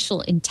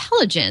artificial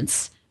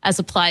intelligence as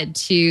applied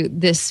to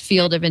this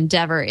field of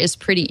endeavor is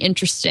pretty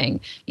interesting.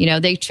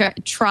 They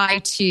try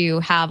to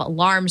have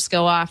alarms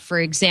go off, for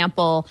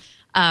example,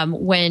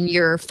 when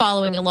you're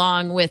following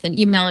along with an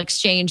email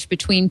exchange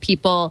between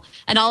people,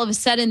 and all of a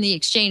sudden the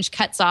exchange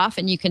cuts off,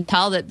 and you can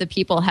tell that the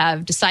people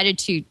have decided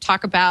to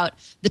talk about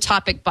the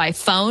topic by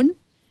phone.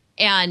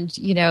 And,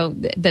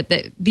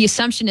 that the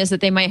assumption is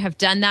that they might have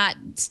done that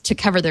to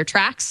cover their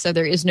tracks, so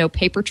there is no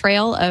paper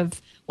trail of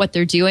what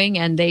they're doing,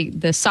 and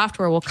the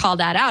software will call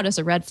that out as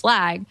a red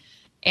flag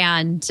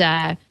and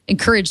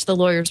encourage the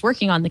lawyers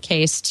working on the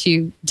case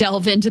to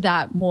delve into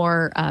that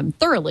more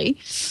thoroughly,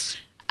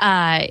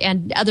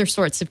 and other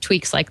sorts of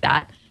tweaks like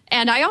that.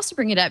 And I also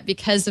bring it up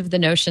because of the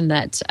notion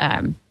that,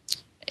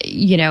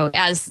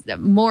 as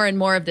more and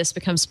more of this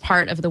becomes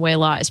part of the way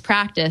law is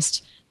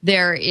practiced,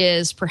 there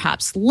is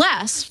perhaps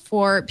less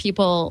for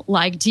people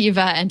like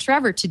Deva and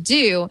Trevor to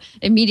do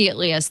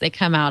immediately as they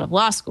come out of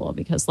law school,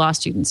 because law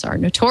students are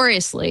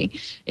notoriously,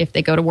 if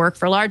they go to work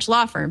for large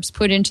law firms,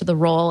 put into the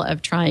role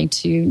of trying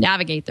to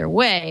navigate their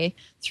way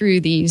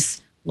through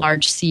these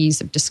large seas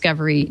of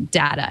discovery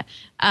data.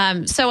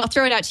 So I'll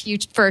throw it out to you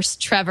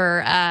first,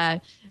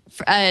 Trevor.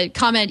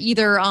 Comment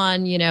either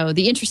on,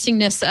 the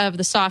interestingness of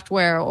the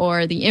software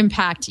or the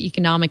impact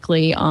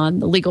economically on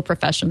the legal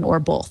profession, or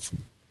both.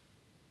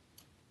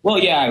 Well,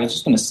 yeah, I was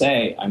just going to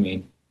say,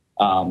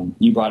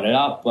 you brought it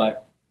up,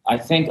 but I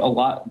think a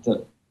lot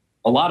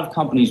of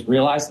companies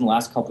realized in the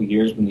last couple of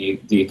years when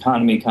the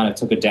economy kind of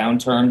took a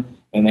downturn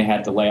and they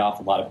had to lay off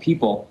a lot of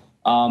people,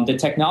 the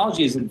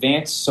technology has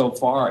advanced so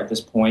far at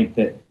this point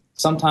that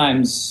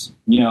sometimes,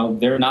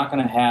 they're not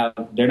going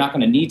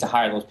to need to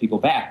hire those people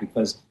back,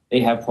 because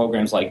they have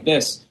programs like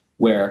this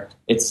where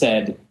it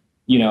said,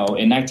 in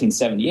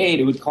 1978,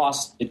 it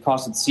costed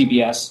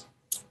CBS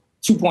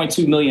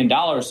 $2.2 million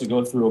to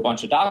go through a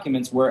bunch of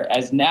documents,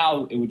 whereas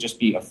now it would just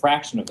be a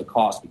fraction of the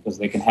cost because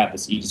they can have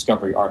this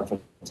e-discovery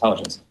artificial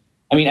intelligence.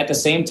 At the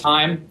same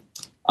time,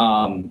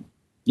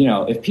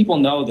 if people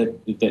know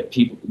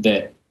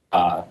that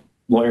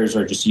lawyers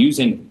are just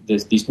using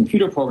these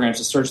computer programs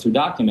to search through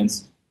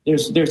documents,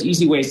 there's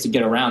easy ways to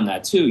get around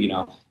that too.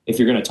 If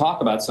you're going to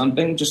talk about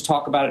something, just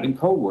talk about it in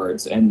code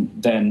words, and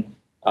then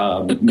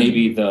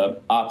maybe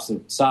the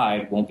opposite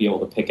side won't be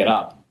able to pick it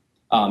up.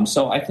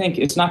 So I think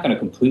it's not going to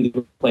completely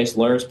replace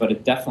lawyers, but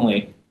it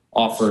definitely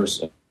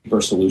offers a deeper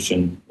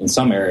solution in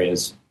some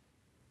areas.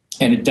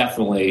 And it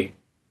definitely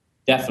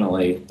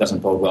doesn't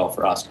bode well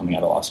for us coming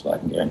out of law school. I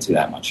can guarantee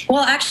that much.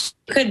 Well, actually,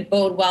 it could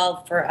bode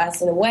well for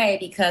us in a way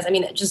because,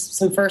 just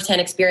some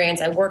firsthand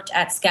experience. I worked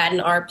at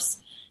Skadden Arps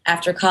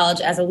after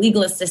college as a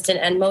legal assistant,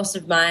 and most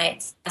of my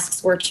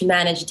tasks were to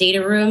manage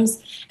data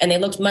rooms, and they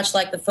looked much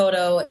like the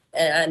photo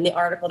and the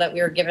article that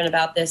we were given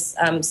about this.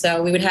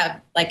 So we would have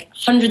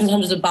hundreds and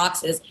hundreds of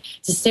boxes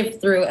to sift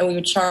through, and we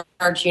would charge,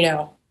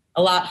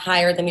 a lot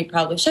higher than we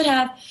probably should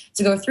have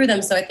to go through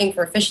them. So I think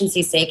for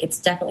efficiency's sake, it's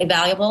definitely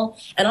valuable.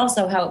 And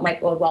also how it might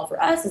bode well for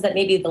us is that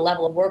maybe the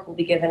level of work we'll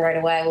be given right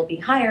away will be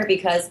higher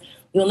because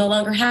we'll no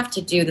longer have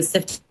to do the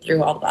sift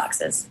through all the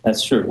boxes.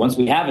 That's true. Once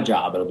we have a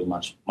job, it'll be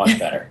much, much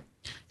better.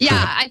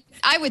 Yeah,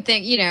 I would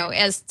think,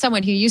 as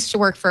someone who used to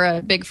work for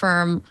a big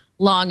firm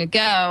long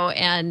ago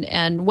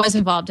and was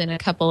involved in a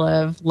couple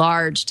of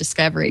large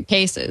discovery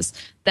cases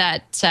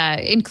that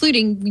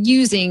including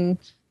using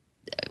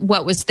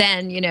what was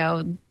then,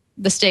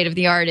 the state of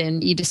the art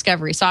in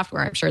e-discovery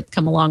software. I'm sure it's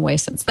come a long way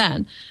since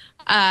then.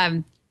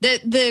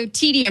 The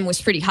tedium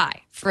was pretty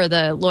high for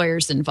the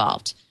lawyers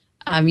involved.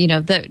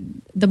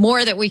 The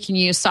more that we can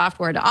use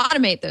software to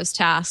automate those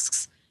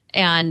tasks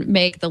and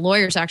make the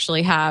lawyers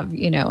actually have,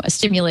 a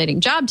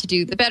stimulating job to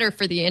do, the better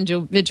for the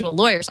individual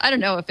lawyers. I don't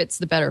know if it's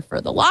the better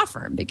for the law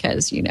firm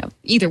because,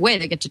 either way,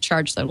 they get to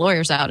charge their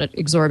lawyers out at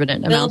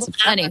exorbitant amounts of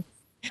money.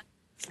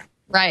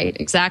 Right,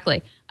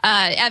 exactly.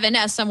 Evan,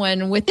 as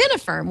someone within a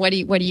firm, what do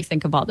you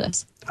think of all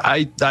this?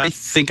 I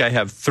think I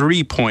have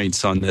 3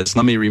 points on this.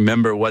 Let me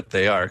remember what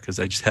they are because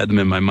I just had them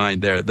in my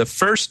mind there. The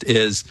first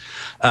is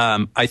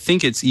I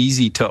think it's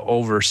easy to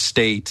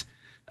overstate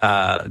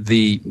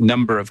the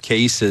number of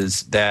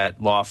cases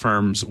that law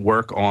firms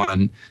work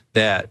on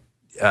that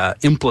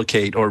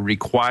implicate or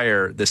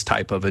require this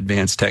type of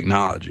advanced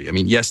technology. I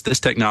mean, yes, this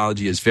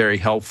technology is very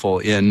helpful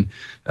in,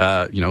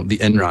 the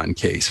Enron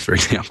case, for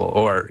example,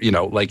 or,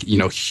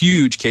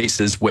 huge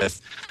cases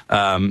with,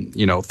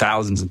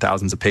 thousands and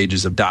thousands of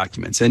pages of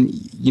documents. And,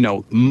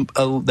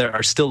 there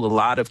are still a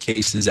lot of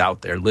cases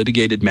out there,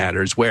 litigated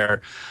matters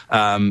where,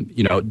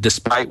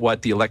 despite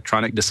what the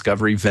electronic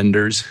discovery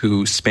vendors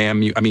who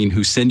spam you,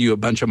 who send you a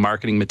bunch of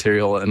marketing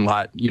material and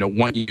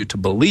want you to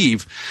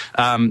believe,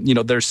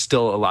 there's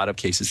still a lot of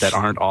cases that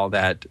aren't all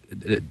that,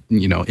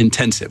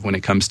 intensive when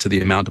it comes to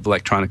the amount of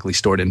electronically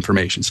stored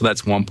information. So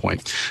that's one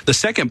point. The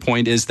second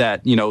point is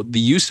that, the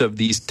use of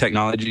these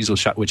technologies,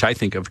 which I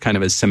think of kind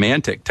of as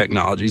semantic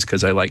technologies,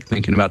 because I like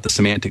thinking about the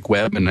semantic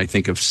web, and I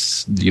think of,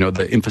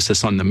 the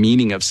emphasis on the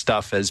meaning of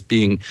stuff as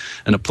being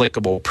an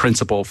applicable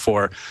principle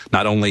for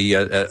not only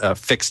a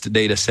fixed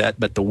data set,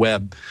 but the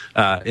web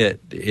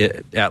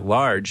at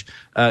large.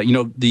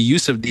 The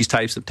use of these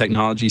types of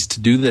technologies to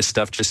do this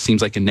stuff just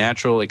seems like a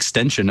natural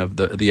extension of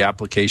the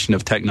application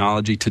of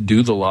technology to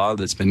do the law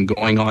that's been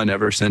going on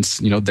ever since,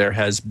 there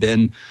have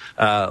been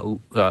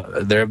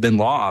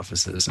law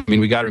offices.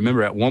 We got to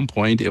remember at one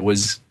point it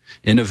was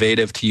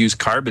innovative to use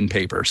carbon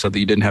paper so that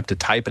you didn't have to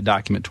type a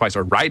document twice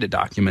or write a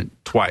document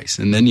twice.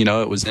 And then,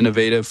 it was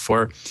innovative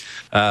for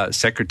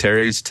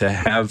secretaries to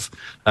have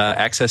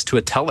access to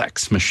a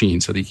telex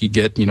machine so that you could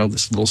get,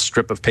 this little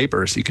strip of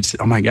paper. So you could say,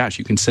 oh my gosh,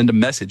 you can send a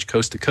message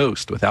coast to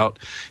coast without,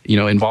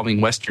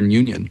 involving Western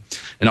Union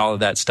and all of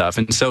that stuff.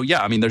 And so,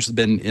 there's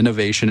been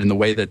innovation in the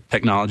way that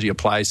technology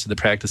applies to the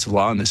practice of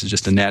law. And this is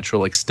just a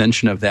natural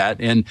extension of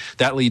that. And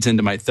that leads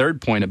into my third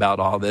point about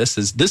all this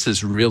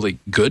is really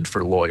good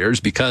for lawyers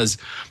because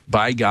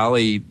by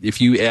golly, if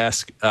you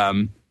ask,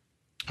 or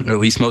at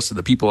least most of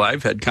the people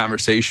I've had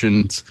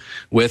conversations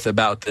with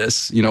about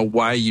this,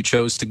 why you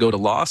chose to go to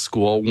law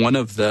school, one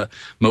of the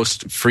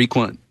most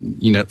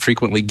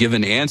frequently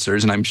given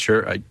answers, and I'm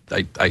sure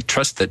I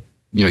trust that,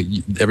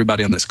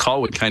 everybody on this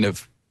call would kind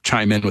of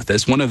chime in with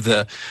this. One of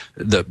the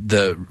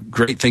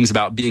great things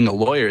about being a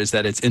lawyer is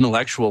that it's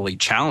intellectually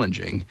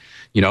challenging.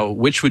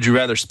 Which would you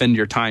rather spend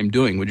your time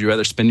doing? Would you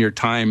rather spend your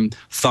time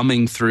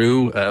thumbing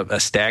through a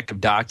stack of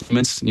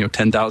documents,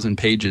 10,000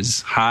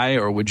 pages high,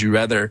 or would you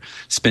rather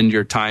spend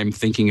your time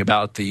thinking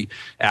about the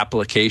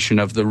application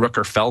of the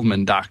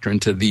Rooker-Feldman doctrine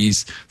to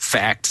these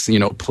facts,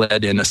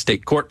 pled in a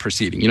state court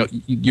proceeding?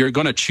 You're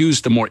going to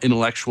choose the more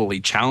intellectually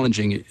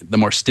challenging, the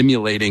more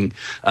stimulating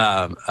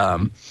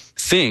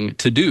thing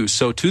to do.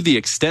 So to the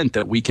extent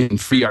that we can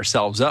free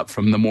ourselves up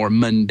from the more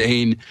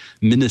mundane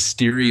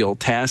ministerial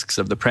tasks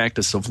of the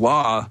practice of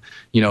law,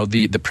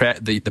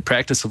 the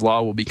practice of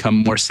law will become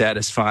more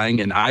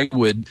satisfying. And I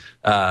would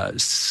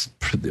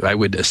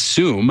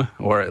assume,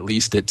 or at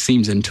least it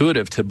seems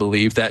intuitive to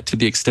believe, that to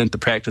the extent the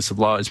practice of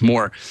law is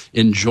more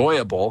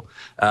enjoyable,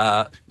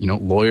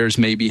 lawyers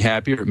may be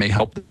happier, it may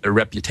help their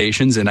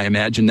reputations. And I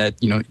imagine that,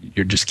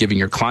 you're just giving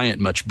your client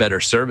much better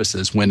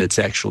services when it's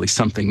actually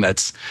something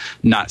that's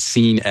not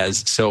seen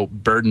as so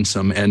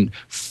burdensome and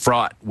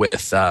fraught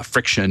with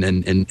friction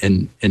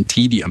and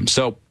tedium.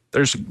 So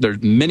there's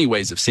many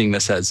ways of seeing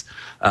this as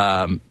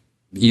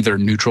either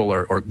neutral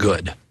or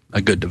good,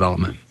 a good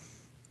development.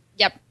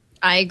 Yep,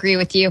 I agree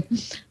with you.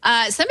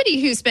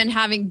 Somebody who's been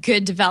having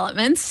good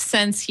developments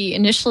since he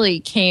initially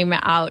came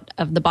out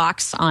of the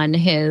box on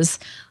his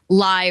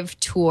live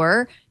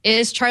tour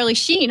is Charlie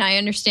Sheen. I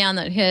understand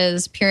that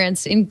his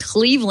appearance in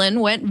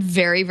Cleveland went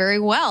very, very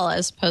well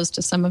as opposed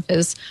to some of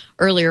his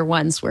earlier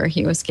ones where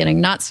he was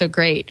getting not so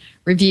great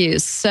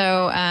reviews.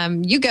 So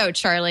you go,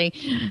 Charlie.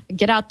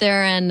 Get out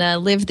there and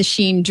live the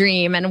Sheen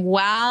dream. And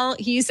while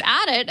he's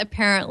at it,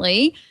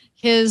 apparently,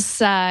 his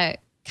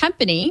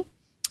company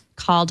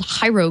called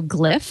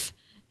Hieroglyph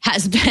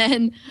has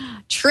been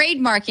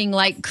trademarking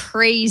like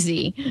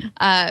crazy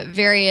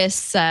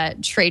various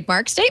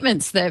trademark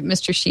statements that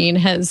Mr. Sheen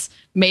has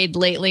made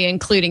lately,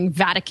 including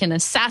Vatican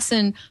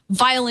assassin,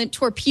 violent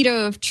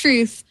torpedo of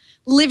truth,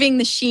 living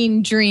the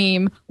Sheen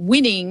dream,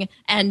 winning,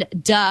 and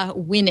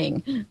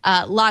winning.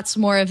 Lots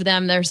more of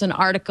them. There's an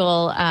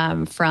article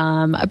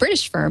from a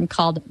British firm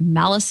called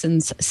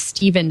Mallison's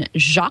Stephen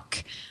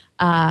Jacques.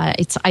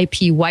 It's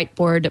IP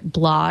Whiteboard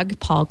blog.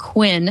 Paul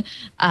Quinn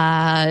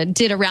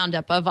did a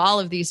roundup of all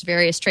of these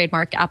various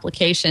trademark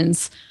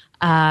applications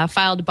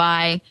filed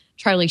by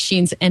Charlie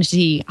Sheen's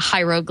entity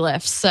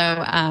Hieroglyph. So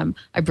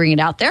I bring it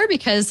out there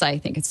because I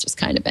think it's just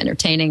kind of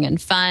entertaining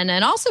and fun,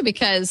 and also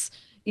because,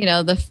 you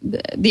know,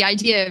 the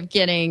idea of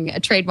getting a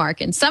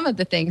trademark in some of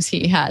the things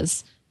he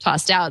has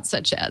tossed out,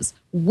 such as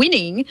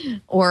winning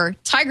or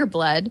tiger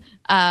blood,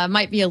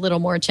 might be a little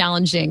more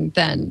challenging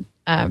than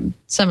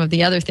some of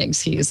the other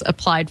things he's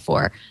applied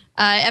for.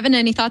 Evan,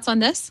 any thoughts on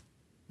this?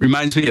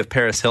 Reminds me of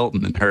Paris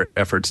Hilton and her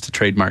efforts to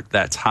trademark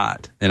That's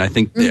Hot. And I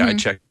think I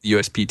checked the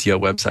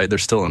USPTO website.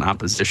 There's still an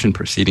opposition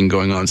proceeding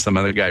going on. Some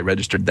other guy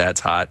registered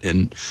That's Hot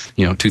in,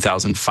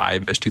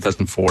 2005-ish,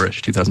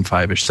 2004-ish,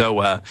 2005-ish.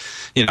 So,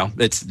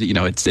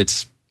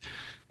 it's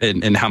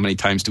and how many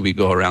times do we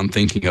go around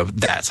thinking of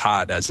That's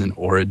Hot as an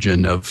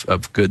origin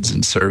of goods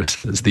and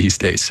services these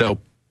days? So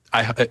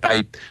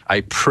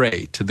I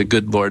pray to the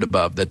good Lord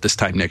above that this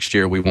time next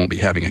year we won't be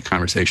having a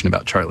conversation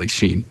about Charlie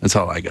Sheen. That's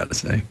all I got to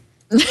say.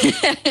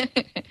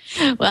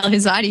 Well,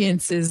 his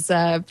audiences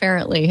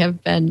apparently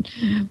have been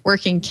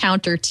working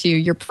counter to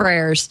your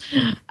prayers.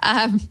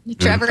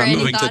 Trevor, I'm any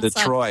moving thoughts to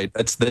Detroit.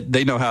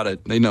 They know how to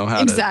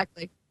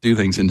exactly do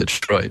things in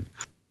Detroit.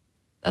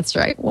 That's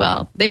right.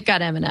 Well, they've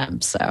got M&M,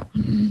 so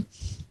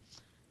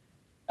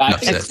I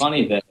think it's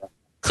funny that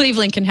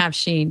Cleveland can have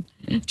Sheen.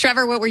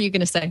 Trevor, what were you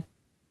going to say?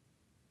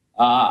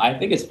 I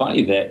think it's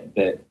funny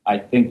that I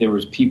think there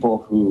was people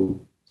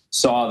who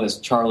saw this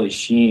Charlie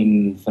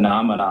Sheen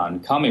phenomenon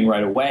coming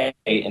right away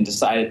and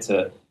decided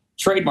to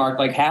trademark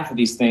like half of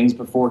these things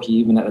before he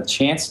even had a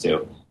chance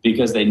to,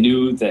 because they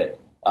knew that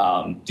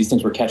these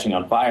things were catching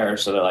on fire.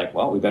 So they're like,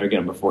 well, we better get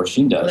them before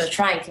Sheen does. Well, they're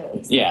trying to, at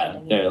least. Yeah,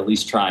 they're at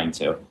least trying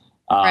to.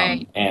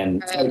 Right.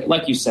 And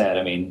like you said,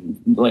 I mean,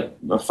 like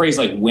a phrase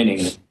like winning,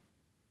 as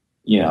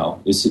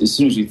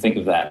soon as you think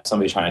of that,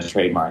 somebody trying to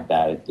trademark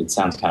that, it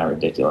sounds kind of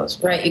ridiculous.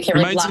 Right. You can't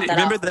really block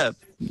that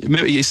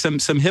Remember some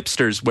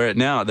hipsters wear it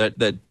now,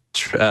 that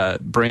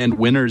brand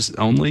Winners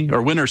Only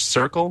or Winner's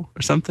Circle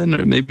or something,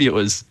 or maybe it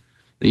was,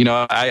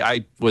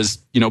 I was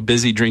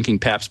busy drinking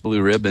Pabst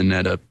Blue Ribbon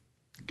at a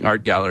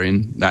art gallery,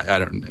 and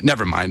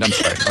never mind, I'm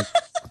sorry.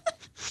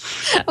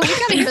 Well, we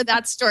got to hear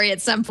that story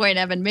at some point,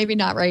 Evan. Maybe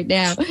not right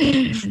now.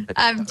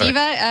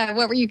 Deva,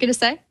 what were you going to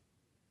say?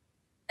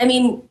 I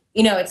mean,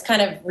 it's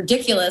kind of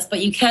ridiculous, but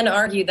you can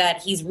argue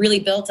that he's really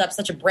built up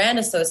such a brand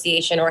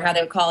association, or how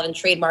they would call it in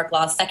trademark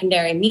law,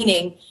 secondary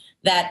meaning,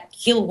 that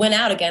he'll win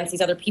out against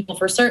these other people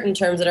for certain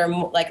terms that are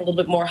like a little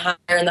bit more higher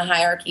in the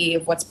hierarchy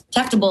of what's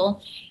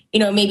protectable.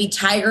 Maybe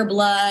tiger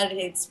blood,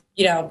 it's,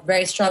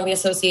 very strongly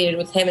associated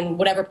with him and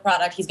whatever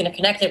product he's going to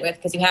connect it with,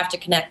 because you have to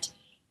connect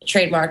a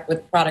trademark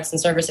with products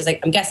and services. Like,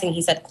 I'm guessing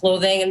he said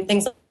clothing and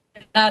things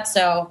like that.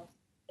 So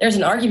there's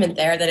an argument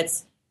there that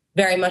it's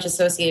very much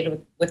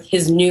associated with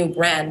his new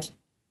brand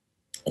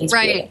that he's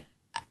creating.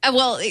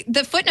 Well,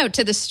 the footnote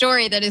to the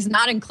story that is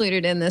not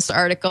included in this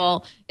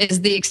article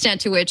is the extent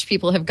to which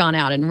people have gone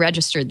out and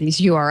registered these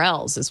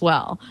URLs as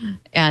well.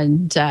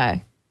 And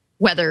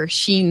whether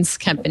Sheen's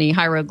company,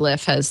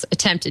 Hieroglyph, has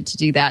attempted to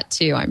do that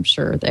too. I'm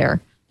sure they're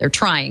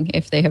trying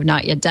if they have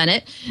not yet done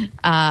it.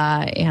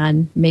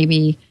 And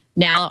maybe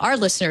now our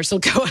listeners will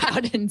go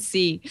out and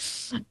see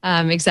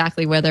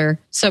exactly whether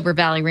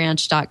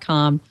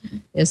SoberValleyRanch.com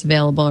is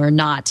available or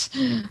not.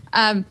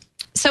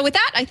 So with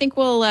that, I think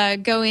we'll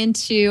go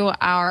into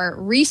our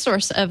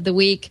resource of the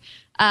week.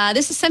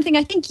 This is something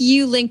I think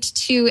you linked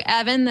to,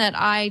 Evan, that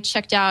I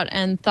checked out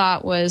and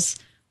thought was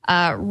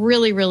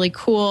really, really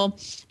cool.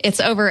 It's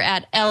over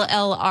at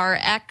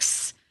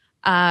LLRX,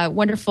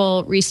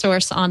 wonderful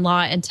resource on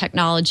law and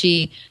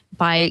technology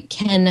by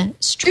Ken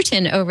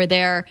Struton over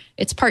there.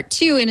 It's part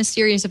 2 in a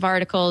series of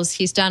articles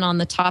he's done on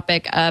the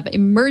topic of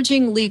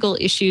emerging legal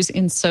issues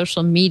in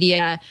social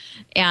media.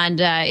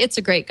 And it's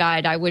a great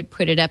guide. I would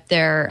put it up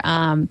there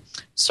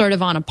sort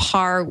of on a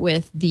par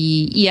with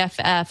the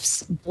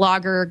EFF's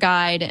blogger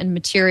guide and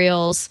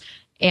materials,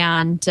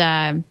 and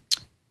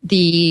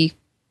the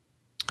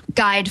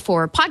guide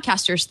for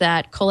podcasters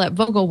that Colette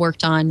Vogel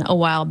worked on a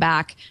while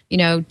back.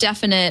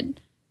 Definite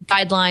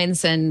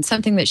guidelines and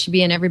something that should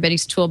be in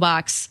everybody's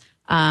toolbox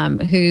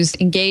who's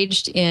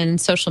engaged in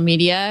social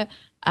media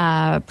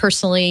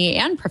personally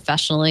and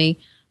professionally.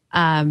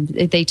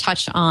 They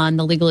touch on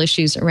the legal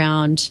issues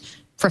around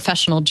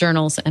professional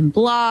journals and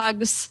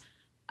blogs,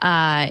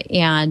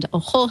 and a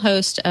whole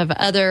host of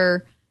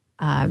other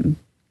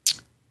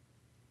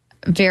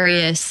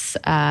various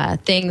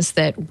things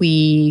that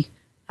we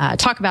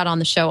talk about on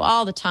the show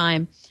all the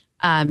time.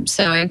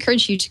 So I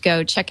encourage you to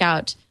go check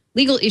out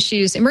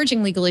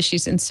emerging legal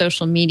issues in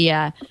social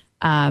media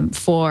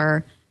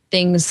for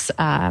things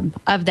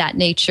of that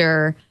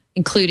nature,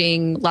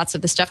 including lots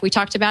of the stuff we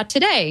talked about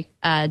today,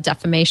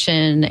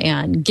 defamation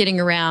and getting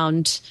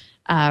around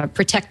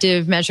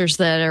protective measures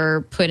that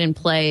are put in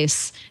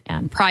place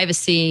and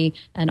privacy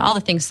and all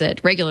the things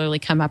that regularly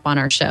come up on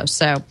our show.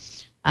 So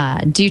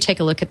do take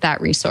a look at that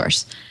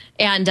resource.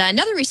 And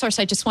another resource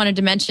I just wanted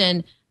to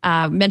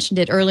mentioned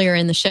it earlier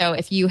in the show.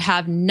 If you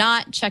have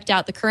not checked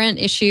out the current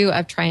issue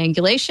of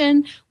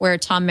Triangulation, where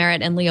Tom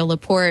Merritt and Leo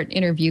Laporte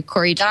interview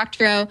Cory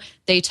Doctorow,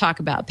 they talk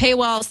about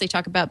paywalls, they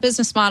talk about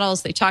business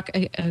models, they talk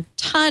a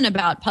ton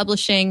about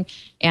publishing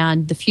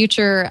and the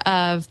future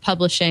of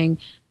publishing.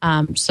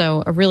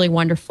 So a really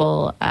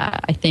wonderful,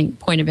 I think,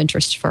 point of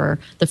interest for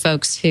the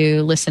folks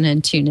who listen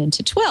and tune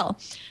into Twill.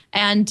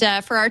 And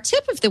for our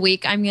tip of the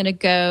week, I'm going to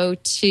go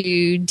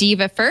to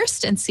Deva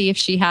first and see if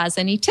she has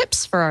any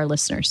tips for our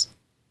listeners.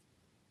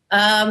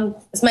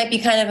 This might be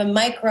kind of a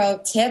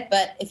micro tip,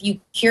 but if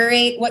you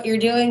curate what you're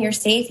doing, you're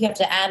safe. You have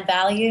to add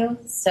value.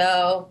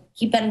 So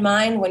keep that in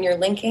mind when you're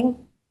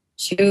linking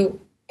to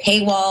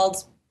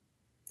paywalled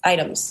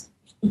items.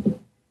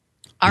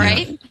 All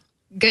right.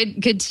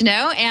 Good to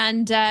know.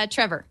 And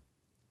Trevor?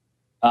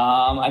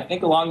 I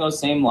think along those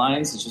same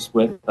lines, it's just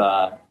with,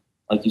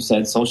 like you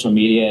said, social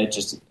media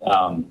just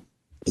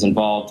is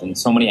involved in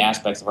so many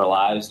aspects of our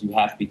lives. You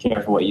have to be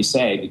careful what you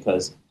say,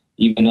 because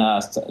even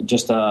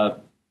just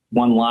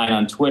one line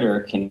on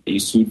Twitter can get you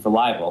sued for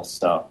libel.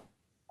 So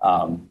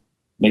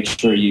make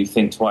sure you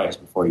think twice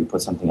before you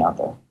put something out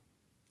there.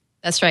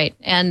 That's right.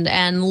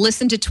 And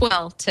listen to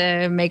Twill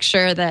to make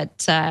sure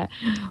that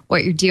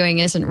what you're doing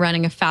isn't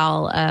running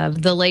afoul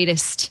of the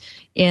latest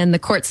in the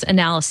court's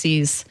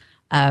analyses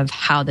of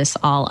how this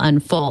all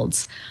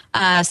unfolds.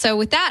 So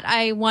with that,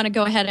 I want to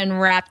go ahead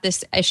and wrap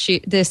this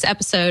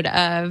episode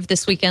of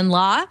This Week in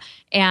Law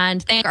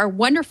and thank our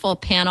wonderful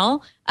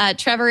panel,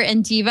 Trevor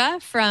and Deva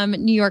from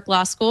New York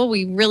Law School.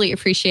 We really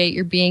appreciate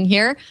your being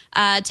here.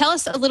 Tell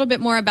us a little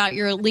bit more about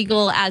your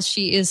Legal As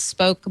She Is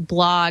Spoke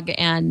blog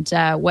and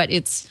what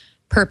its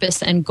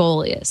purpose and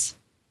goal is.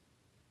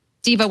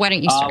 Deva, why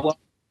don't you start?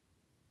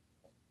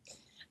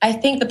 I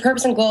think the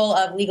purpose and goal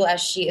of Legal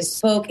As She Is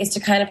Spoke is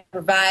to kind of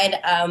provide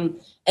an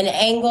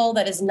angle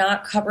that is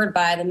not covered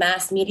by the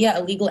mass media,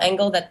 a legal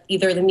angle that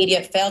either the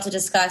media failed to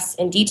discuss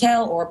in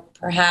detail or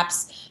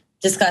perhaps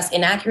discuss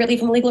inaccurately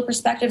from a legal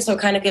perspective. So it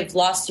kind of gives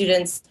law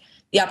students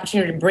the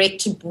opportunity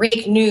to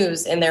break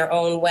news in their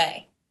own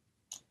way.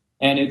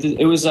 And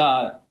it was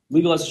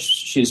Legal As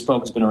She Is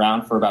Spoke has been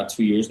around for about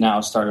 2 years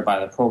now, started by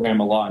the Program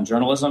of Law and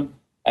Journalism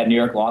at New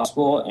York Law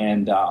School.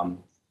 And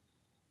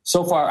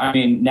so far, I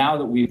mean, now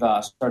that we've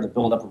started to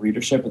build up a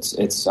readership,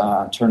 it's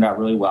turned out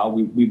really well.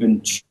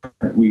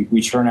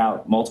 We churn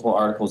out multiple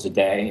articles a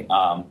day.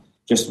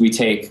 We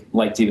take,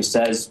 like Deva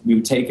says, we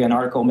would take an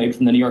article maybe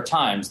from the New York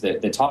Times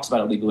that talks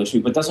about a legal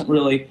issue, but doesn't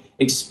really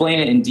explain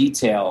it in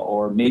detail,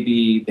 or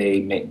maybe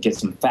they may get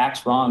some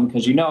facts wrong,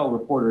 because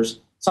reporters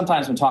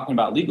sometimes when talking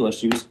about legal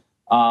issues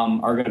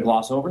are going to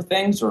gloss over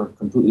things or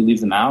completely leave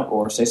them out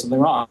or say something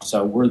wrong.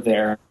 So we're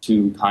there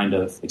to kind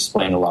of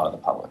explain the law to the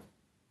public.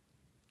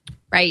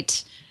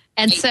 Right.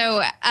 And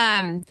so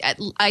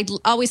I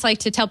always like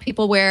to tell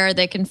people where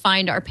they can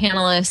find our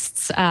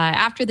panelists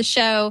after the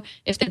show.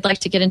 If they'd like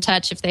to get in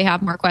touch, if they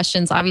have more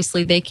questions,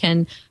 obviously they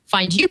can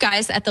find you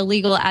guys at the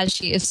Legal As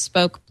She Is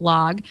Spoke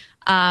blog.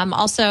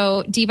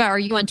 Also, Deva, are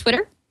you on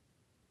Twitter?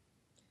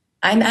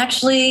 I'm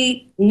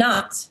actually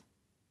not.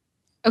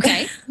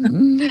 Okay.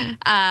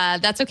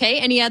 That's okay.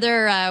 Any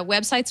other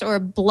websites or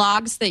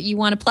blogs that you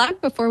want to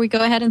plug before we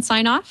go ahead and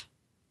sign off?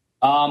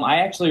 I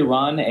actually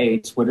run a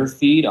Twitter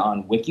feed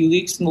on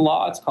WikiLeaks in the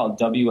law. It's called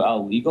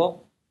WL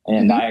Legal.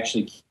 And I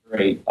actually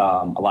curate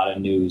a lot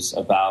of news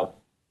about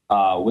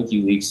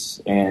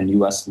WikiLeaks and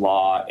U.S.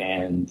 law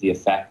and the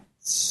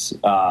effects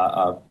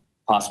of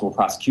possible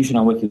prosecution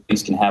on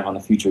WikiLeaks can have on the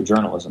future of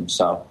journalism.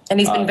 And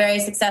he's been very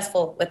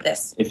successful with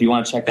this. If you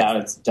want to check that out,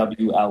 it's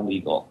WL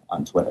Legal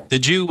on Twitter.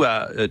 Did you,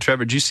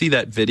 Trevor, did you see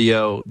that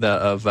video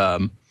of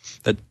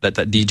that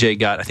DJ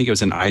got? I think it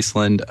was in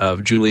Iceland,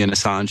 of Julian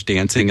Assange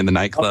dancing in the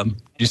nightclub. Did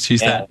you see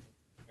that?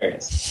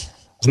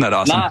 Isn't that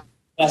awesome? Not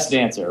the best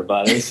dancer,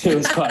 but it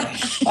was funny.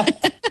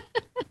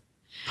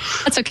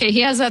 That's okay.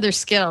 He has other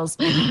skills,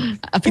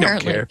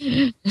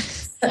 apparently.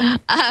 So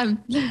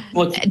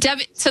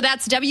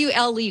that's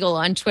WL Legal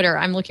on Twitter.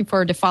 I'm looking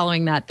forward to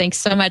following that. Thanks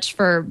so much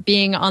for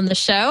being on the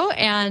show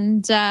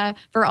and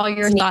for all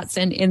your thoughts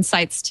and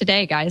insights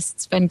today, guys.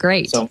 It's been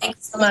great.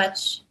 Thanks so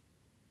much.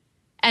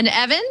 And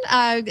Evan,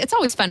 it's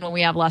always fun when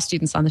we have law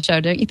students on the show,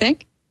 don't you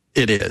think?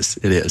 It is.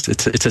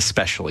 It's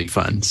especially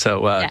fun.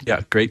 So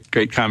yeah,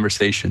 great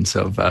conversation.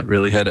 So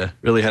really had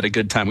a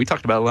good time. We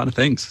talked about a lot of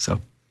things. So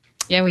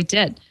yeah, we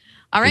did.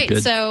 All right,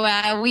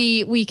 so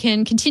we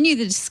can continue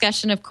the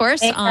discussion, of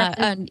course,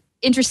 on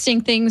interesting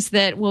things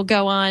that will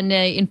go on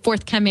in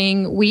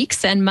forthcoming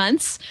weeks and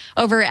months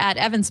over at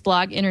Evan's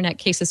blog,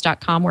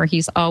 internetcases.com, where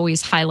he's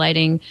always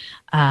highlighting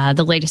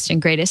the latest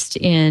and greatest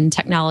in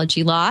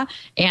technology law,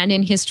 and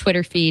in his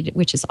Twitter feed,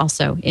 which is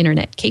also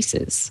Internet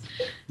Cases.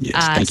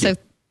 Yes, thank you.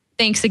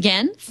 Thanks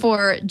again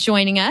for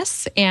joining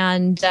us.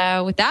 And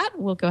with that,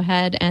 we'll go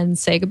ahead and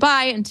say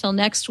goodbye until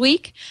next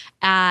week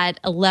at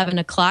 11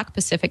 o'clock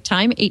Pacific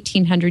Time,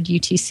 1800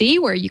 UTC,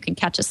 where you can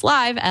catch us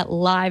live at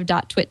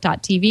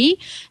live.twit.tv.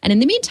 And in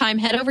the meantime,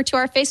 head over to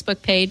our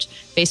Facebook page,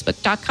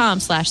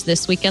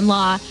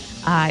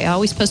 facebook.com/thisweekinlaw. I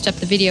always post up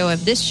the video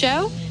of this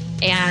show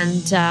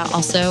and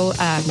also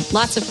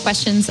lots of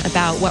questions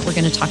about what we're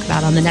going to talk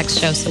about on the next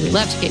show. So we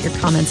love to get your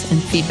comments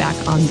and feedback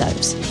on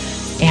those.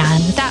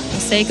 And with that, we'll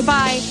say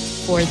goodbye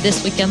for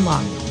This Week in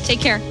Law. Take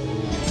care.